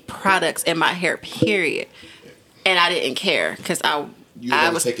any products in my hair, period. And I didn't care because You I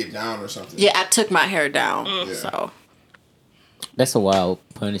want was to take it down or something? yeah, I took my hair down. Yeah. So That's a wild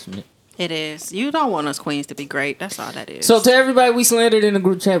punishment. it is. You don't want us queens to be great. That's all that is. So to everybody we slandered in the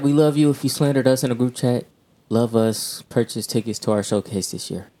group chat, we love you. If you slandered us in the group chat, love us. Purchase tickets to our showcase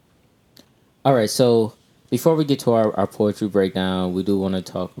this year. All right, so before we get to our poetry breakdown, we do want to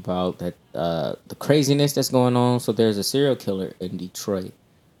talk about that the craziness that's going on. So there's a serial killer in Detroit.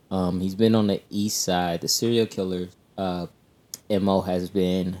 He's been on the east side. The serial killer MO has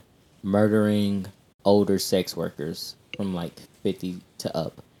been murdering older sex workers from like 50 to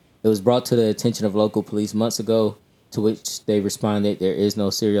up. It was brought to the attention of local police months ago, to which they responded there is no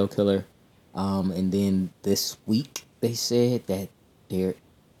serial killer. And then this week they said that there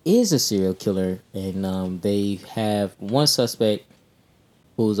is a serial killer, and they have one suspect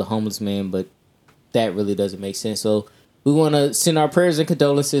who's a homeless man, but that really doesn't make sense. So we want to send our prayers and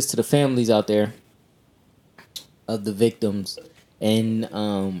condolences to the families out there of the victims,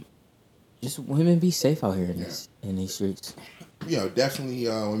 and just women be safe out here in these streets. Definitely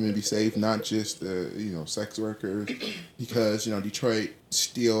women be safe, not just sex workers, because Detroit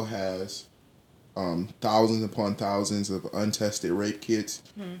still has thousands upon thousands of untested rape kits.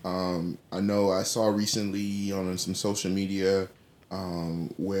 I know I saw recently on some social media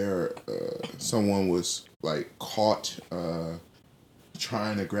where someone was like caught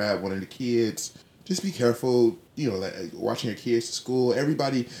trying to grab one of the kids. Just be careful, like watching your kids to school.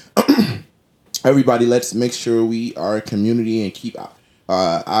 Everybody, let's make sure we are a community and keep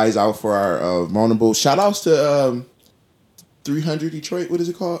eyes out for our vulnerable. Shout outs to 300 Detroit. What is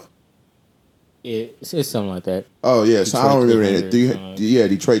it called? It's something like that. Oh yeah, so I don't remember that. 300,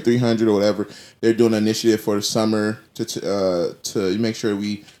 Detroit 300 or whatever. They're doing an initiative for the summer to make sure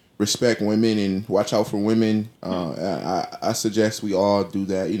we respect women and watch out for women. I suggest we all do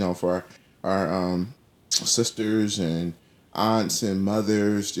that. For our sisters and aunts and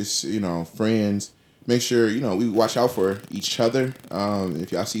mothers, just friends. Make sure we watch out for each other.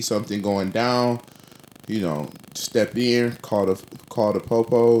 If y'all see something going down, step in, call the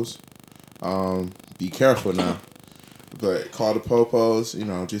popos. Be careful now, but call the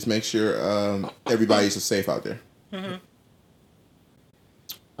popos. Just make sure everybody's safe out there. Mm-hmm.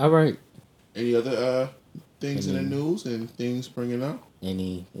 All right. Any other things in the news and things bringing up?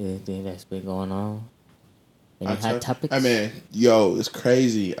 Anything that's been going on? Any hot topics? I mean, it's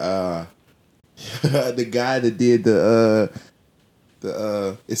crazy. The guy that did the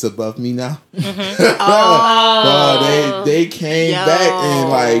It's Above Me Now. Mm-hmm. Oh, they came back and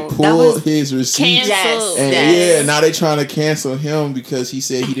like pulled his receipts. Canceled. And now they trying to cancel him because he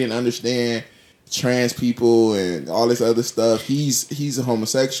said he didn't understand trans people and all this other stuff. He's a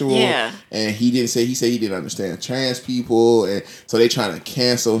homosexual. Yeah. And he said he didn't understand trans people, and so they trying to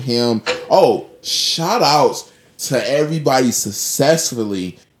cancel him. Oh, shout outs to everybody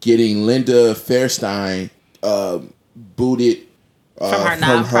successfully getting Linda Fairstein booted from her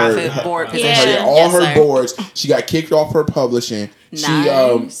nonprofit board position. All her boards. She got kicked off her publishing.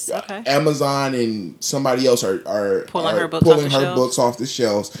 Nice. She Amazon and somebody else are pulling her books off the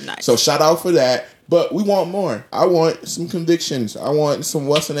shelves. Nice. So shout out for that. But we want more. I want some convictions. I want some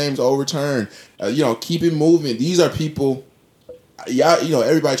what's the names overturned. Keep it moving. These are people. Yeah,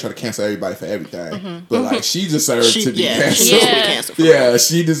 everybody try to cancel everybody for everything, but like she deserves to be canceled. Yeah.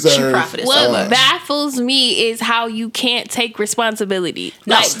 She deserves. What baffles me is how you can't take responsibility.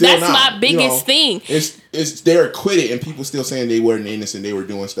 That's my biggest thing. It's they're acquitted and people still saying they weren't innocent. They were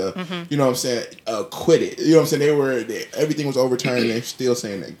doing stuff. You know what I'm saying? Acquitted. You know what I'm saying? Everything was overturned. And they're still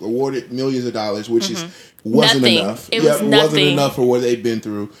saying they awarded millions of dollars, which wasn't nothing. enough. It was nothing. Wasn't enough for what they've been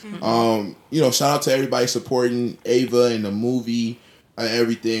through. Shout out to everybody supporting Ava and the movie and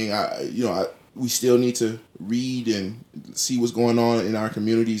everything. We still need to read and see what's going on in our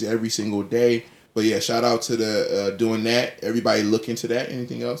communities every single day. But yeah, shout out to the doing that. Everybody look into that.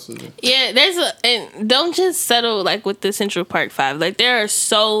 Anything else? Yeah, and don't just settle like with the Central Park 5. Like there are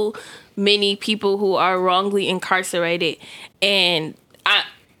so many people who are wrongly incarcerated, and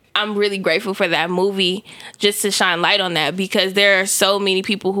I'm really grateful for that movie just to shine light on that, because there are so many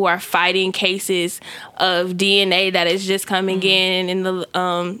people who are fighting cases of DNA that is just coming in the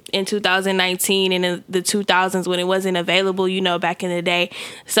in 2019 and in the 2000s when it wasn't available, back in the day.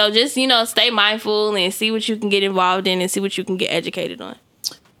 So just, stay mindful and see what you can get involved in and see what you can get educated on.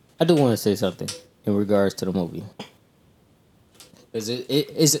 I do want to say something in regards to the movie. It's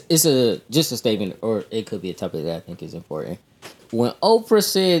just a statement, or it could be a topic that I think is important. When Oprah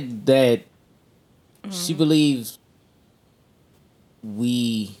said that she believes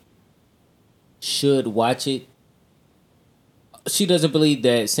we should watch it, she doesn't believe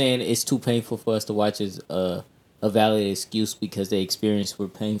that saying it's too painful for us to watch is a valid excuse because the experience were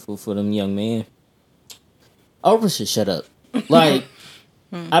painful for them young men. Oprah should shut up. Like,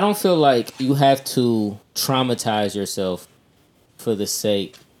 I don't feel like you have to traumatize yourself for the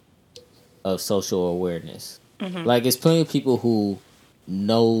sake of social awareness. Like, there's plenty of people who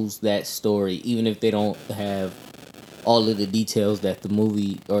knows that story, even if they don't have all of the details that the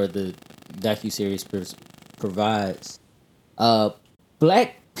movie or the docuseries provides.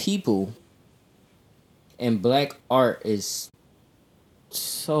 Black people and black art is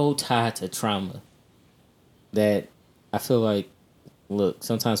so tied to trauma that I feel like, look,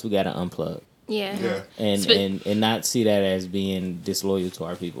 sometimes we gotta unplug. Yeah. And not see that as being disloyal to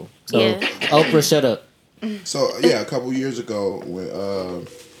our people. So, Oprah, shut up. So a couple years ago when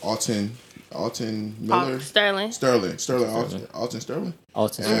Alton Miller, Sterling, Alton Sterling,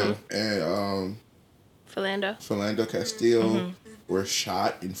 and Philando Castile were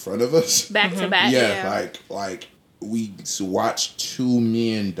shot in front of us back to back. Yeah, like we watched two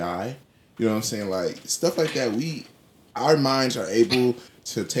men die. You know what I'm saying? Like stuff like that. Our minds are able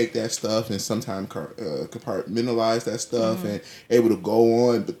to take that stuff and sometimes compartmentalize that stuff and able to go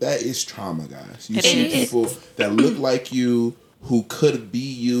on. But that is trauma, guys. You see people that look like you, who could be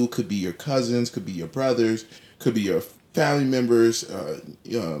you, could be your cousins, could be your brothers, could be your family members,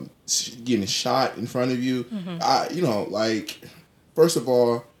 getting shot in front of you. First of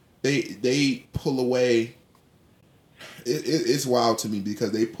all, they pull away. It's wild to me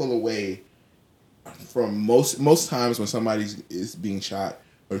because they pull away from most times when somebody is being shot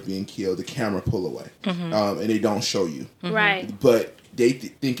or being killed, the camera pull away, and they don't show you. Right. But they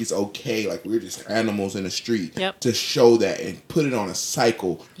think it's okay, like we're just animals in the street, to show that and put it on a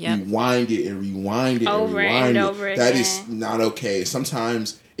cycle, rewind it and rewind it over and rewind and it. over again. That is not okay.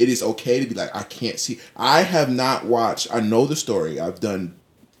 Sometimes it is okay to be like, I can't see. I have not watched. I know the story. I've done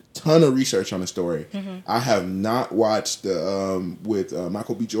ton of research on the story. I have not watched the with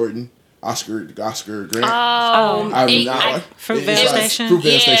Michael B. Jordan. Oscar Grant. Fruitvale Station.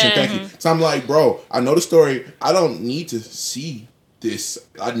 Fruitvale Station. Thank you. So I'm like, bro, I know the story. I don't need to see this.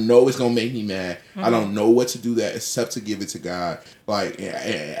 I know it's gonna make me mad. I don't know what to do that except to give it to God, like,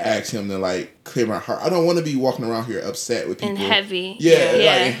 and ask Him to like clear my heart. I don't want to be walking around here upset with people and heavy. Yeah, like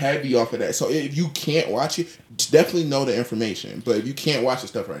and heavy off of that. So if you can't watch it, definitely know the information. But if you can't watch the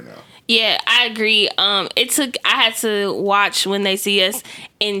stuff right now, yeah, I agree. I had to watch When They See Us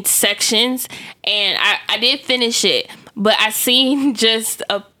in sections, and I did finish it. But I seen just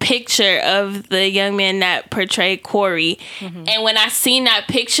a picture of the young man that portrayed Corey. And when I seen that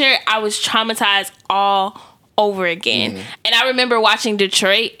picture, I was traumatized all over again. And I remember watching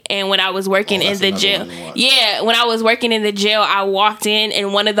Detroit, and when I was working in the jail. Yeah, when I was working in the jail, I walked in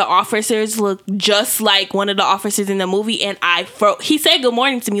and one of the officers looked just like one of the officers in the movie, and I froze. He said good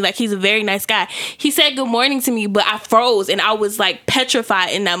morning to me, like he's a very nice guy. He said good morning to me, but I froze and I was like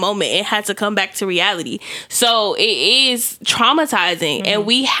petrified in that moment and had to come back to reality. So it is traumatizing, and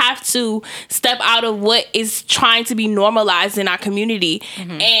we have to step out of what is trying to be normalized in our community,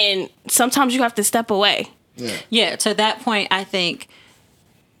 and sometimes you have to step away. Yeah, to that point, I think,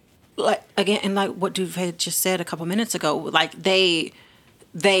 like, again, and like what Duve just said a couple minutes ago, like they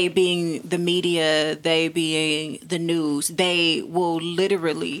being the media, they being the news, they will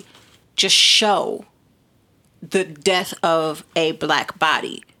literally just show the death of a black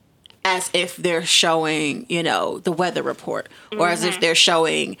body as if they're showing, the weather report, or as if they're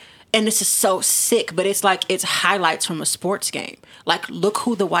showing, and this is so sick, but it's like it's highlights from a sports game. Like, look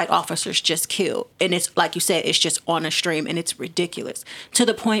who the white officers just killed. And it's, like you said, it's just on a stream, and it's ridiculous. To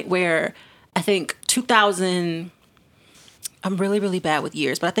the point where I think 2000, I'm really, really bad with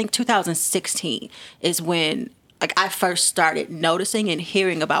years, but I think 2016 is when, like, I first started noticing and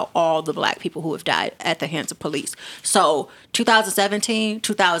hearing about all the black people who have died at the hands of police. So 2017,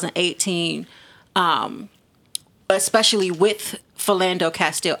 2018, especially with Philando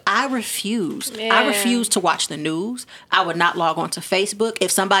Castile, I refused to watch the news. I would not log on to Facebook. If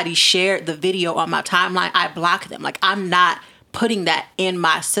somebody shared the video on my timeline, I block them. Like, I'm not putting that in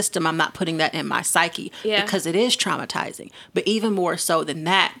my system. I'm not putting that in my psyche because it is traumatizing. But even more so than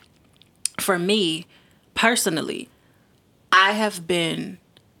that, for me personally, I have been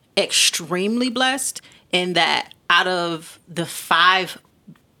extremely blessed in that out of the 5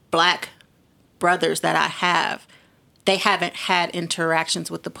 black brothers that I have, they haven't had interactions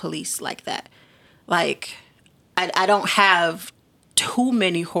with the police like that. Like, I don't have too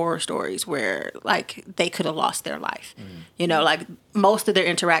many horror stories where, like, they could have lost their life. Like, most of their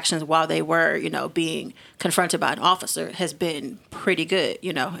interactions while they were, being confronted by an officer has been pretty good,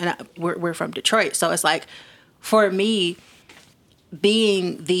 and we're from Detroit. So it's like, for me,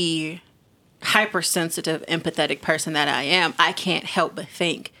 being the hypersensitive, empathetic person that I am, I can't help but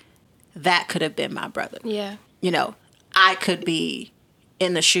think that could have been my brother. Yeah. I could be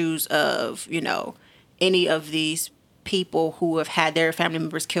in the shoes of, any of these people who have had their family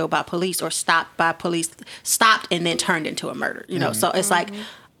members killed by police or stopped by police, stopped and then turned into a murder. So it's like,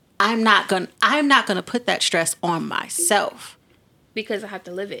 I'm not gonna put that stress on myself because I have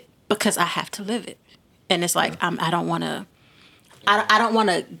to live it. And it's like, I don't want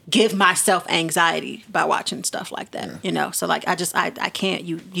to give myself anxiety by watching stuff like that. So like, I can't.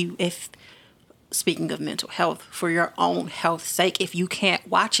 If speaking of mental health, for your own health's sake, if you can't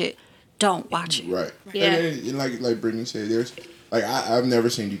watch it, don't watch it. Right. Yeah. And like Brittany said, there's like I've never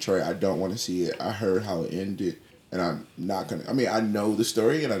seen Detroit. I don't want to see it. I heard how it ended, and I'm not gonna. I mean, I know the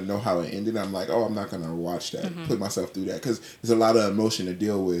story and I know how it ended. I'm like, I'm not gonna watch that. Put myself through that because there's a lot of emotion to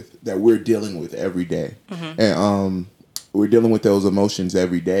deal with that we're dealing with every day, and we're dealing with those emotions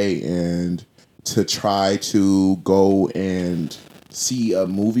every day, and to try to go and see a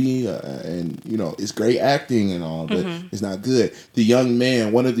movie and it's great acting and all, but it's not good. The young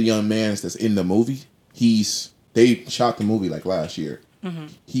man, one of the young mans that's in the movie, they shot the movie like last year.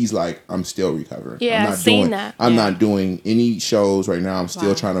 He's like, I'm still recovering. Yeah, I've seen that. I'm not doing any shows right now. I'm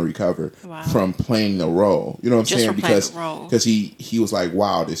still trying to recover from playing the role. You know what I'm saying? Because he was like,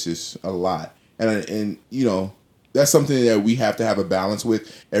 wow, this is a lot. And that's something that we have to have a balance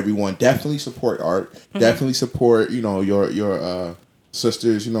with. Everyone definitely support art. Definitely support, your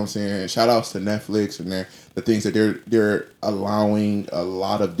sisters, you know what I'm saying? Shout outs to Netflix and the things that they're allowing a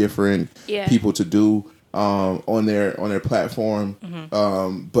lot of different people to do on their platform.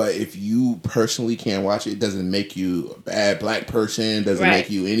 But if you personally can't watch it, it doesn't make you a bad black person, doesn't make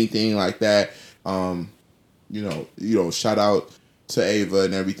you anything like that. Shout out to Ava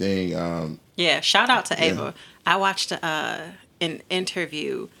and everything. Shout out to Ava. I watched an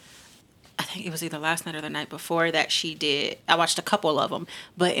interview. I think it was either last night or the night before that she did. I watched a couple of them,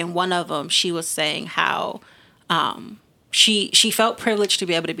 but in one of them, she was saying how she felt privileged to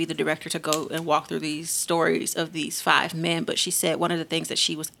be able to be the director to go and walk through these stories of these 5 men. But she said one of the things that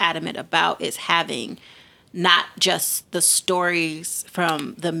she was adamant about is having not just the stories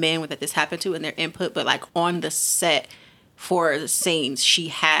from the men that this happened to and their input, but like on the set for the scenes, she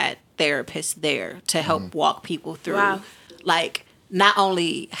had therapists there to help walk people through, like not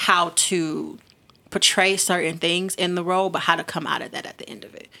only how to portray certain things in the role, but how to come out of that at the end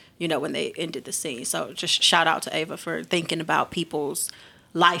of it, you know, when they ended the scene. So just shout out to Ava for thinking about people's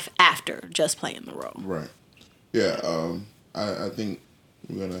life after just playing the role. Right. Yeah. I think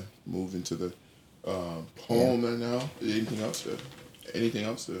we're going to move into the poem now. Anything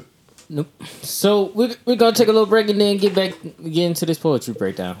else? Nope. So we're going to take a little break and then get into this poetry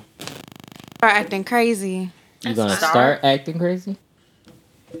breakdown. Start acting crazy. You going to start acting crazy?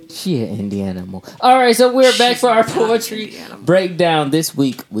 She an Indiana animal. All right, so we're back for our poetry breakdown. This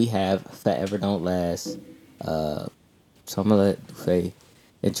week we have Forever Don't Last. So I'm going to let Faye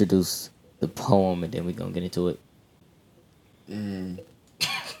introduce the poem and then we're going to get into it.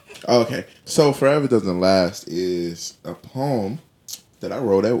 Okay, so Forever Doesn't Last is a poem that I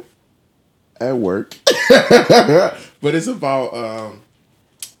wrote at work. But it's about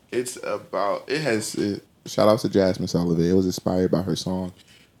shout out to Jasmine Sullivan. It was inspired by her song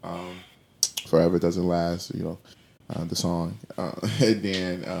Forever Doesn't Last, you know, the song. And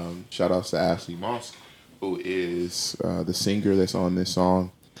then shout out to Ashley Moss, who is the singer that's on this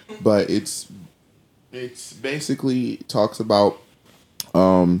song. But it's basically talks about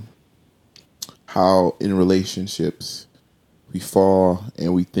how in relationships we fall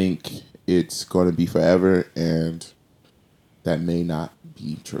and we think it's going to be forever, and that may not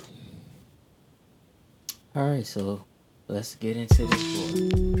be true. All right, so let's get into this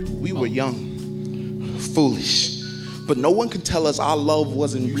one. We were young, foolish, but no one could tell us our love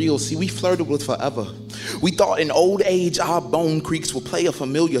wasn't real. See, we flirted with forever. We thought in old age our bone creaks would play a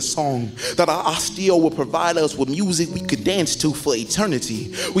familiar song, that our osteo would provide us with music we could dance to for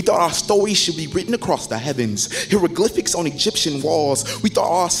eternity. We thought our stories should be written across the heavens, hieroglyphics on Egyptian walls. We thought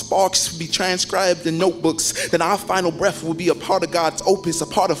our sparks would be transcribed in notebooks, that our final breath would be a part of God's opus, a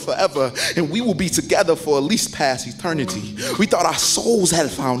part of forever, and we will be together for at least past eternity. We thought our souls had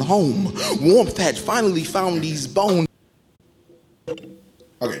found home, warmth had finally found these bones.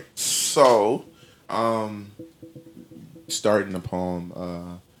 Okay, so starting the poem,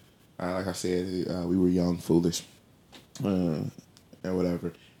 like I said, we were young, foolish, and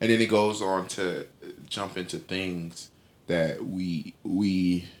whatever. And then it goes on to jump into things that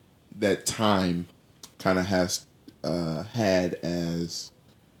that time kind of has had as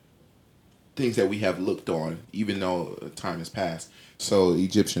things that we have looked on, even though time has passed. So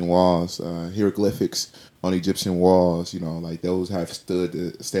Egyptian walls, hieroglyphics on Egyptian walls, you know, like those have stood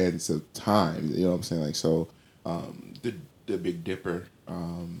the standards of time. You know what I'm saying? Like, so the Big Dipper,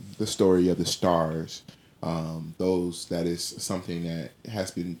 the story of the stars, that is something that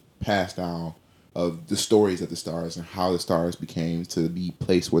has been passed down, of the stories of the stars and how the stars became to be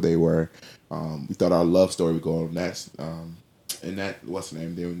placed where they were. We thought our love story would go on that, and that, what's the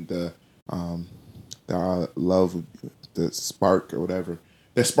name? The love, the spark or whatever.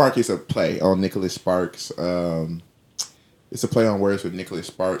 The Spark is a play on Nicholas Sparks. It's a play on words with Nicholas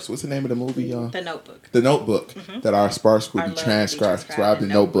Sparks. What's the name of the movie, y'all? The Notebook. The Notebook. Mm-hmm. That our sparks would Our be love transcribed in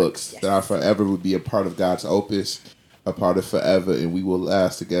notebooks. Yes. That our forever would be a part of God's opus, a part of forever, and we will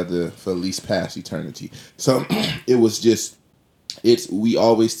last together for at least past eternity. So it was just, we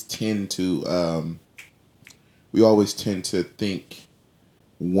always tend to think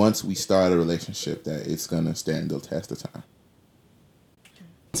once we start a relationship that it's gonna stand the test of time.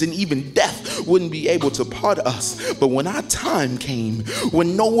 And even death wouldn't be able to part us. But when our time came,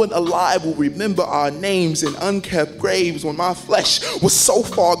 when no one alive will remember our names in unkept graves, when my flesh was so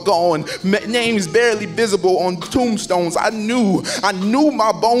far gone, names barely visible on tombstones, I knew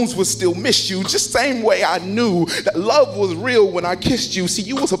my bones would still miss you, just same way I knew that love was real when I kissed you. See,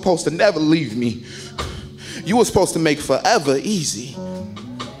 you were supposed to never leave me. You were supposed to make forever easy.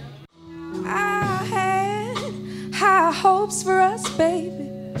 I had high hopes for us, baby.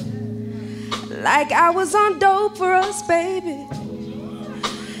 Like I was on dope for us, baby.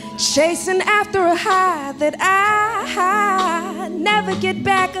 Chasing after a high that I never get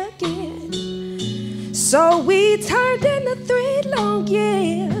back again. So we turned into 3 long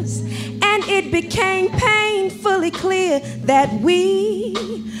years, and it became painfully clear that we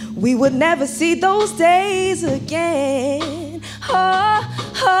would never see those days again. Oh,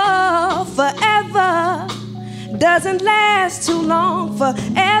 forever doesn't last too long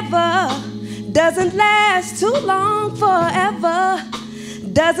forever. Doesn't last too long forever.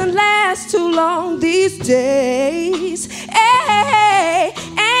 Doesn't last too long these days. Hey,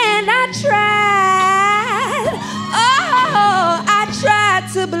 and I tried. Oh, I tried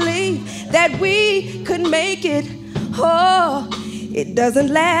to believe that we could make it. Oh, it doesn't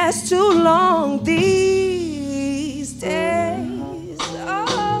last too long these days. Oh,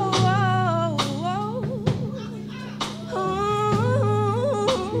 oh,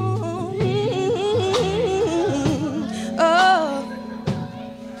 oh.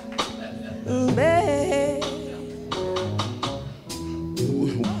 Oh, babe.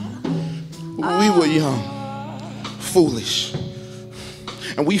 We were young, foolish,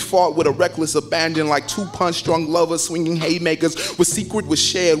 and we fought with a reckless abandon like two punch-drunk lovers swinging haymakers. Where secret was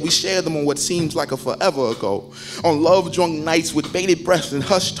shared, we shared them on what seems like a forever ago. On love-drunk nights with bated breath and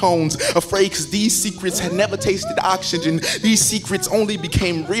hushed tones, afraid because these secrets had never tasted oxygen. These secrets only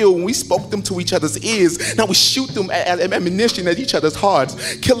became real when we spoke them to each other's ears. Now we shoot them as ammunition at each other's hearts,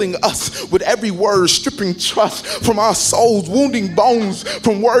 killing us with every word, stripping trust from our souls, wounding bones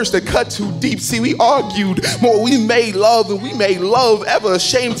from words that cut too deep. See, we argued more, we made love, and we made love ever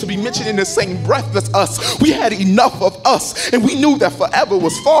ashamed to be mentioned in the same breath as us. We had enough of us, and we knew that forever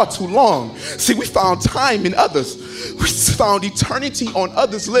was far too long. See, we found time in others. We found eternity on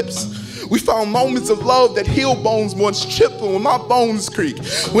others' lips. We found moments of love that heal bones once triple when my bones creak.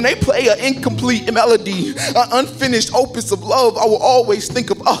 When they play an incomplete melody, an unfinished opus of love, I will always think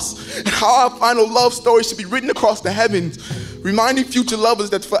of us and how our final love story should be written across the heavens, reminding future lovers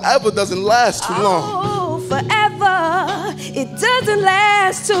that forever doesn't last too long. Oh, forever. It doesn't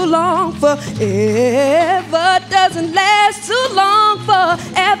last too long forever. Doesn't last too long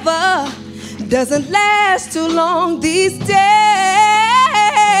forever. Doesn't last too long these days.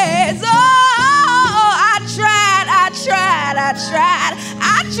 Oh, I tried,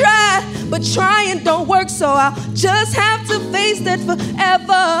 but trying don't work, so I'll just have to face that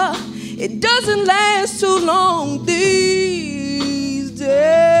forever. It doesn't last too long these days.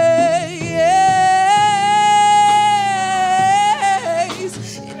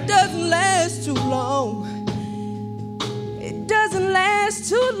 It doesn't last too long. It doesn't last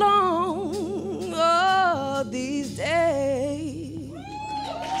too long. Oh, these days.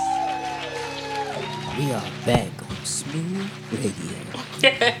 We are back on Smooth Radio.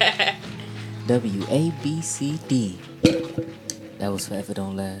 WABCD. That was Forever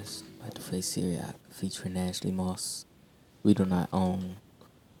Don't Last by the Face Syriac featuring Ashley Moss. We do not own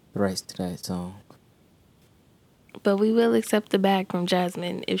the rights to that song. But we will accept the bag from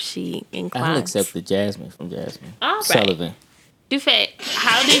Jasmine if she inclines. I'll accept the Jasmine from Jasmine. All right. Sullivan. Dufay,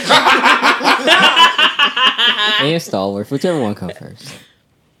 how did you... And Stalwart, whichever one comes first.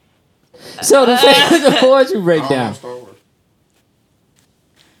 So the poetry breakdown.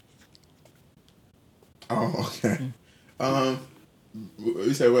 Oh, okay.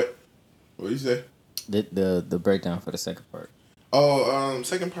 You say what? What did you say? The breakdown for the second part. Oh,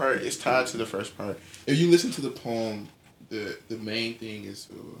 second part is tied to the first part. If you listen to the poem, the main thing is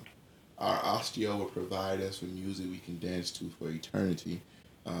our osteo will provide us with music we can dance to for eternity.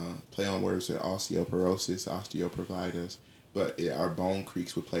 Play on words with osteoporosis, osteo provide us. But our bone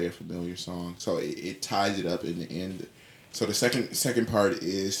creaks would play a familiar song. So it ties it up in the end. So the second part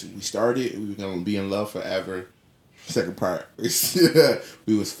is we started, we were going to be in love forever. Second part is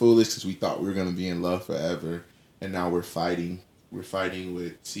we was foolish because we thought we were going to be in love forever. And now we're fighting. We're fighting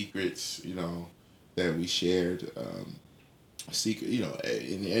with secrets, that we shared. Secret,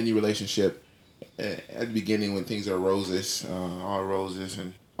 in any relationship, at the beginning when things are roses, all roses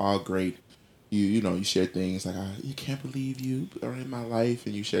and all great, you share things like you can't believe you are in my life,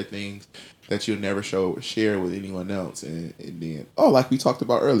 and you share things that you'll never share with anyone else, and then like we talked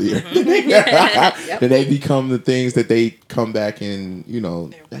about earlier, then they become the things that they come back and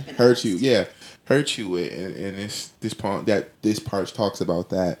hurt you with, and it's this part talks about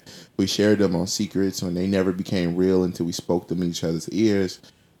that. We shared them on secrets when they never became real until we spoke them in each other's ears.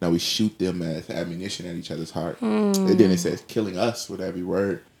 Now we shoot them as ammunition at each other's heart. And then it says killing us with every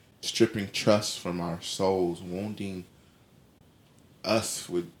word, stripping trust from our souls, wounding us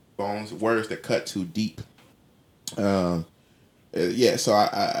with bones, words that cut too deep. So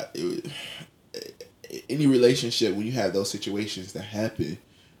any relationship, when you have those situations that happen,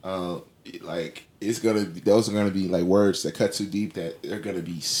 those are gonna be like words that cut too deep, that they're gonna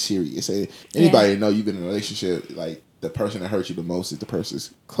be serious. Anybody know you've been in a relationship, like the person that hurt you the most is the person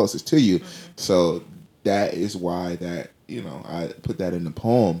closest to you. So that is why I put that in the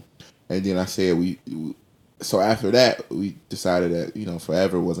poem. And then I said so after that we decided that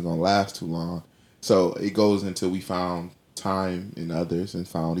forever wasn't gonna last too long. So it goes until we found time in others and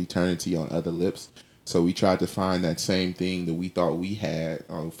found eternity on other lips. So we tried to find that same thing that we thought we had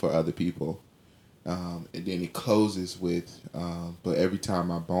for other people. And then it closes with, but every time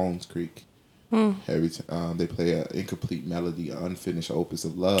my bones creak, every time they play an incomplete melody, an unfinished opus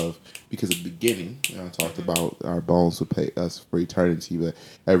of love. Because at the beginning, I talked about our bones would pay us for eternity, but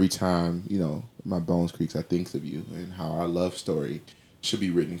every time, my bones creaks, I think of you and how our love story should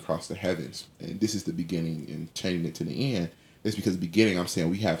be written across the heavens. And this is the beginning, and changing it to the end. It's because the beginning, I'm saying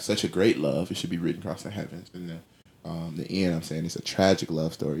we have such a great love, it should be written across the heavens. And the end, I'm saying it's a tragic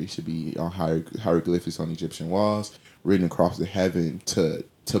love story. It should be on hieroglyphics on Egyptian walls, written across the heaven to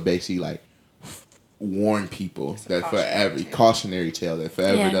basically like warn people that forever, cautionary tale that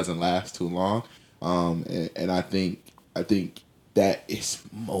forever doesn't last too long. And I think that is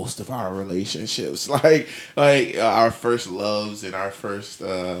most of our relationships, like our first loves and our first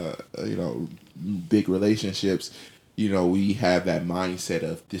big relationships. We have that mindset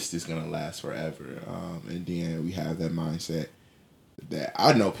of this is gonna last forever, and then we have that mindset that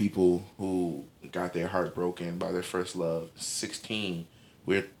I know people who got their heart broken by their first love 16.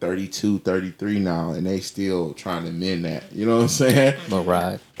 We're 32, 33 now, and they still trying to mend that. You know what I'm saying? All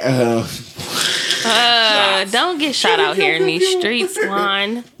right. Don't get shot out here in these streets,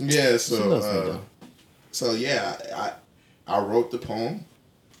 Juan. Yeah, so I wrote the poem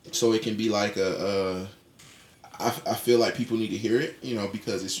so it can be like I feel like people need to hear it,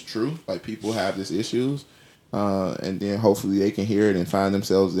 because it's true. Like, people have these issues, and then hopefully they can hear it and find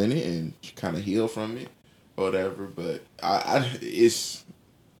themselves in it and kind of heal from it or whatever. But I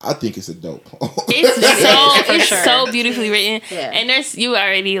think it's a dope poem. It's so beautifully written, and you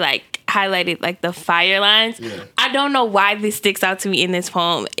already highlighted the fire lines. Yeah. I don't know why this sticks out to me in this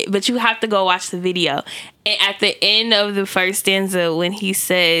poem, but you have to go watch the video. And at the end of the first stanza, when he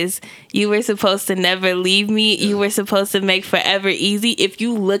says, "You were supposed to never leave me. You were supposed to make forever easy." If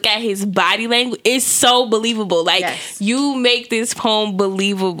you look at his body language, it's so believable. You make this poem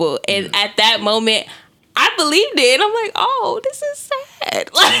believable. And at that moment, I believed it. And I'm like, oh, this is sad.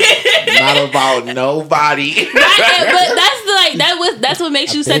 Not about nobody. Right, but that's what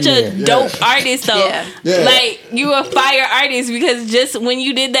makes you such a dope artist, though. Yeah. You a fire artist, because just when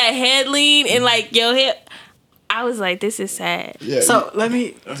you did that head lean and your hip, I was like, this is sad. Yeah. So let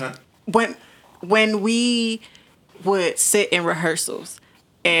me when we would sit in rehearsals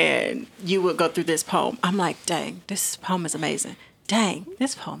and you would go through this poem, I'm like, dang, this poem is amazing. Dang,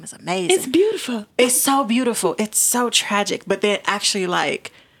 this poem is amazing. It's beautiful. It's so beautiful. It's so tragic. But then actually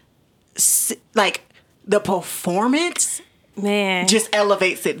the performance, man, just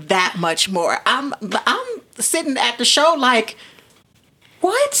elevates it that much more. I'm sitting at the show like,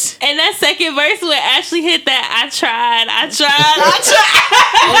 what? And that second verse where Ashley hit that, I tried.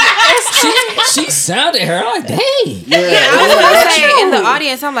 She sounded her like, dang. Yeah, I was gonna say in the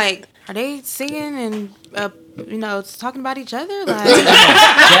audience, I'm like, are they singing and talking about each other? Y'all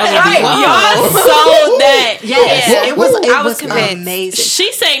sold that. Yes. It was convinced. Amazing.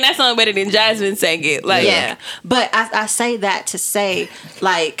 She sang that song better than Jasmine sang it. But I say that to say,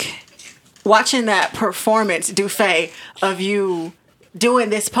 watching that performance, Dufay, of you doing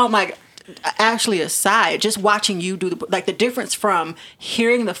this poem, actually aside, just watching you do the difference from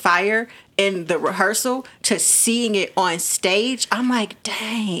hearing the fire in the rehearsal to seeing it on stage, I'm like,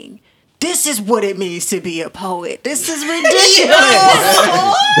 dang. This is what it means to be a poet. This is ridiculous.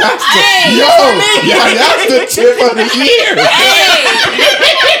 That's the tip of the year.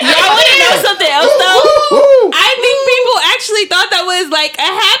 Y'all want to know something else, though? I think people actually thought that was a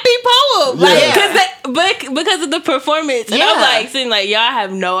happy poem, because of the performance. And I'm saying y'all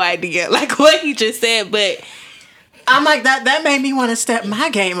have no idea what he just said, but. I'm like, that made me want to step my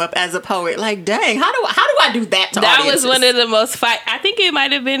game up as a poet. Dang, how do I do that to audiences? That was one of the most I think it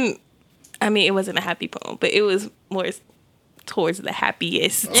might have been. I mean, it wasn't a happy poem, but it was more towards the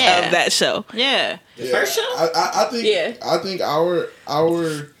happiest of that show. Yeah. The first show?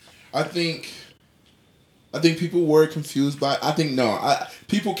 I think people were confused by it.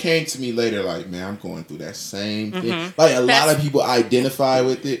 People came to me later like, man, I'm going through that same thing. A lot of people identify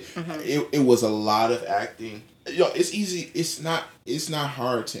with it. It was a lot of acting. It's easy. It's not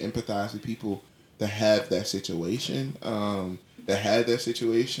hard to empathize with people that have that situation. That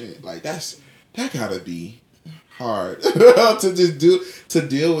gotta be hard to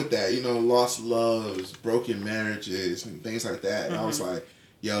deal with that. Lost loves, broken marriages, and things like that. And I was like,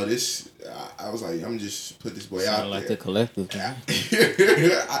 yo, I'm just put this boy out like there. The collective.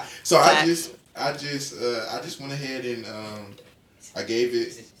 So I just went ahead and I gave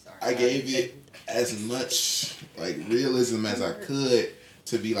it as much realism as I could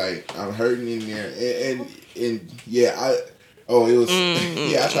to be like, I'm hurting in there, and yeah, it was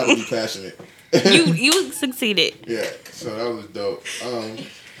yeah, I try to be passionate. You succeeded. Yeah, so that was dope.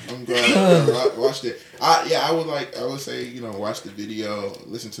 I'm glad I watched it. I would say, watch the video,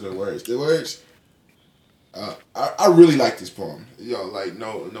 listen to the words. The words, I really like this poem. Like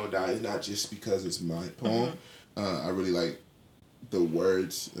no doubt, it's not just because it's my poem. I really like the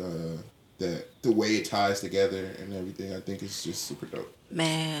words, that the way it ties together and everything. I think it's just super dope.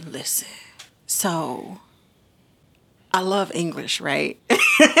 Man, listen. So, I love English, right?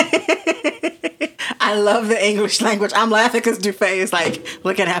 I love the English language. I'm laughing because Dufay is like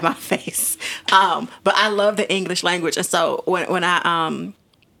looking at my face. But I love the English language, and so when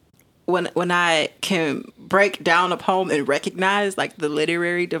I can break down a poem and recognize like the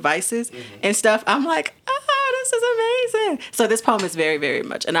literary devices and stuff, I'm like, this is amazing. So this poem is very, very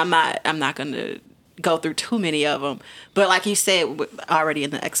much, and I'm not going to go through too many of them, but like you said already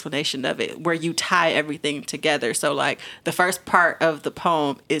in the explanation of it, where you tie everything together. So like the first part of the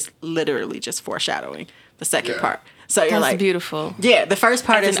poem is literally just foreshadowing the second part. So you're that's like, beautiful. Yeah, the first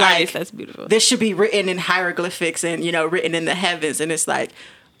part is like, artist, that's beautiful. This should be written in hieroglyphics and written in the heavens, and it's like,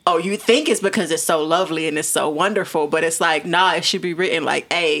 oh, you think it's because it's so lovely and it's so wonderful, but it's like, nah, it should be written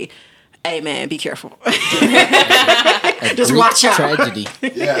like, hey man, be careful. Just watch out. Tragedy.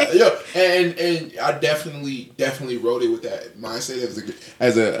 Yeah, and I definitely wrote it with that mindset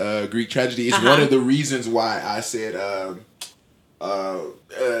as a Greek tragedy. It's one of the reasons why I said,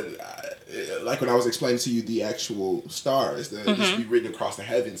 like when I was explaining to you the actual stars that should be written across the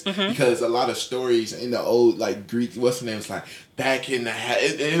heavens, because a lot of stories in the old like Greek, what's the name? It's like back in the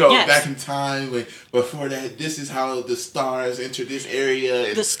back in time when before that, this is how the stars enter this area.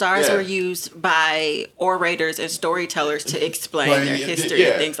 And, the stars were used by orators and storytellers to explain their history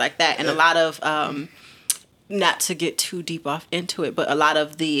and things like that, and a lot of not to get too deep off into it, but a lot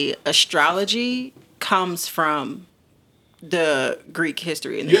of the astrology comes from the Greek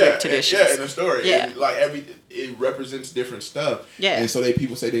history and the Greek traditions. And the story. Yeah. And like it represents different stuff. Yeah. And so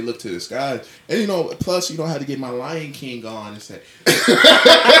people say they look to the skies. And plus I had to get my Lion King on and say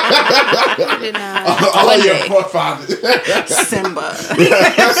all of your forefathers. Simba.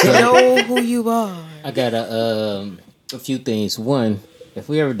 Know who you are. I got a few things. One, if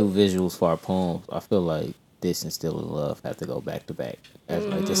we ever do visuals for our poems, I feel like this and Still in Love have to go back to back as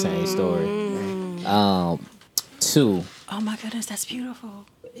like the same story. 2. Oh my goodness, that's beautiful.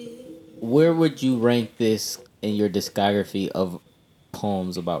 Where would you rank this in your discography of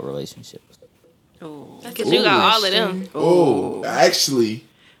poems about relationships? Because you got all of them. Oh, actually,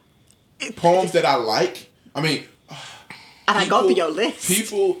 poems that I like. I mean, I go through your list.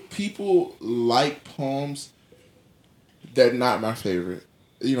 People like poems that are not my favorite.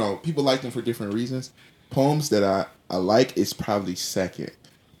 People like them for different reasons. Poems that I like is probably second,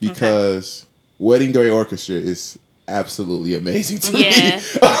 because Wedding Day Orchestra is absolutely amazing to me.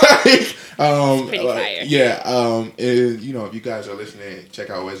 It's pretty fire. Yeah. And, if you guys are listening, check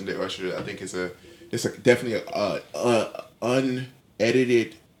out Wedding Day Orchestra. I think it's definitely a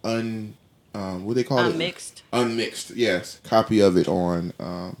unedited, what they call Unmixed. Unmixed, yes. Copy of it on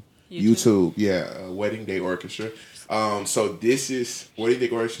YouTube. Yeah, Wedding Day Orchestra. So this is Wedding Day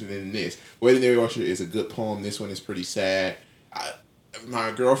Orchestra and this. Wedding Day Orchestra is a good poem. This one is pretty sad.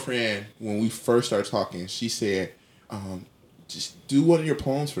 My girlfriend, when we first started talking, she said, just do one of your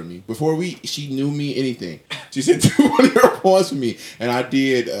poems for me. Before she knew me anything. She said, do one of your poems for me. And I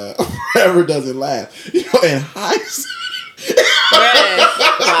did Forever Doesn't Last. In hindsight.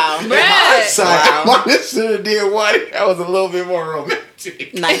 Wow. I should have did one that was a little bit more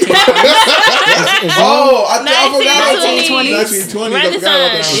romantic. 1920s. I forgot. 1920s.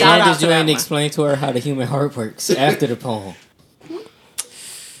 Renaissance. Shout out to you ain't explain to her how the human heart works after the poem.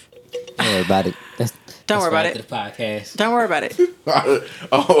 Don't worry about it. Don't worry about it. The podcast. Don't worry about it. No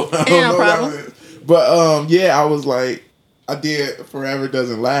problem. But I was like, I did Forever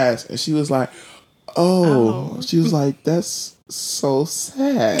Doesn't Last, and she was like, she was like, that's so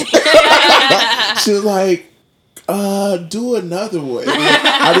sad. She was like, do another one.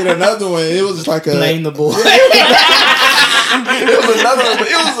 I did another one. It was just like Blame the boy. It was another one, but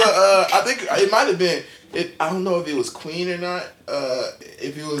it was I think it might have been. I don't know if it was Queen or not.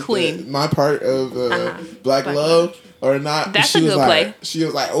 If it was Queen. My part of Black Love or not. That's a good play. She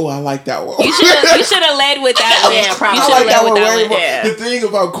was like, "Oh, I like that one." You should have led with that one. Yeah, probably. You should have led with that one. Yeah. The thing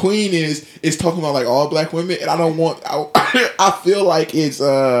about Queen is talking about like all black women, and I don't want. I feel like it's.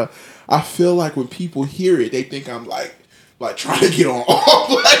 I feel like when people hear it, they think I'm like trying to get on all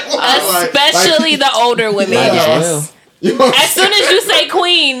black women. Especially the older women. Yes. As soon as you say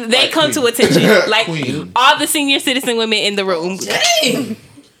queen, they come to attention. Like Queen. all the senior citizen women in the room. Dang.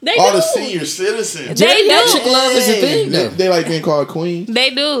 They All do. the senior citizens. They Geriatric do. love is a thing, though. They like being called queen.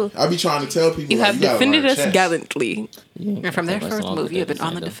 They do. I be trying to tell people You have gotta defended learn us chess. gallantly. And from their first move, you have been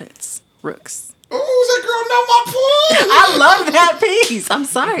on the defense. Rooks. Oh, that girl know my point. I love that piece. I'm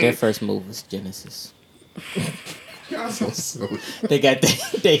sorry. Their first move was Genesis. Y'all so silly. They got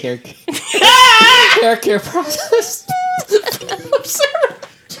their hair care process.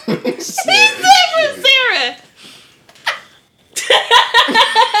 Sarah.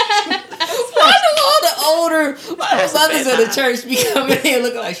 Why do all the older mothers of the church be coming in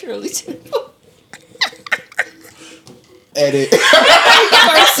looking like Shirley Temple? Edit.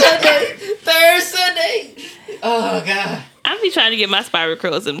 Third Sunday. Oh God. I be trying to get my spiral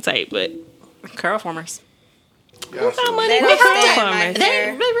curls in tight, but Curl formers. how money They for don't curl stand my formers?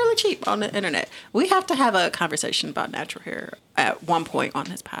 They're really cheap on the internet. We have to have a conversation about natural hair at one point on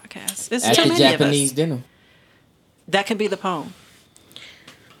this podcast. It's At too the many Japanese of us. dinner. That can be the poem.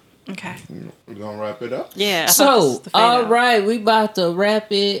 Okay. We're gonna wrap it up. Yeah. I thought this So, was the fade all out. right, we about to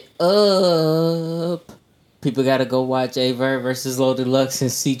wrap it up. People gotta go watch Avert versus Low Deluxe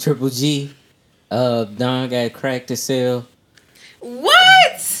and C Triple G. Don got cracked to sell. What?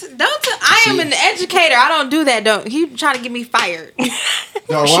 I am an educator. I don't do that. Don't he trying to get me fired?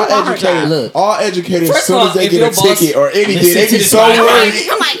 No, all educators, as First soon of all, as they if get a your boss ticket or anything, listen they to get this so podcast- worried.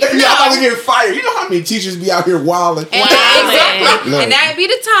 I'm like, Y'all no. about to get fired. You know how many teachers be out here wilding? Exactly. Look. And that'd be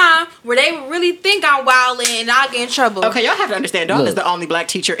the time where they would really think I'm wilding and I'll get in trouble. Okay, y'all have to understand. Dawn Look. is the only black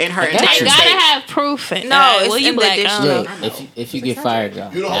teacher in her I got entire They you. gotta state. have proof. And, No, it's well, you in the black. district. Look, if you get fired,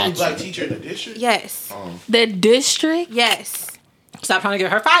 y'all. You the got only you. black teacher in the district? Yes. The district. Yes. Stop trying to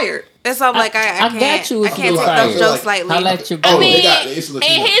get her fired. That's why I'm like, I I can't. got you I if you can't get take fired. those jokes lightly. Holla at your I Oh, boy. they mean, got- it's in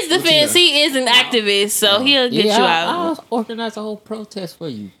Latino. his defense, he is an activist, so he'll get you out. I'll organize a whole protest for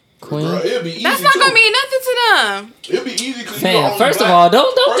you, Queen. Girl, it'll be easy That's not too. gonna mean nothing to them. It'll be easy because Fam, first of all,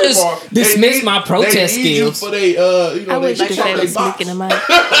 don't just dismiss my protest skills. For they, I wish you could say they was box. sneaking them out.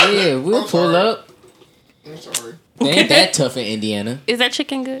 Yeah, we'll I'm pull sorry. up. I'm sorry. They ain't that tough in Indiana. Is that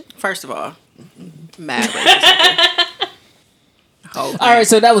chicken good? First of all, mad racist. All right,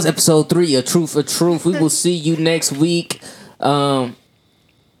 so that was episode 3 of Truth or Truth. We will see you next week. Follow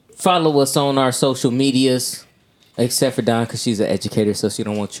us on our social medias, except for Dawn, because she's an educator, so she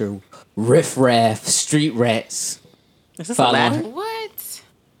don't want your riffraff street rats. Is this a Follow ladder? What?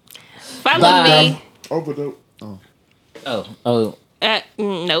 Follow Bye. me. Oh.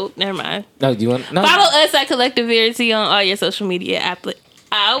 Nope, never mind. No, do you want? No. Follow us at Collective Verite on all your social media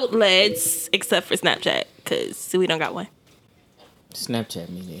outlets, except for Snapchat, because we don't got one. Snapchat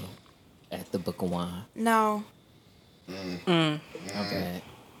me then. At the Book of Wine. No. Okay.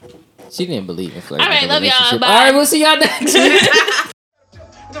 She didn't believe in flirting. All right, with a love y'all. relationship. Bye. All right, we'll see y'all next week.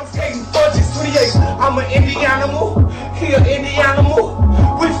 I'm an Indianamal, he an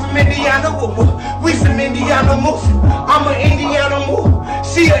Indianamal. We from Indiana, we from Indianamal. I'm an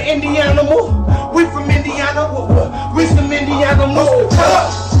Indianamal, she an Indianamal. We from Indiana, we from Indianamal.